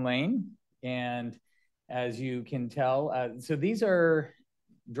 Swanston Lane. And as you can tell, so these are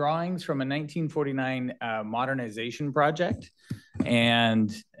drawings from a 1949 modernization project.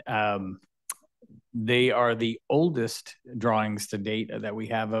 And they are the oldest drawings to date that we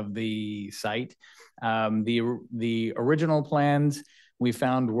have of the site. The original plans we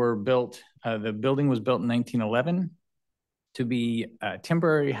found were built, the building was built in 1911 to be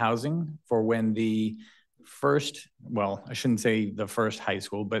temporary housing for when the first, well, I shouldn't say the first high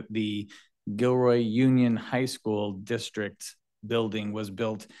school, but the Gilroy Union High School district building was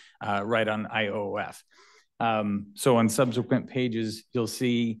built right on IOF. So on subsequent pages, you'll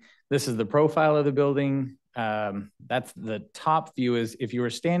see this is the profile of the building. That's the top view. Is if you were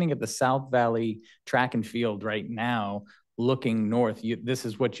standing at the South Valley track and field right now, looking north, this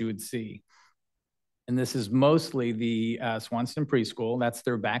is what you would see. And this is mostly the Swanston Preschool. That's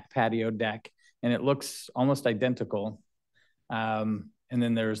their back patio deck. And it looks almost identical. And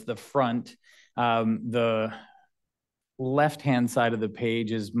then there's the front. The left-hand side of the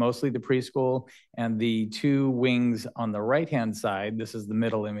page is mostly the preschool, and the two wings on the right-hand side, this is the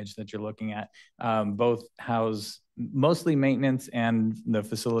middle image that you're looking at, both house mostly maintenance and the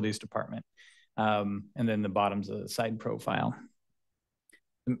facilities department. And then the bottom's a side profile.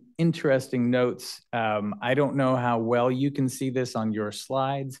 Some interesting notes. I don't know how well you can see this on your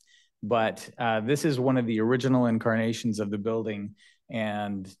slides, but this is one of the original incarnations of the building,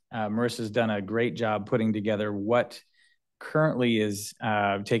 and Marissa's done a great job putting together what currently is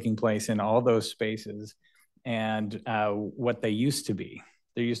taking place in all those spaces and what they used to be.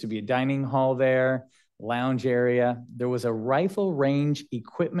 There used to be a dining hall there, lounge area. There was a rifle range,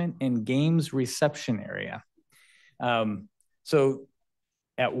 equipment, and games reception area. So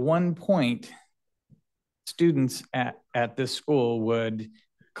at one point, students at this school would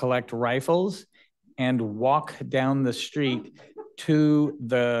collect rifles and walk down the street to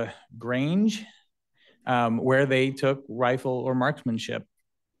the Grange, where they took rifle or marksmanship.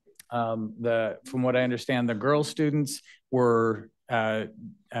 From what I understand, the girl students were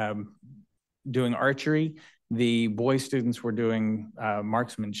doing archery. The boy students were doing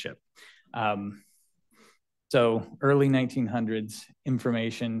marksmanship. So early 1900s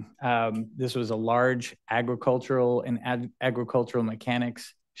information. This was a large agricultural and agricultural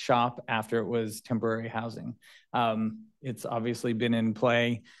mechanics shop after it was temporary housing. It's obviously been in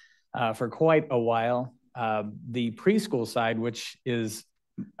play for quite a while. The preschool side, which is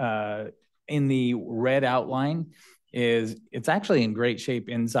in the red outline, it's actually in great shape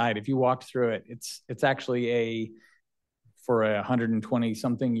inside. If you walked through it, it's actually for a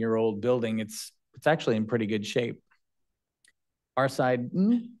 120-something-year-old building, it's actually in pretty good shape. Our side,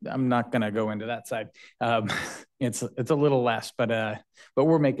 I'm not going to go into that side. It's a little less, but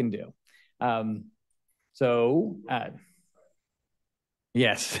we're making do.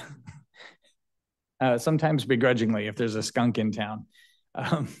 Yes. Sometimes begrudgingly if there's a skunk in town.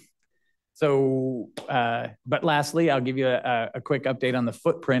 But lastly, I'll give you a quick update on the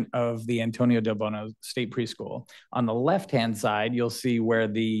footprint of the Antonio Del Bono State Preschool. On the left-hand side, you'll see where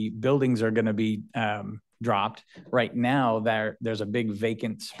the buildings are going to be dropped. Right now, there's a big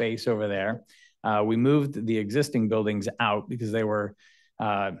vacant space over there. We moved the existing buildings out because they were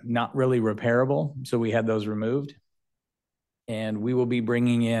not really repairable, so we had those removed. And we will be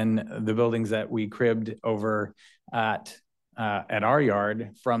bringing in the buildings that we cribbed over at our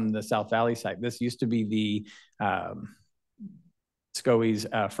yard from the South Valley site. This used to be the Scoey's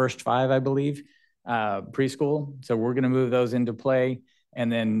First Five, I believe, preschool. So we're going to move those into play,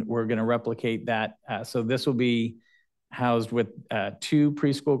 and then we're going to replicate that. So this will be housed with 2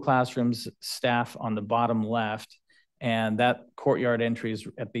 preschool classrooms, staff on the bottom left, and that courtyard entry is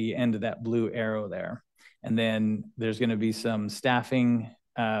at the end of that blue arrow there. And then there's going to be some staffing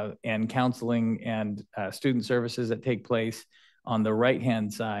and counseling and student services that take place on the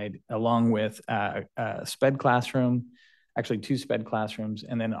right-hand side, along with a SPED classroom, actually 2 SPED classrooms,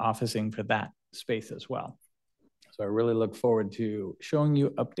 and then officing for that space as well. So I really look forward to showing you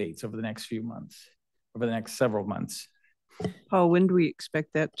updates over the next few months, over the next several months. Paul, when do we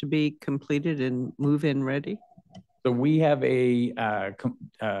expect that to be completed and move-in ready? So we have a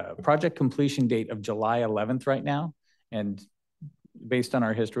project completion date of July 11th right now. And based on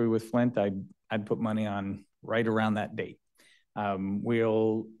our history with Flint, I'd put money on right around that date.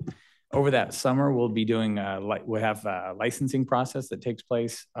 over that summer, we'll be doing we'll have a licensing process that takes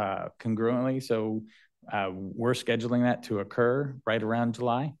place congruently. So we're scheduling that to occur right around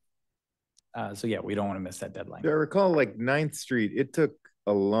July. So yeah, we don't want to miss that deadline. Do I recall like 9th Street, it took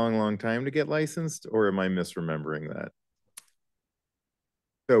a long time to get licensed, or am I misremembering that?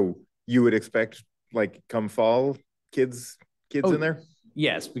 So you would expect like come fall kids in there?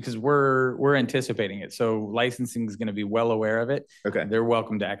 Yes, because we're anticipating it. So licensing is going to be well aware of it. Okay. They're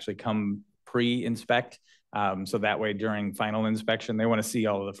welcome to actually come pre-inspect. So that way during final inspection, they want to see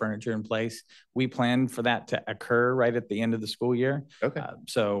all of the furniture in place. We plan for that to occur right at the end of the school year. Okay.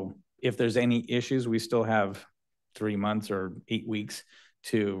 So if there's any issues, we still have 3 months or 8 weeks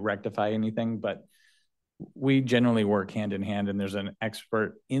to rectify anything, but we generally work hand in hand, and there's an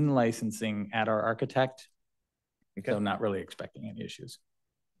expert in licensing at our architect. Okay. So not really expecting any issues.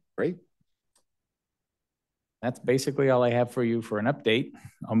 Great. That's basically all I have for you for an update.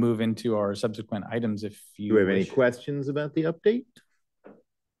 I'll move into our subsequent items if you Do we have any questions about the update?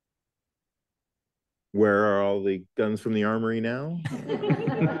 Where are all the guns from the armory now?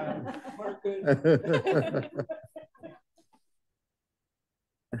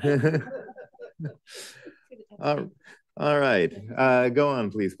 All right. Go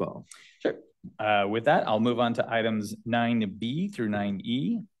on, please, Paul. Sure. With that, I'll move on to items 9B through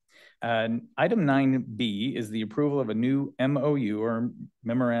 9E. Item 9B is the approval of a new MOU, or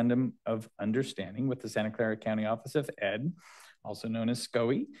Memorandum of Understanding, with the Santa Clara County Office of Ed, also known as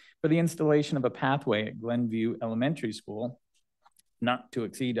SCOE, for the installation of a pathway at Glenview Elementary School, not to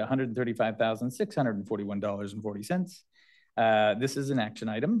exceed $135,641.40. This is an action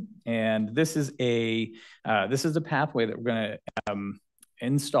item, and this is a pathway that we're going to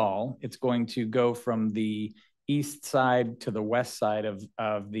install. It's going to go from the east side to the west side of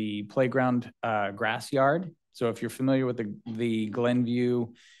the playground grass yard. So if you're familiar with the Glenview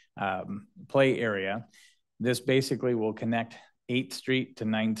play area, this basically will connect 8th Street to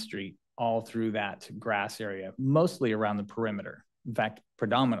 9th Street all through that grass area, mostly around the perimeter. In fact,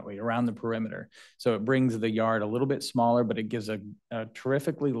 predominantly around the perimeter. So it brings the yard a little bit smaller, but it gives a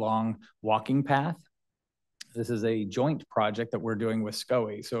terrifically long walking path. This is a joint project that we're doing with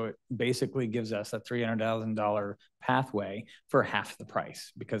SCOE. So it basically gives us a $300,000 pathway for half the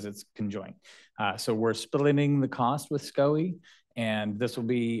price because it's conjoint. So we're splitting the cost with SCOE, and this will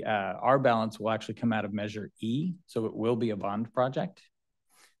be, our balance will actually come out of Measure E. So it will be a bond project.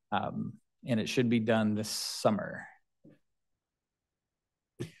 And it should be done this summer.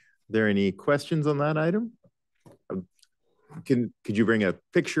 Are there any questions on that item? Could you bring a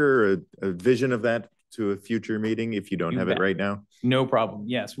picture or a vision of that to a future meeting if you don't have it right now? No problem.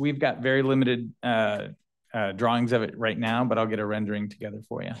 Yes, we've got very limited drawings of it right now, but I'll get a rendering together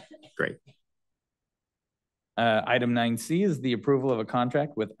for you. Great. Item 9C is the approval of a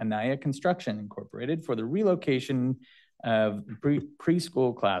contract with Anaya Construction Incorporated for the relocation of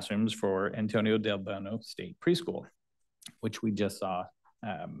preschool classrooms for Antonio Del Bono State Preschool, which we just saw.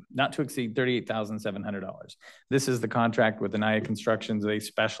 Not to exceed $38,700. This is the contract with Anaya Constructions. They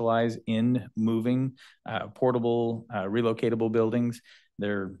specialize in moving portable, relocatable buildings.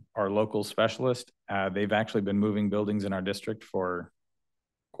 They're our local specialist. They've actually been moving buildings in our district for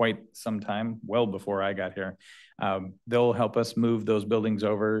quite some time, well before I got here. They'll help us move those buildings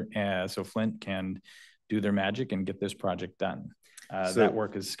over so Flint can do their magic and get this project done. That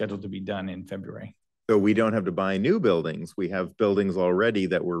work is scheduled to be done in February. So we don't have to buy new buildings. We have buildings already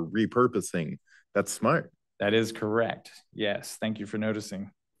that we're repurposing. That's smart. That is correct. Yes. Thank you for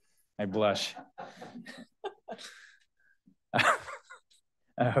noticing. I blush.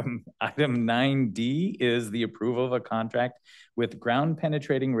 Item 9D is the approval of a contract with Ground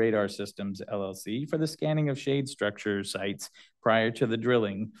Penetrating Radar Systems, LLC, for the scanning of shade structure sites prior to the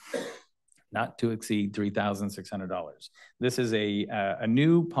drilling, not to exceed $3,600. This is a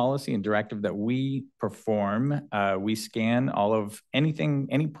new policy and directive that we perform. We scan all of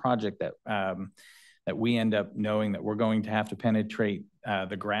any project that we end up knowing that we're going to have to penetrate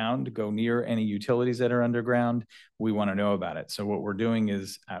the ground, go near any utilities that are underground. We want to know about it. So what we're doing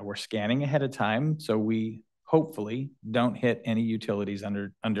is we're scanning ahead of time so we hopefully don't hit any utilities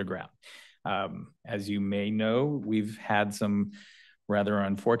underground. As you may know, we've had some rather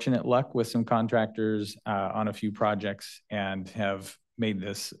unfortunate luck with some contractors on a few projects and have made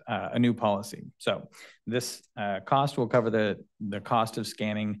this a new policy. So this cost will cover the cost of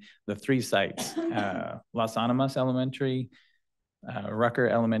scanning the 3 sites, Las Animas Elementary, Rucker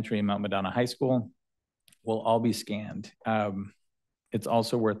Elementary, and Mount Madonna High School will all be scanned. It's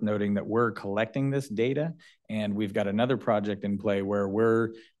also worth noting that we're collecting this data, and we've got another project in play where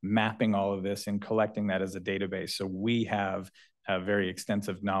we're mapping all of this and collecting that as a database. So we have very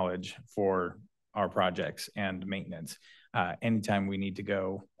extensive knowledge for our projects and maintenance anytime we need to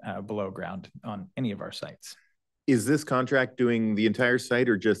go below ground on any of our sites. Is this contract doing the entire site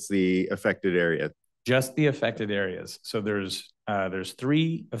or just the affected area? Just the affected areas. So there's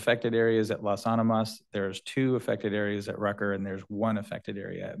 3 affected areas at Las Animas, there's 2 affected areas at Rucker, and there's 1 affected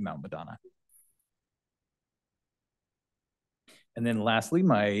area at Mount Madonna. And then lastly,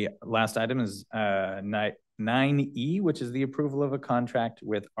 my last item is 9E, which is the approval of a contract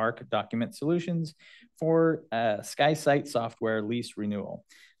with ARC Document Solutions for SkySite software lease renewal,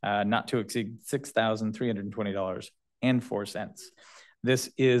 not to exceed $6,320.04.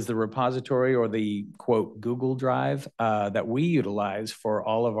 This is the repository, or the quote Google Drive that we utilize for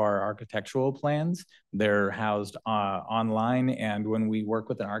all of our architectural plans. They're housed online, and when we work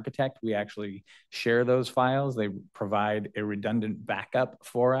with an architect, we actually share those files. They provide a redundant backup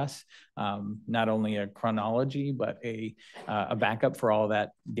for us, not only a chronology, but a backup for all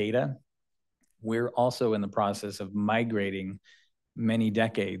that data. We're also in the process of migrating many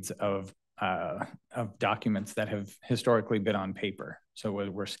decades of documents that have historically been on paper. So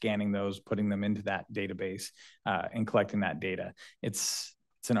we're scanning those, putting them into that database, and collecting that data. It's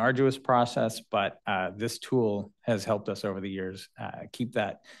an arduous process, but this tool has helped us over the years keep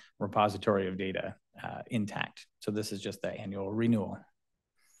that repository of data intact. So this is just the annual renewal.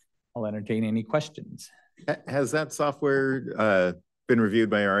 I'll entertain any questions. Has that software been reviewed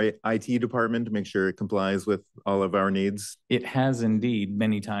by our IT department to make sure it complies with all of our needs? It has indeed,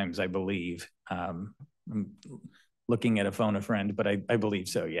 many times, I believe. I'm looking at a phone a friend, but I believe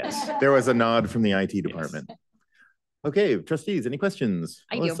so, yes. There was a nod from the IT department. Yes. Okay, trustees, any questions?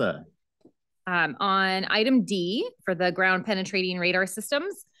 I do. On item D for the ground penetrating radar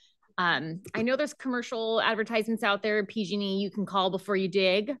systems, I know there's commercial advertisements out there, PG&E, you can call before you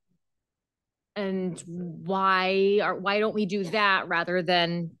dig. And why don't we do that rather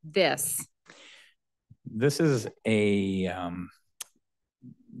than this? This is one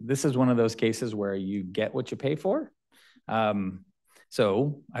of those cases where you get what you pay for.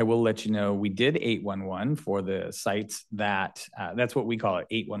 So I will let you know, we did 811 for the sites that's what we call it,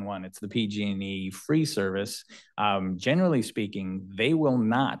 811. It's the PG&E free service. Generally speaking, they will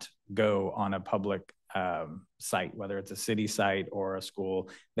not go on a public site, whether it's a city site or a school.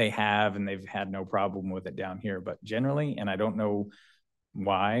 They've had no problem with it down here, but generally, and I don't know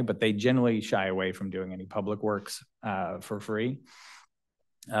why, but they generally shy away from doing any public works for free.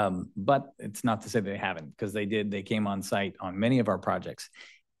 But it's not to say they haven't, because they came on site on many of our projects.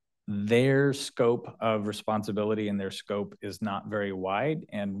 Their scope of responsibility and their scope is not very wide,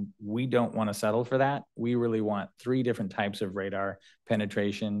 and we don't want to settle for that. We really want 3 different types of radar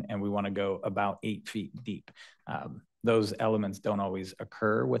penetration, and we want to go about 8 feet deep. Those elements don't always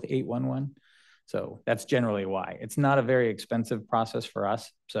occur with 811. So that's generally why. It's not a very expensive process for us.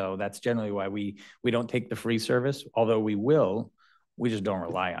 So that's generally why we don't take the free service, although we just don't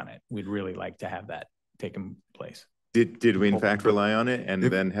rely on it. We'd really like to have that taken place. Did we in fact rely on it and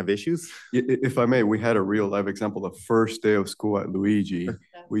then have issues? If I may, we had a real live example. The first day of school at Luigi,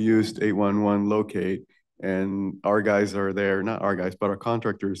 we used 811 locate, and our guys are there, not our guys, but our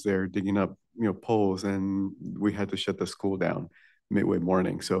contractors there digging up, poles, and we had to shut the school down midway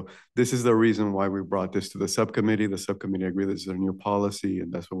morning. So this is the reason why we brought this to the subcommittee. The subcommittee agreed this is a new policy, and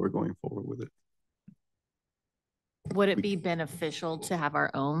that's what we're going forward with it. Would it be beneficial to have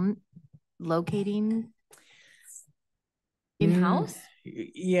our own locating in-house?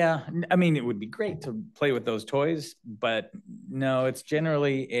 Yeah, I mean, it would be great to play with those toys, but no, it's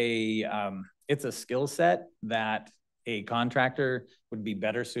generally it's a skill set that a contractor would be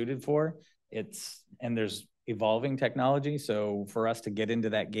better suited for. And there's evolving technology. So for us to get into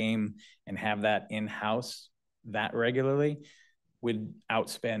that game and have that in-house that regularly would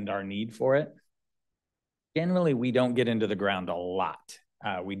outspend our need for it. Generally, we don't get into the ground a lot.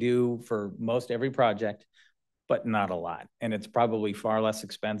 We do for most every project, but not a lot. And it's probably far less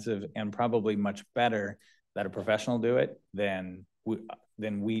expensive and probably much better that a professional do it than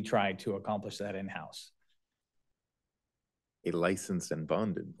we try to accomplish that in-house. A licensed and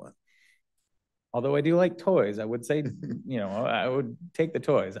bonded one. Although I do like toys, I would say, I would take the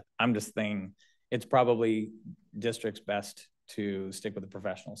toys. I'm just saying it's probably district's best to stick with the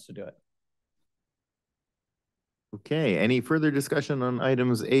professionals to do it. Okay, any further discussion on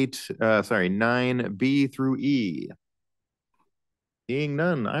items 9B through E? Seeing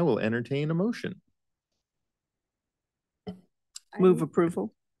none, I will entertain a motion. Move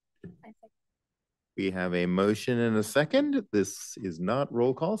approval. We have a motion and a second. This is not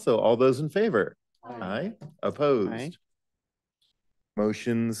roll call, so all those in favor? Aye. Opposed? Aye.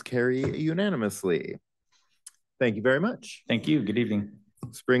 Motions carry unanimously. Thank you very much. Thank you. Good evening.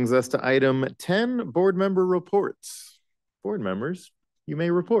 This brings us to item 10, board member reports. Board members, you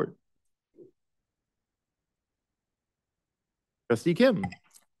may report. Trustee Kim.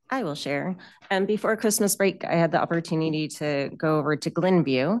 I will share. And before Christmas break, I had the opportunity to go over to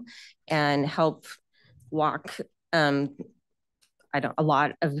Glenview and help walk a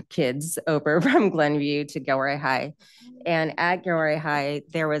lot of kids over from Glenview to Gilroy High. And at Gilroy High,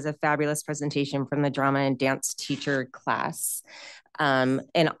 there was a fabulous presentation from the drama and dance teacher class.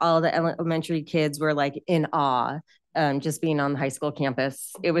 And all the elementary kids were like in awe, just being on the high school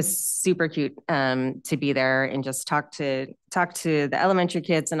campus. It was super cute to be there and just talk to the elementary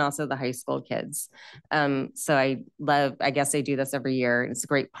kids and also the high school kids. So I guess I do this every year. It's a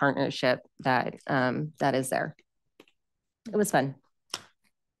great partnership that is there. It was fun.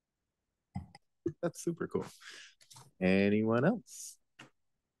 That's super cool. Anyone else?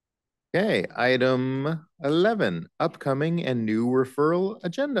 Okay, item 11, upcoming and new referral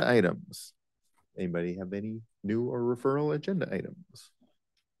agenda items. Anybody have any new or referral agenda items?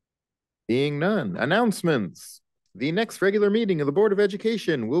 Being none, announcements. The next regular meeting of the Board of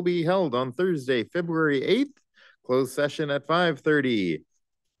Education will be held on Thursday, February 8th, closed session at 5:30.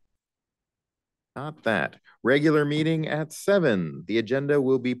 Not that. Regular meeting at 7. The agenda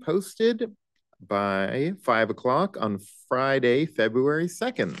will be posted by 5 o'clock on Friday, February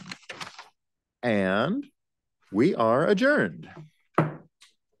 2nd. And we are adjourned.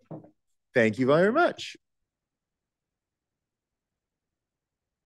 Thank you very much.